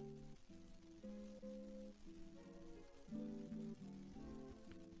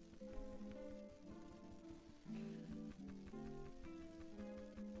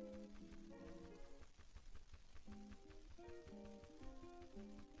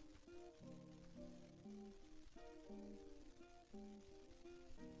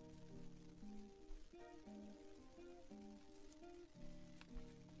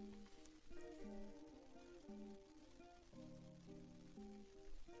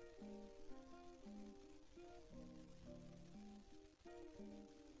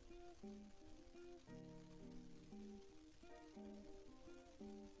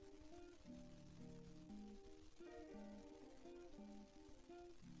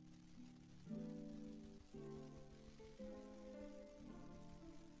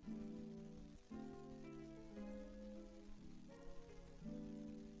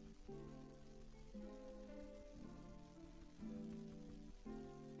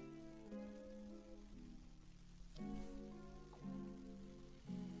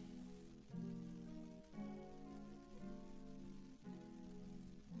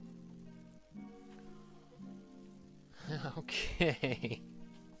 Okay.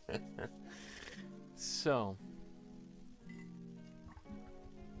 So.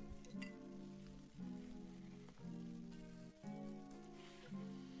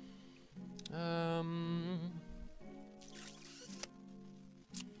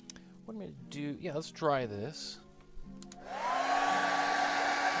 What am I going to do? Yeah, let's try this.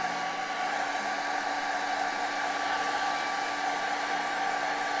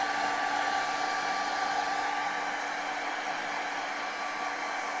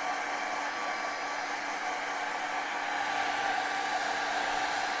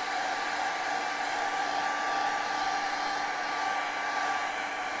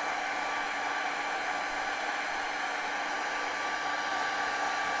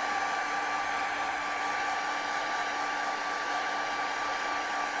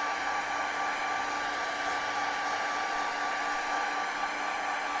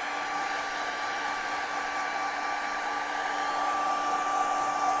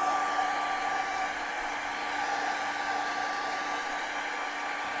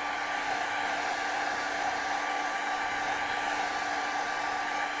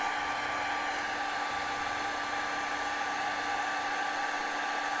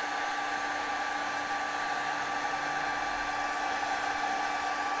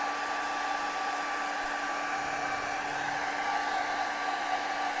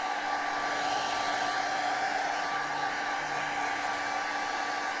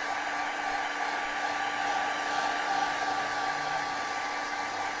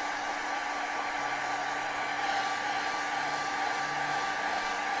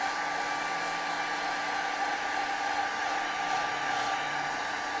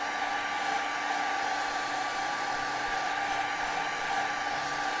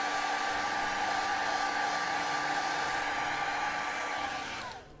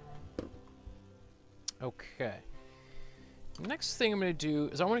 Okay. Next thing I'm going to do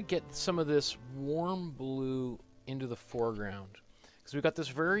is I want to get some of this warm blue into the foreground. Because we've got this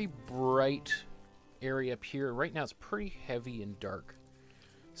very bright area up here. Right now it's pretty heavy and dark.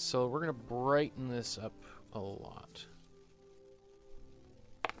 So we're going to brighten this up a lot.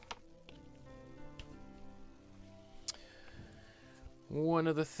 One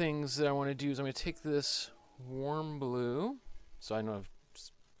of the things that I want to do is I'm going to take this warm blue. So I know it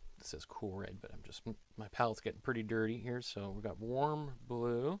says cool red, but my palette's getting pretty dirty here. So we've got warm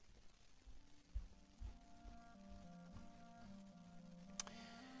blue.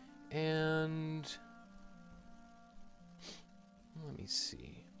 And let me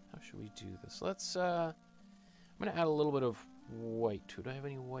see. How should we do this? Let's, I'm going to add a little bit of white to it. Do I have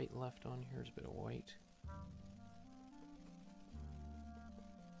any white left on here? There's a bit of white.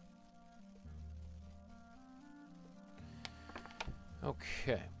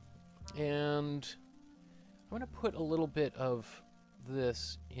 Okay. And I'm going to put a little bit of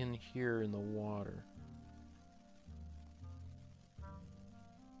this in here in the water.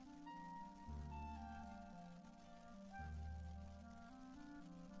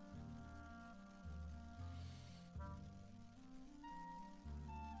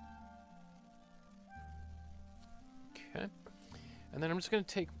 Okay, and then I'm just going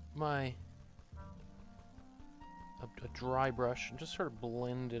to take my a dry brush and just sort of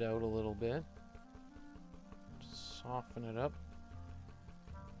blend it out a little bit, soften it up.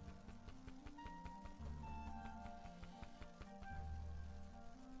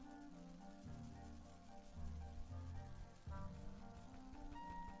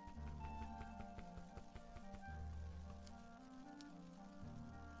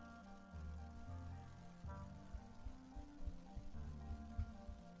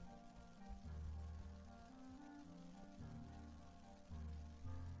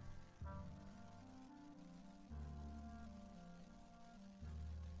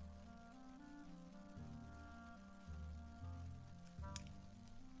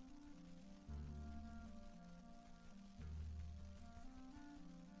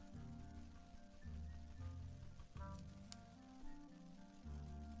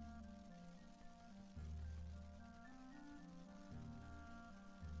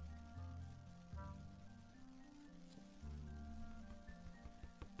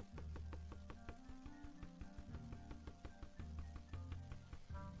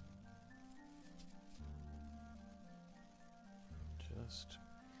 Just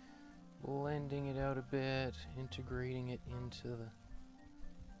blending it out a bit, integrating it into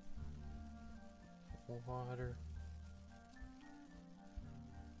the water.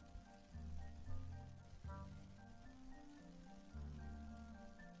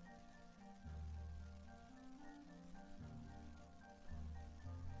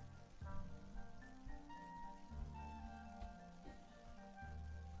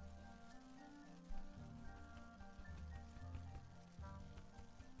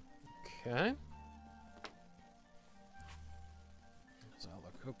 Okay. Does that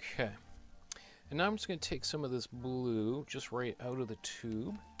look okay? And now I'm just going to take some of this blue just right out of the tube.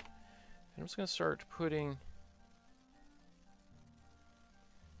 And I'm just going to start putting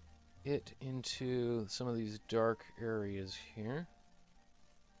it into some of these dark areas here.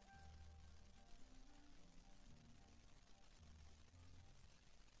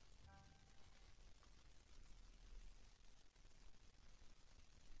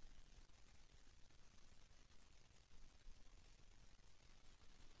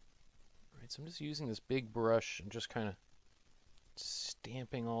 So I'm just using this big brush and just kind of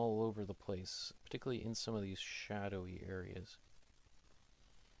stamping all over the place, particularly in some of these shadowy areas.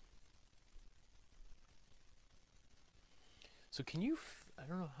 So can you, I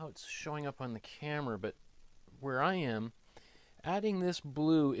don't know how it's showing up on the camera, but where I am, adding this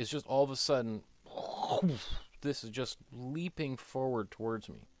blue is just all of a sudden, this is just leaping forward towards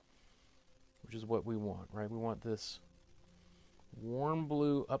me, which is what we want, right? We want this warm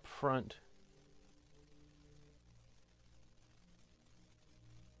blue up front.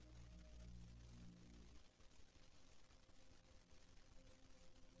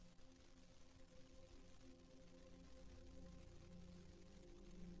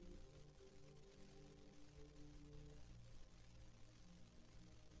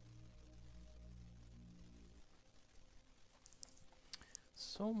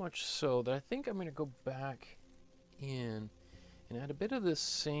 So much so that I think I'm going to go back in and add a bit of this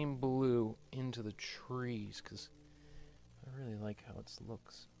same blue into the trees because I really like how it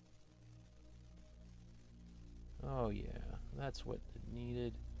looks. Oh yeah, that's what it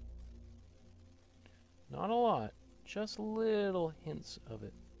needed. Not a lot, just little hints of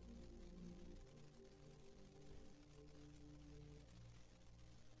it.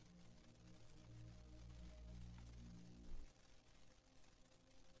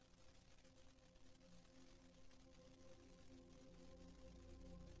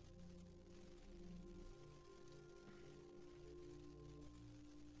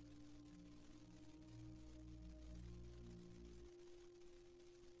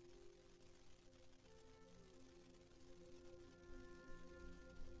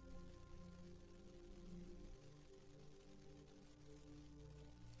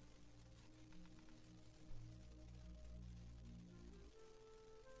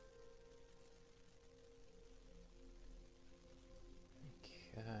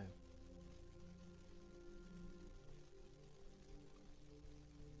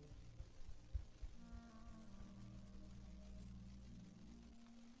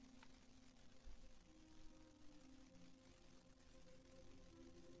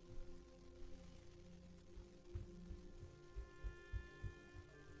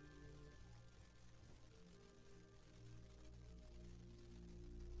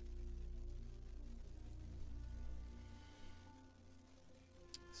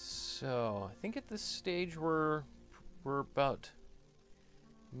 So I think at this stage we're about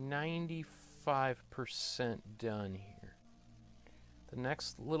 95% done here. The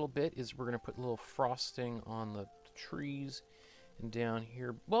next little bit is we're going to put a little frosting on the trees and down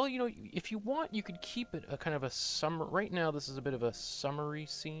here. Well, you know, if you want, you could keep it a kind of a summer. Right now, this is a bit of a summery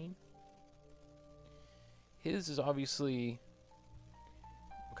scene. His is obviously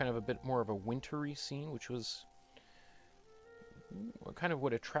kind of a bit more of a wintry scene, which was kind of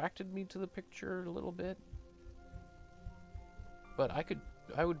what attracted me to the picture a little bit. But I could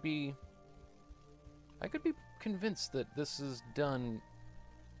be convinced that this is done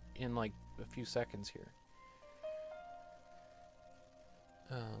in like a few seconds here.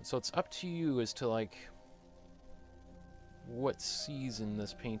 So it's up to you as to like what season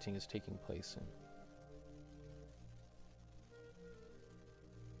this painting is taking place in.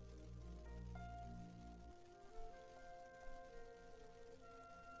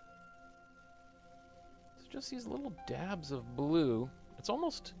 It's just these little dabs of blue. It's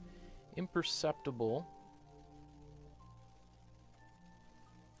almost imperceptible,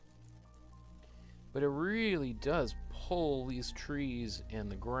 but it really does pull these trees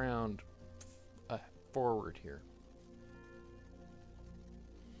and the ground forward here.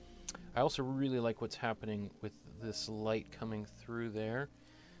 I also really like what's happening with this light coming through there.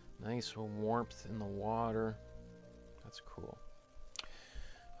 Nice warmth in the water. That's cool.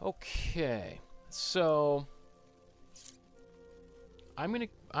 Okay, so I'm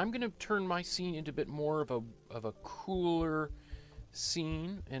gonna turn my scene into a bit more of a cooler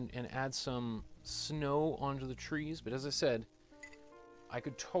scene and add some snow onto the trees. But as I said, I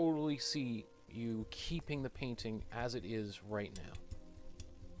could totally see you keeping the painting as it is right now.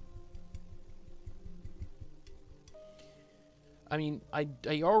 I mean, I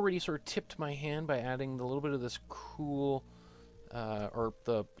already sort of tipped my hand by adding a little bit of this cool or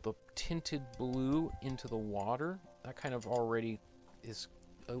the tinted blue into the water. That kind of already is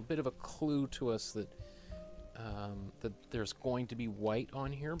a bit of a clue to us that that there's going to be white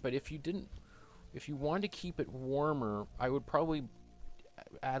on here. But if you wanted to keep it warmer, I would probably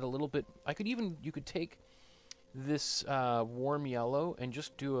add a little bit. You could take this warm yellow and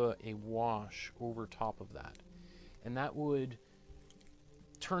just do a wash over top of that, and that would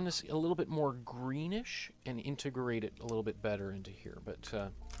turn this a little bit more greenish and integrate it a little bit better into here. But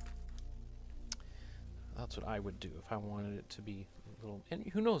that's what I would do if I wanted it to be a little. And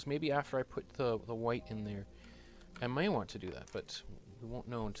who knows, maybe after I put the white in there, I may want to do that, but we won't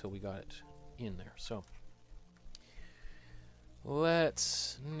know until we got it in there. So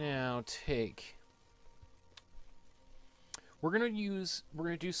let's now take. We're gonna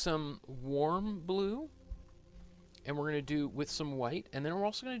do some warm blue, and we're gonna do with some white, and then we're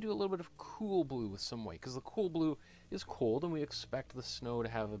also gonna do a little bit of cool blue with some white, because the cool blue is cold, and we expect the snow to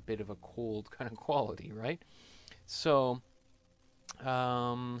have a bit of a cold kind of quality, right? So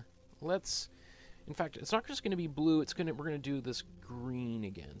let's. In fact, it's not just going to be blue. We're going to do this green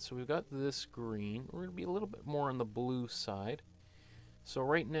again. So we've got this green. We're going to be a little bit more on the blue side. So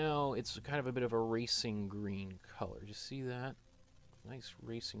right now, it's kind of a bit of a racing green color. Do you see that? Nice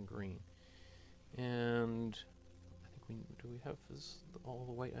racing green. And I think do we have all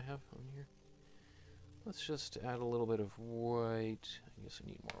the white I have on here? Let's just add a little bit of white. I guess I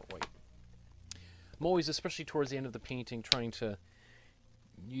need more white. I'm always, especially towards the end of the painting, trying to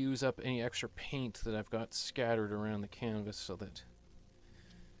use up any extra paint that I've got scattered around the canvas so that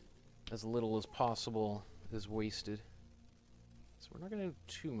as little as possible is wasted. So we're not going to do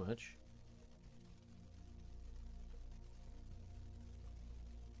too much.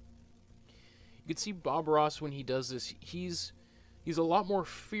 You can see Bob Ross when he does this, he's a lot more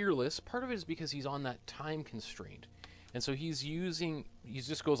fearless. Part of it is because he's on that time constraint. And so he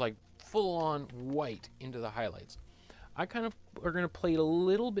just goes like full on white into the highlights. I kind of are going to play it a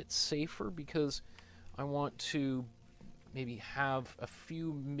little bit safer because I want to maybe have a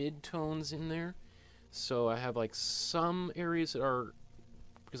few mid-tones in there. So I have like some areas that are,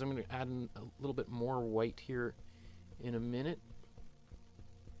 because I'm going to add in a little bit more white here in a minute.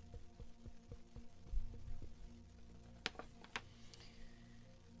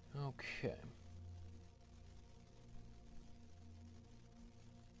 Okay.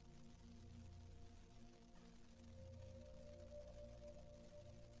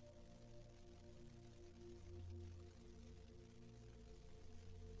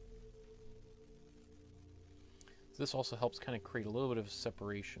 This also helps kind of create a little bit of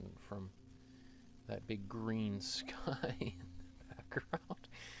separation from that big green sky in the background,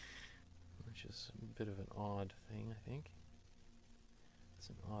 which is a bit of an odd thing, I think. It's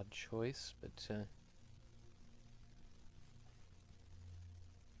an odd choice, but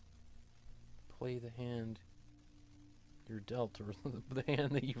play the hand you're dealt, or the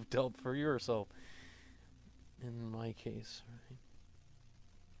hand that you've dealt for yourself. In my case, right?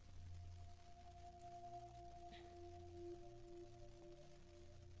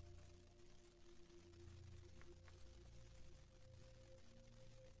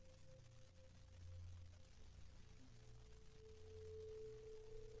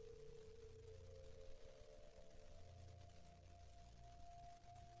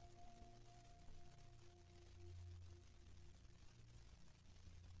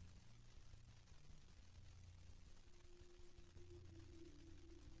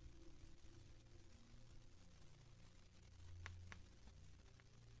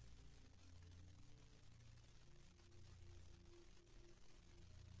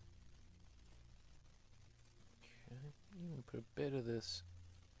 I'm going to put a bit of this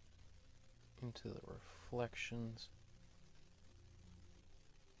into the reflections.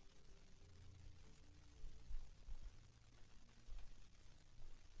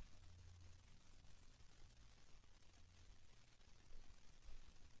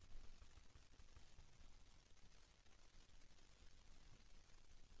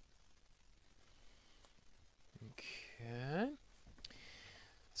 Okay.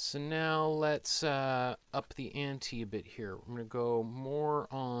 So now let's up the ante a bit here. I'm going to go more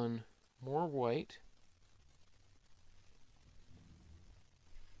white.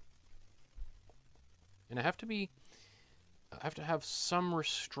 And I have to have some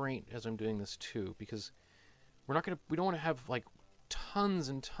restraint as I'm doing this too, because we don't want to have like tons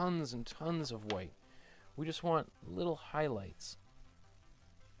and tons and tons of white. We just want little highlights.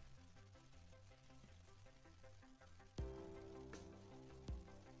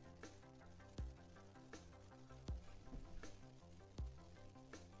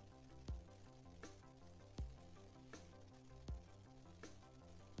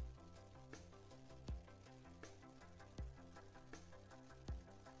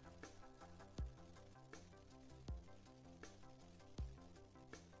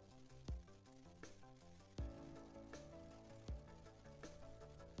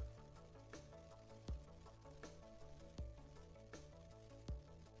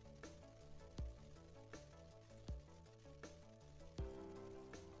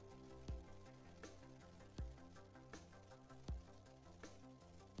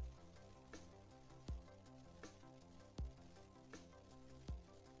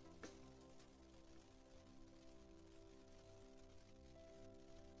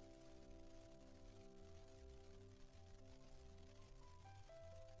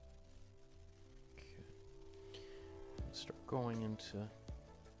 Start going into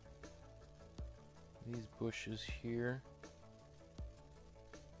these bushes here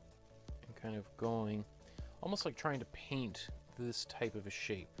and kind of going almost like trying to paint this type of a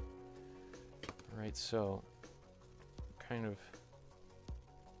shape. All right, so kind of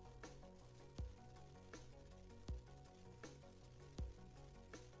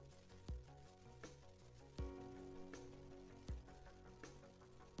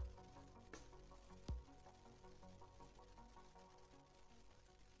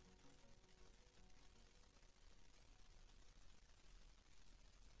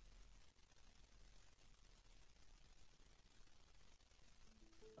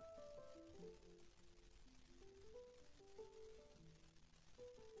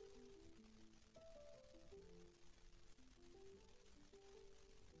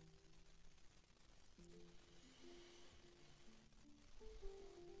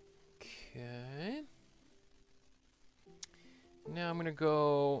okay. Now I'm going to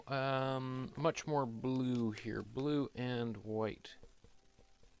go much more blue here, blue and white.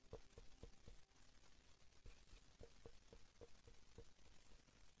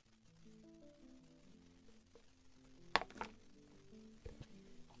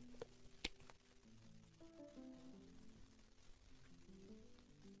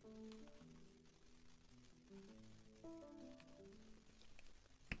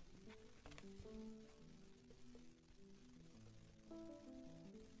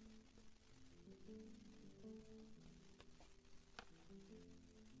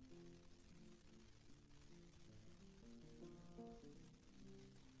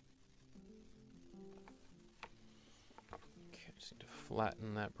 Just need to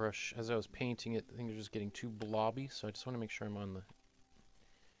flatten that brush. As I was painting it, I think they're just getting too blobby, so I just want to make sure I'm on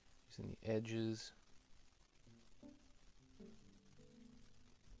using the edges.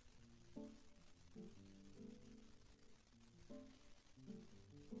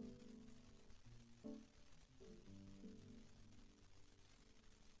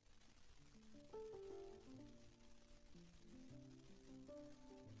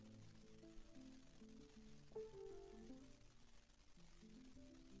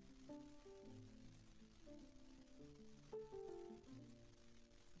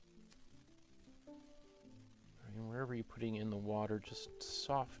 And wherever you're putting in the water, just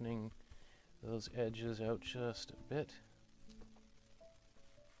softening those edges out just a bit.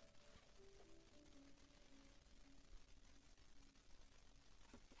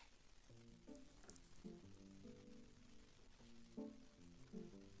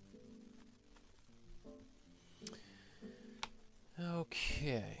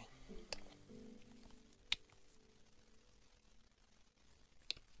 Okay.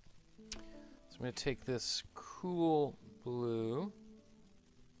 So I'm going to take this cool blue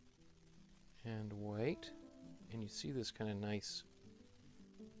and white, and you see this kind of nice,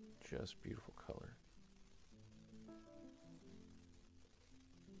 just beautiful color.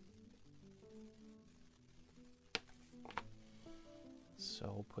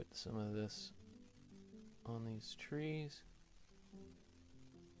 So we'll put some of this on these trees.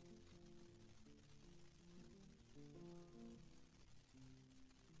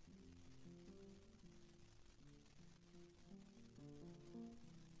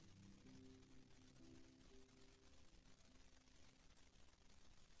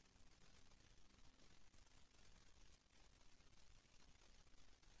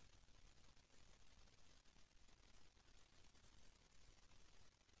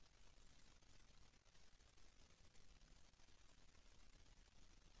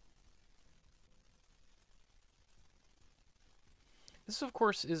 This, of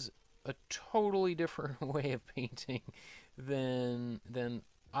course, is a totally different way of painting than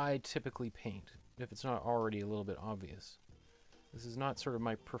I typically paint, if it's not already a little bit obvious. This is not sort of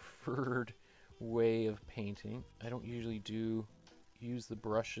my preferred way of painting. I don't usually use the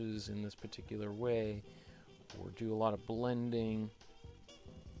brushes in this particular way or do a lot of blending.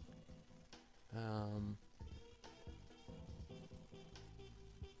 It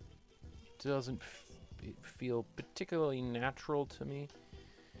doesn't feel particularly natural to me.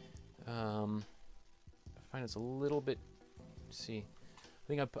 I find it's a little bit, see, I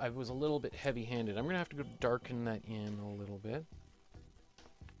think I was a little bit heavy-handed. I'm gonna have to go darken that in a little bit.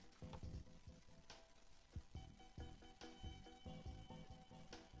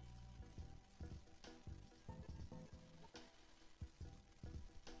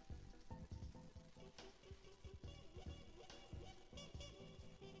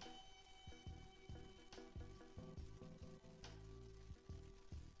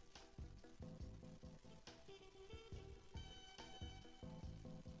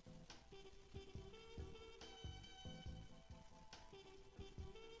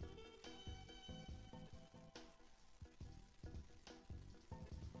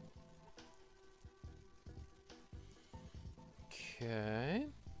 Okay.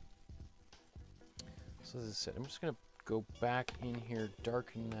 So as I said, I'm just going to go back in here,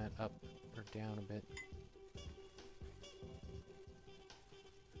 darken that up or down a bit.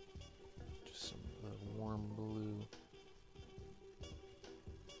 Just some of the warm blue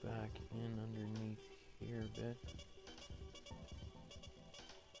back in underneath here a bit.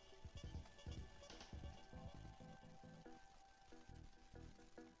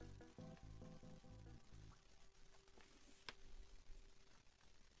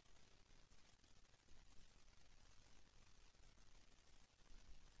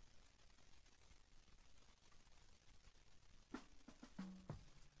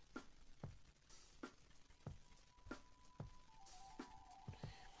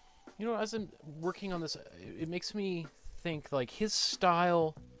 You know, as I'm working on this, it makes me think, like, his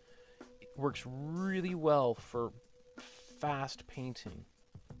style works really well for fast painting.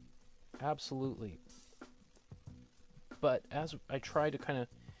 Absolutely. But as I try to kind of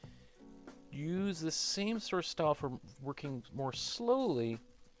use the same sort of style for working more slowly,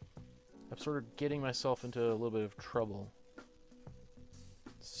 I'm sort of getting myself into a little bit of trouble.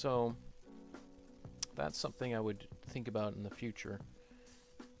 So that's something I would think about in the future.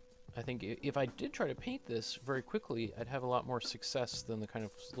 I think if I did try to paint this very quickly, I'd have a lot more success than the kind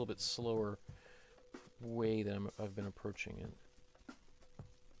of a little bit slower way that I've been approaching it.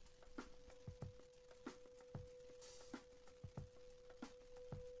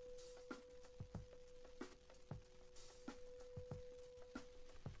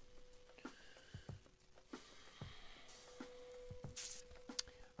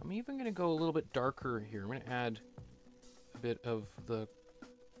 I'm even going to go a little bit darker here. I'm going to add a bit of the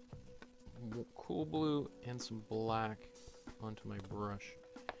cool blue and some black onto my brush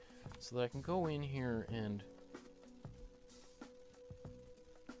so that I can go in here and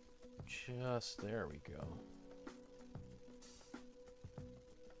just, there we go.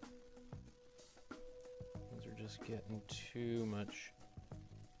 Things are just getting too much.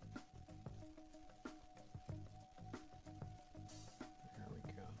 There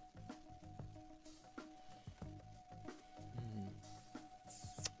we go.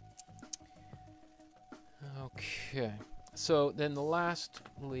 Okay, so then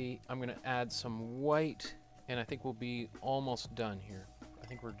lastly, I'm going to add some white, and I think we'll be almost done here. I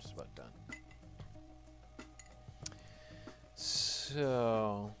think we're just about done.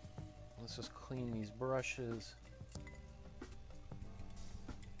 So let's just clean these brushes.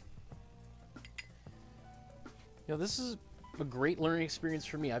 You know, this is a great learning experience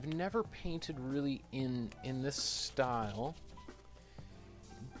for me. I've never painted really in this style.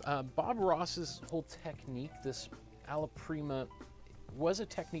 Bob Ross's whole technique, this alla prima, was a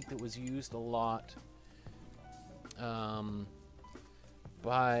technique that was used a lot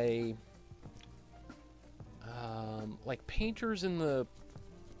by like painters in the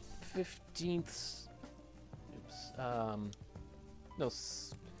 15th, no,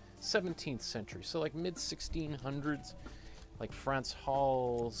 17th century, so like mid 1600s, like Franz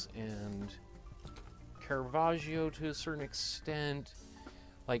Hals and Caravaggio to a certain extent.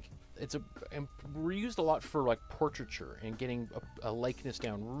 Like and we're used a lot for like portraiture and getting a likeness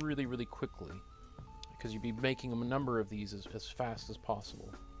down really, really quickly, because you'd be making a number of these as fast as possible.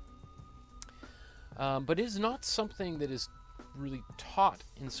 But it is not something that is really taught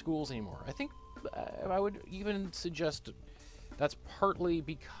in schools anymore. I think I would even suggest that's partly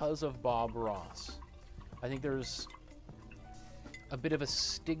because of Bob Ross. I think there's a bit of a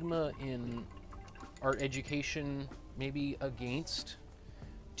stigma in art education, maybe against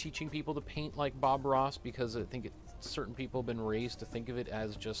teaching people to paint like Bob Ross, because I think certain people have been raised to think of it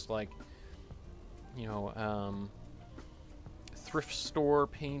as just like, you know, thrift store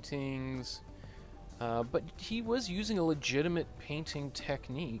paintings. But he was using a legitimate painting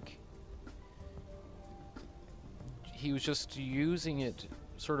technique. He was just using it,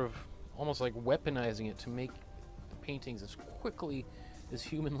 sort of almost like weaponizing it to make paintings as quickly as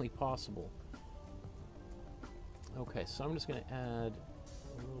humanly possible. Okay, so I'm just going to add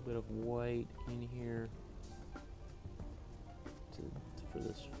a little bit of white in here for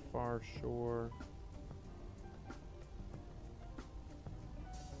this far shore.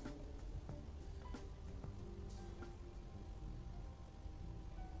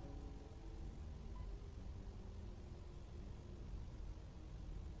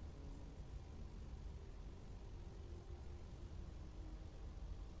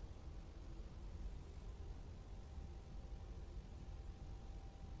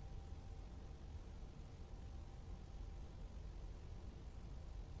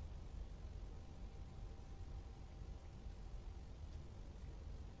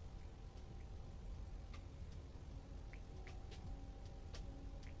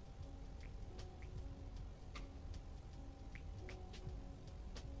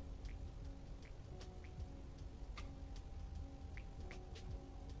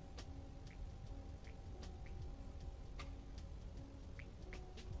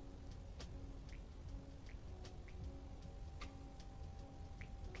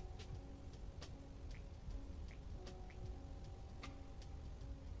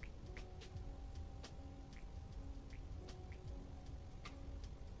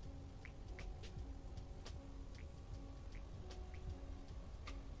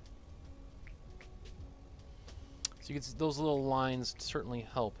 So you can see those little lines certainly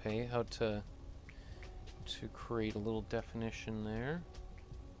help, hey? How to create a little definition there.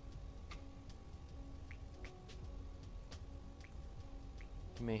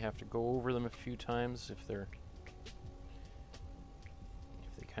 You may have to go over them a few times if they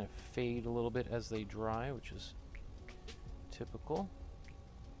kind of fade a little bit as they dry, which is typical.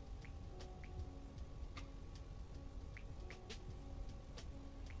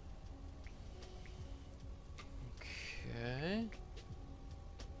 Okay.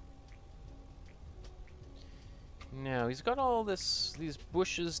 Now he's got all these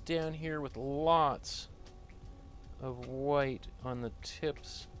bushes down here with lots of white on the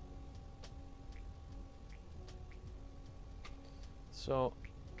tips. So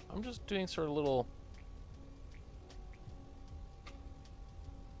I'm just doing sort of little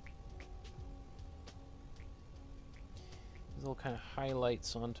kind of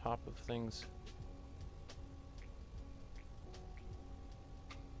highlights on top of things.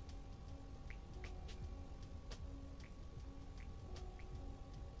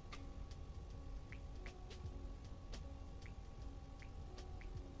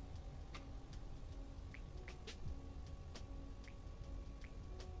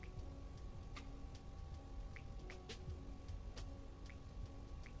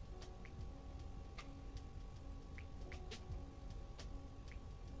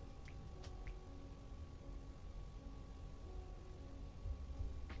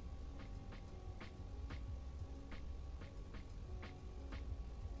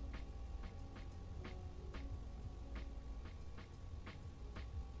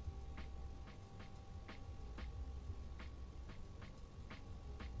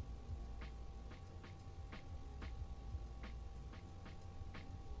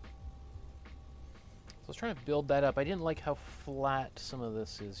 was trying to build that up. I didn't like how flat some of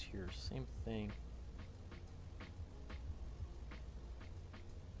this is here. Same thing.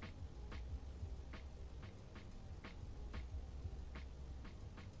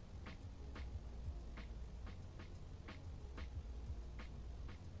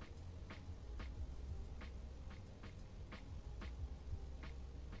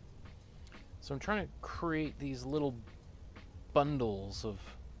 So I'm trying to create these little bundles of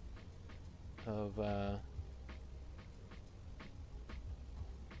I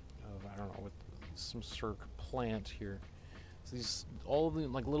don't know, with some sort of plant here. So these, all of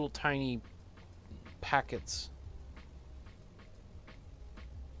them like little tiny packets.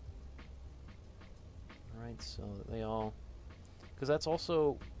 Right, so that they all, because that's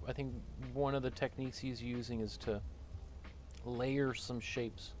also, I think, one of the techniques he's using is to layer some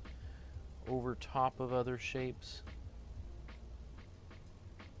shapes over top of other shapes.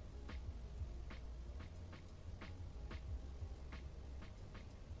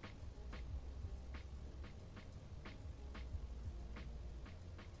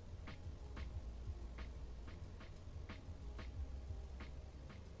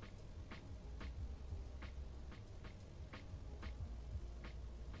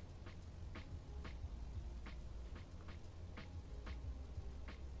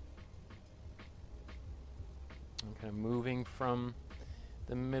 I'm kind of moving from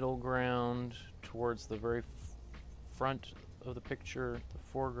the middle ground towards the very front of the picture, the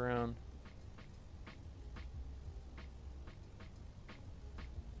foreground.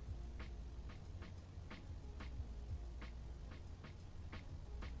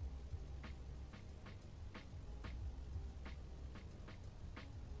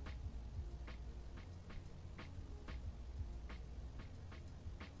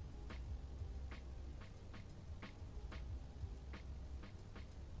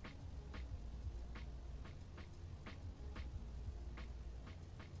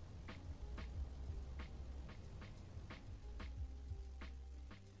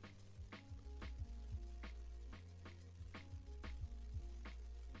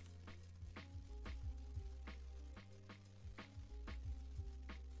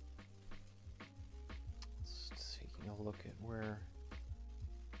 A look at where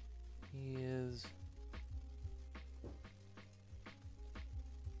he is.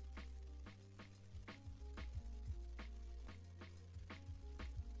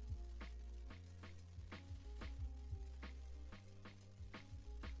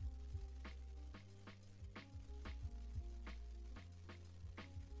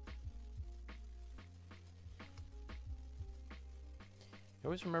 I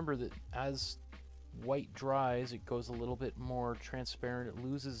always remember that as white dries, it goes a little bit more transparent. It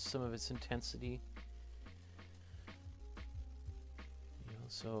loses some of its intensity. You know,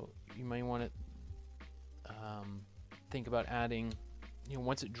 so you might want to think about adding, you know,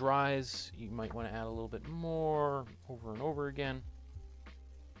 once it dries, you might want to add a little bit more over and over again.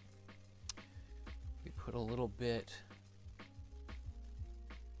 We put a little bit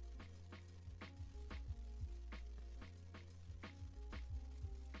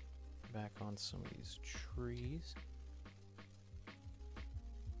back on some of these trees.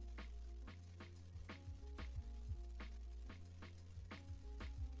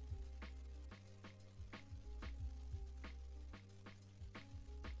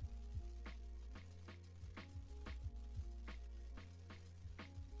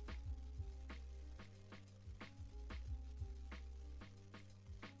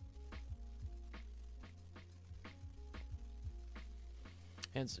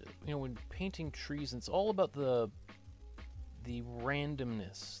 And you know, when painting trees, it's all about the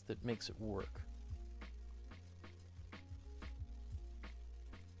randomness that makes it work.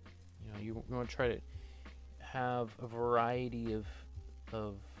 You know, you want to try to have a variety of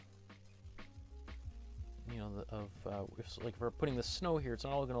you know, if we're putting the snow here, it's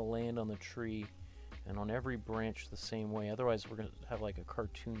not all going to land on the tree and on every branch the same way. Otherwise, we're going to have like a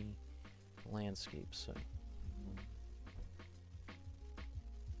cartoony landscape. So.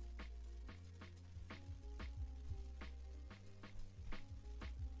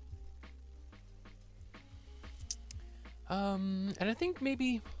 And I think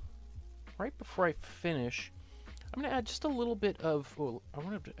maybe right before I finish, I'm going to add just a little bit of, oh, I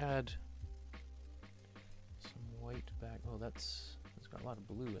wanted to add some white back. Oh, it's got a lot of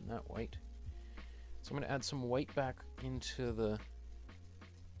blue in that white. So I'm going to add some white back into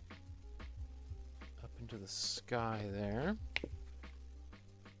up into the sky there.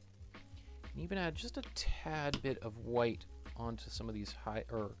 And even add just a tad bit of white onto some of these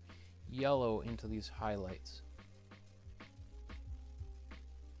or yellow into these highlights.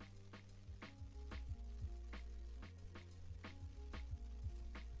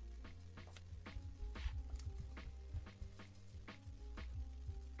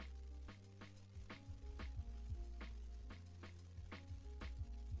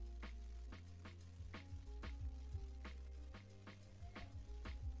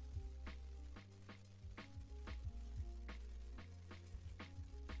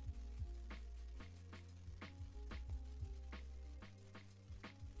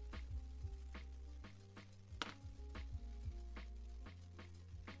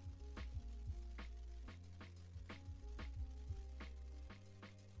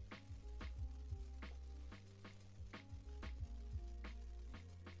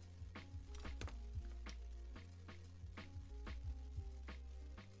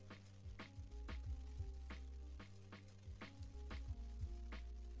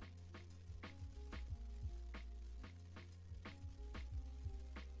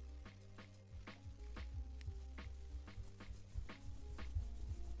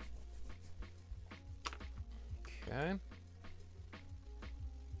 Okay.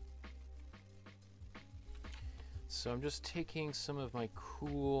 So I'm just taking some of my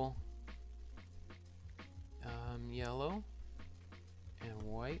cool yellow and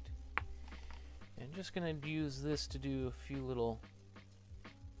white, and just gonna use this to do a few little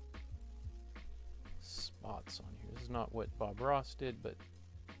spots on here. This is not what Bob Ross did, but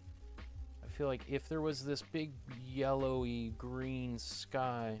I feel like if there was this big yellowy green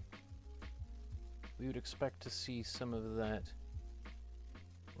sky, we would expect to see some of that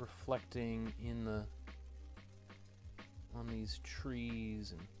reflecting in the on these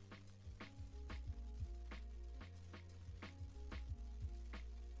trees. And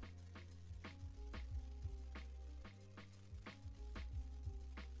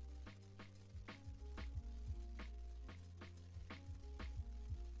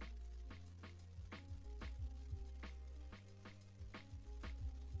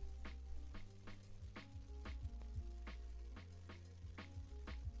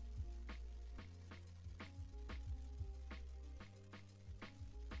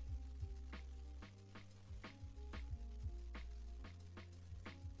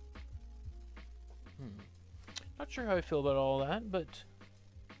not sure how I feel about all that, but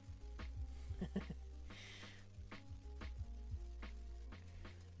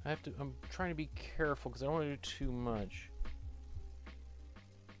I'm trying to be careful because I don't want to do too much.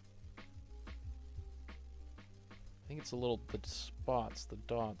 I think it's the spots, the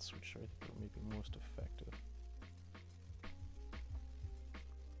dots, which I think are maybe most effective.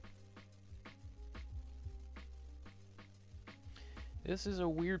 This is a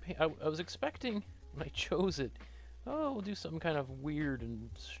weird paint. I was expecting, when I chose it, oh, we'll do something kind of weird and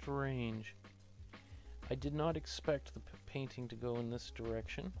strange. I did not expect the painting to go in this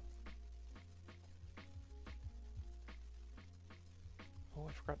direction. Oh,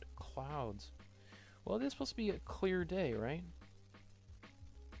 I forgot the clouds. Well, it is supposed to be a clear day, right?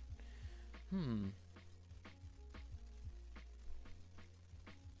 And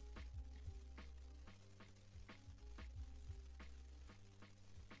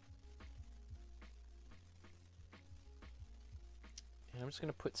I'm just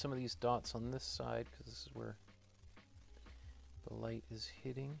going to put some of these dots on this side because this is where the light is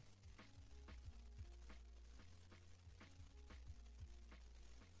hitting.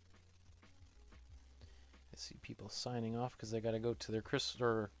 I see people signing off because they got to go to their Christmas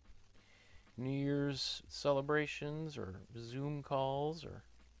or New Year's celebrations or Zoom calls, or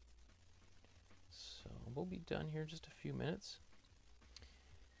so we'll be done here in just a few minutes.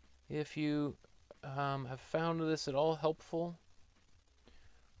 If you have found this at all helpful,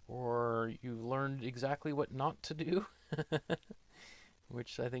 or you learned exactly what not to do,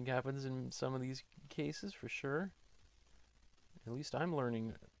 which I think happens in some of these cases for sure. At least I'm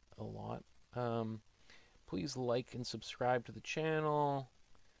learning a lot. Please like and subscribe to the channel.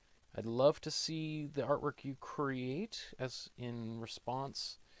 I'd love to see the artwork you create as in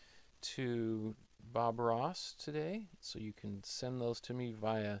response to Bob Ross today. So you can send those to me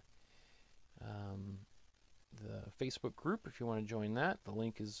via the Facebook group if you want to join that. The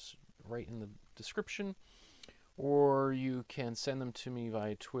link is right in the description. Or you can send them to me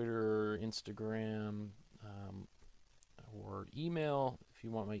via Twitter, Instagram, or email. If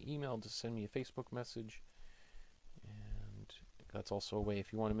you want my email, just send me a Facebook message. And that's also a way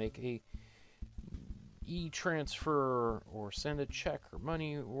if you want to make a e-transfer or send a check or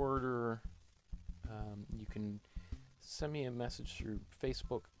money order. You can send me a message through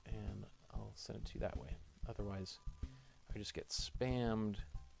Facebook and I'll send it to you that way. Otherwise, I just get spammed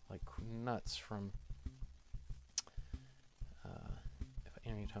like nuts from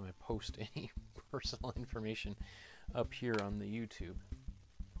anytime I post any personal information up here on the YouTube.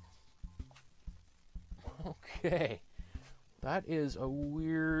 Okay, that is a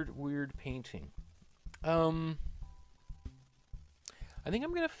weird painting. I think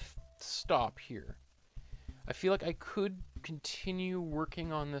I'm gonna stop here. I feel like I could continue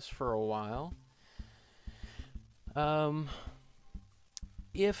working on this for a while. I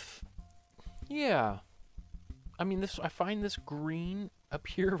mean, I find this green up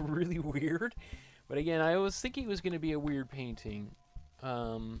here really weird, but again, I was thinking it was going to be a weird painting.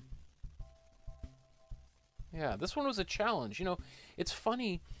 Yeah, this one was a challenge. You know, it's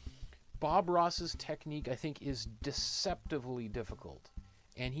funny, Bob Ross's technique, I think, is deceptively difficult,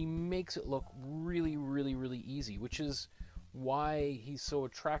 and he makes it look really easy, which is why he's so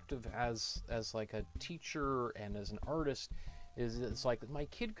attractive as like a teacher and as an artist. It's like my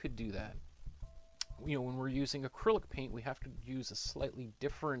kid could do that. You know, when we're using acrylic paint, we have to use a slightly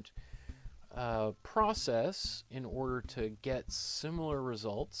different process in order to get similar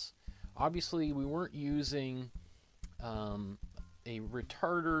results. Obviously, we weren't using a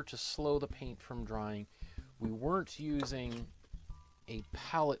retarder to slow the paint from drying. We weren't using a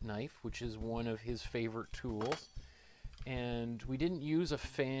palette knife, which is one of his favorite tools. And we didn't use a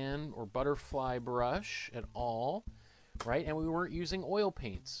fan or butterfly brush at all, right? And we weren't using oil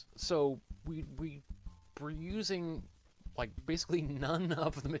paints. So we were using like basically none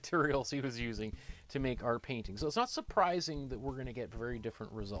of the materials he was using to make our painting. So it's not surprising that we're going to get very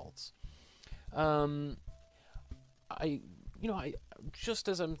different results. I just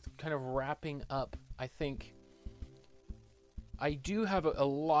as I'm kind of wrapping up, I think I do have a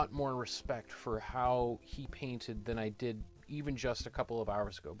lot more respect for how he painted than I did even just a couple of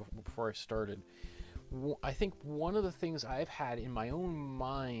hours ago before I started. I think one of the things I've had in my own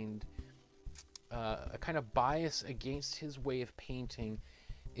mind, a kind of bias against his way of painting,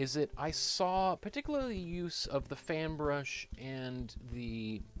 is that I saw particularly use of the fan brush and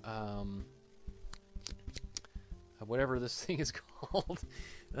the whatever this thing is called.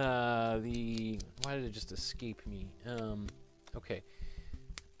 Why did it just escape me? Okay.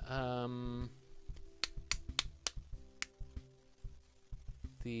 I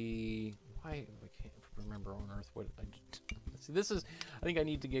can't remember on earth what I just, see. This is, I think I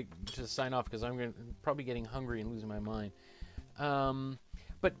need to get to sign off because I'm probably getting hungry and losing my mind.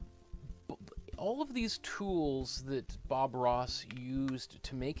 But all of these tools that Bob Ross used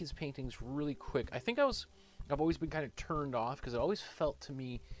to make his paintings really quick, I think I've always been kind of turned off because it always felt to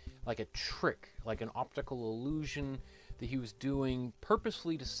me like a trick, like an optical illusion that he was doing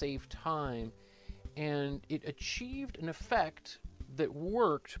purposely to save time, and it achieved an effect that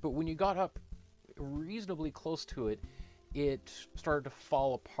worked, but when you got up reasonably close to it, it started to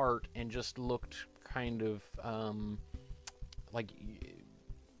fall apart and just looked kind of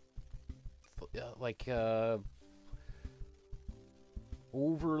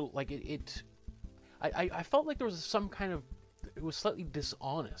I felt like there was some kind of, it was slightly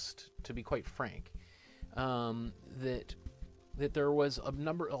dishonest, to be quite frank. That there was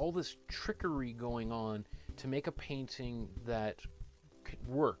all this trickery going on to make a painting that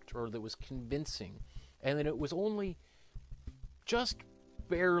worked or that was convincing, and that it was only just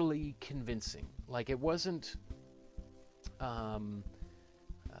barely convincing. Like it wasn't, that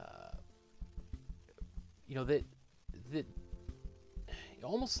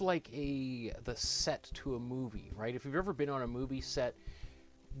almost like the set to a movie, right? If you've ever been on a movie set,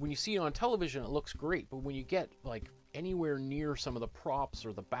 when you see it on television, it looks great, but when you get like anywhere near some of the props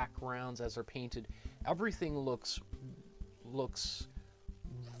or the backgrounds as they're painted, everything looks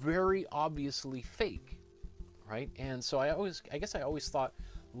very obviously fake, right? And so I guess I always thought,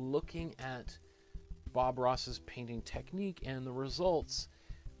 looking at Bob Ross's painting technique and the results,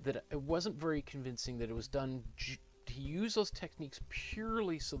 that it wasn't very convincing that it was done to use those techniques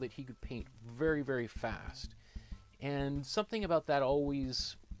purely so that he could paint very, very fast. And something about that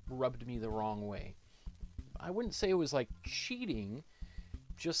always rubbed me the wrong way. I wouldn't say it was like cheating,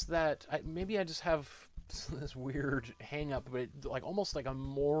 just that maybe I just have this weird hang up, but like almost like a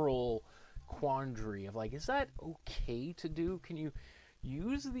moral quandary of like, is that okay to do? Can you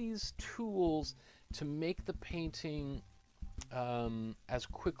use these tools to make the painting as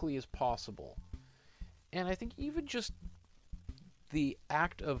quickly as possible? And I think even just the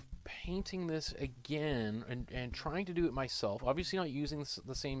act of painting this again and trying to do it myself, obviously not using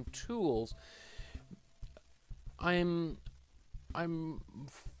the same tools, I'm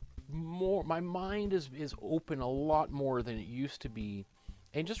more, my mind is open a lot more than it used to be,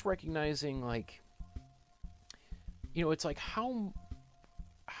 and just recognizing, like, it's like how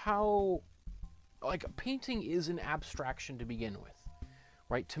like painting is an abstraction to begin with,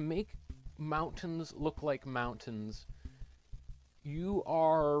 right? To make mountains look like mountains, you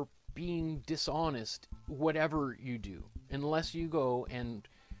are being dishonest whatever you do, unless you go and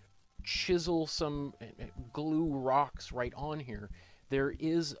chisel some, glue rocks right on here. There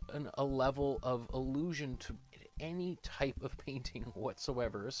is a level of illusion to any type of painting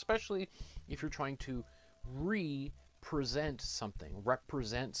whatsoever, especially if you're trying to represent something,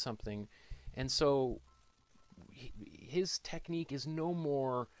 represent something. And so his technique is no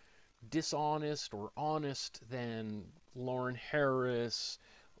more dishonest or honest than Lauren Harris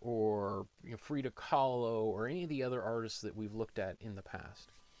or Frida Kahlo or any of the other artists that we've looked at in the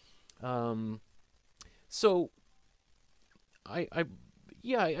past. So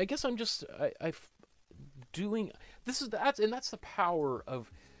I guess I'm just doing this, that's the power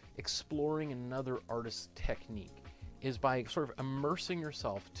of exploring another artist's technique, is by sort of immersing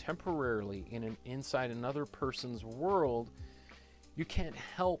yourself temporarily inside another person's world. You can't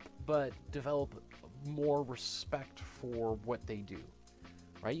help but develop more respect for what they do,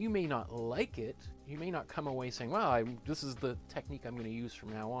 right? You may not like it. You may not come away saying, well, this is the technique I'm going to use from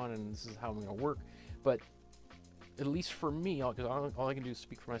now on, and this is how I'm going to work. But at least for me, because all I can do is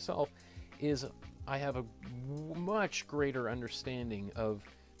speak for myself, is I have a much greater understanding of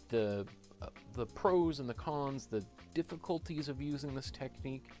the pros and the cons, the difficulties of using this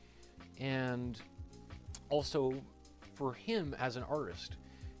technique, and also for him as an artist,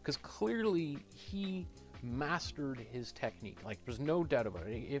 because clearly he mastered his technique. Like, there's no doubt about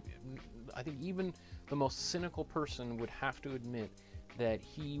it. I think even the most cynical person would have to admit that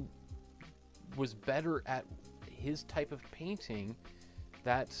he was better at his type of painting,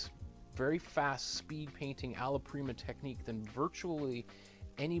 that very fast speed painting alla prima technique, than virtually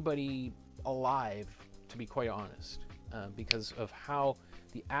anybody alive, to be quite honest, because of how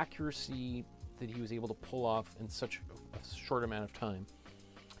the accuracy that he was able to pull off in such a short amount of time.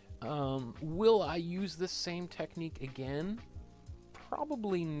 Will I use this same technique again?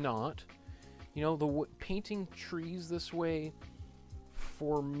 Probably not. You know, painting trees this way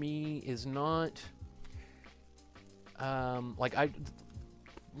for me is not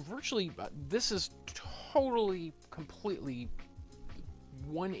virtually, this is totally, completely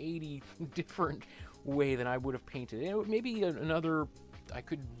 180 different way than I would have painted. You know, maybe I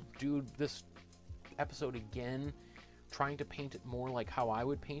could do this episode again, trying to paint it more like how I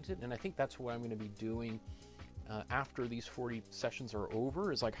would paint it, and I think that's what I'm going to be doing after these 40 sessions are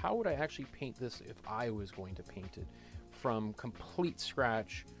over, is like, how would I actually paint this if I was going to paint it from complete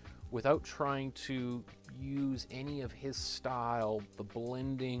scratch, without trying to use any of his style, the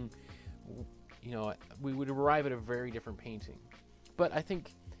blending. You know, we would arrive at a very different painting. But I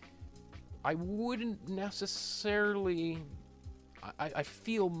think I wouldn't necessarily, I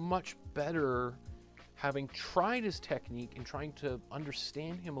feel much better having tried his technique and trying to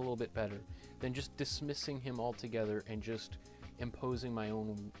understand him a little bit better than just dismissing him altogether and just imposing my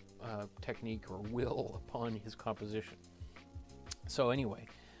own technique or will upon his composition. So anyway,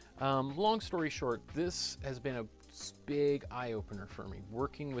 long story short, this has been a big eye-opener for me,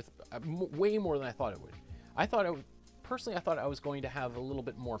 working with way more than I thought it would. Personally, I thought I was going to have a little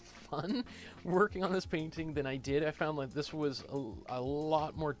bit more fun working on this painting than I did. I found like this was a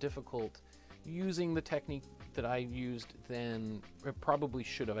lot more difficult using the technique that I used than it probably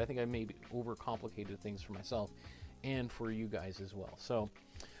should have. I think I maybe overcomplicated things for myself and for you guys as well. So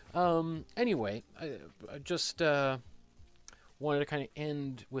anyway, I just wanted to kind of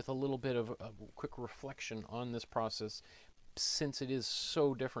end with a little bit of a quick reflection on this process, since it is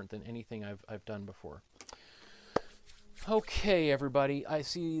so different than anything I've done before. Okay, everybody, I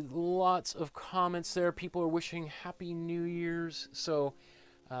see lots of comments there. People are wishing Happy New Year's. So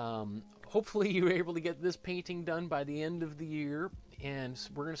hopefully you were able to get this painting done by the end of the year. And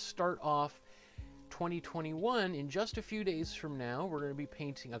we're going to start off 2021 in just a few days from now. We're going to be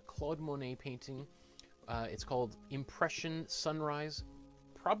painting a Claude Monet painting. It's called Impression Sunrise.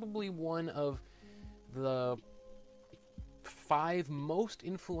 Probably one of the 5 most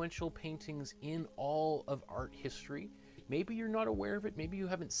influential paintings in all of art history. Maybe you're not aware of it, maybe you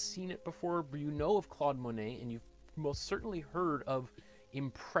haven't seen it before, but you know of Claude Monet, and you've most certainly heard of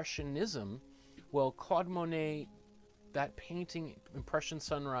Impressionism. Well, Claude Monet, that painting, Impression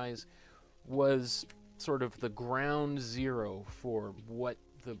Sunrise, was sort of the ground zero for what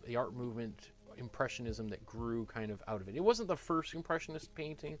the art movement, Impressionism, that grew kind of out of it. It wasn't the first Impressionist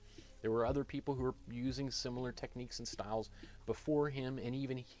painting. There were other people who were using similar techniques and styles before him, and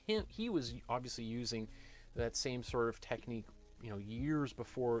even he was obviously using that same sort of technique, you know, years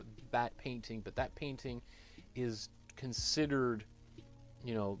before that painting. But that painting is considered,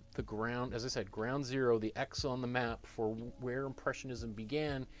 you know, the ground, as I said, ground zero, the X on the map for where Impressionism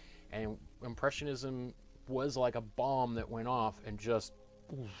began. And Impressionism was like a bomb that went off and just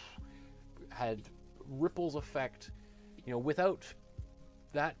had ripples effect. You know, without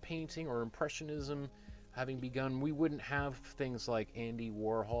that painting or Impressionism having begun, we wouldn't have things like Andy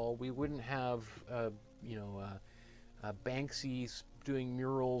Warhol. We wouldn't have Banksy doing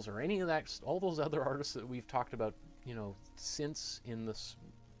murals or any of that, all those other artists that we've talked about, you know, since in this,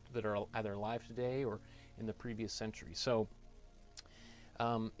 that are either alive today or in the previous century. So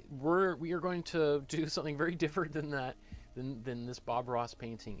we are going to do something very different than that, than this Bob Ross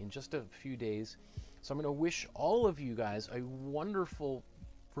painting in just a few days. So I'm going to wish all of you guys a wonderful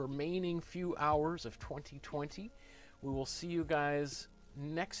remaining few hours of 2020. We will see you guys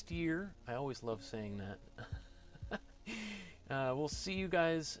next year. I always love saying that. We'll see you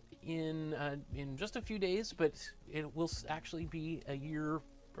guys in just a few days, but it will actually be a year,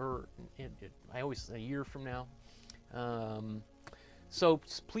 or I always say a year from now. So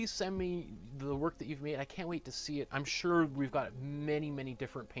please send me the work that you've made. I can't wait to see it. I'm sure we've got many, many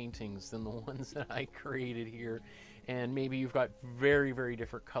different paintings than the ones that I created here. And maybe you've got very, very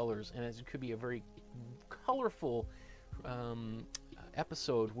different colors. And it could be a very colorful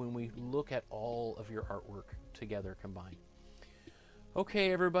episode when we look at all of your artwork together combined.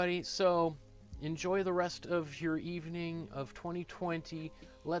 Okay, everybody. So enjoy the rest of your evening of 2020.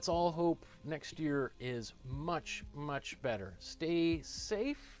 Let's all hope next year is much, much better. Stay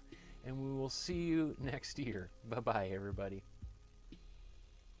safe, and we will see you next year. Bye-bye, everybody.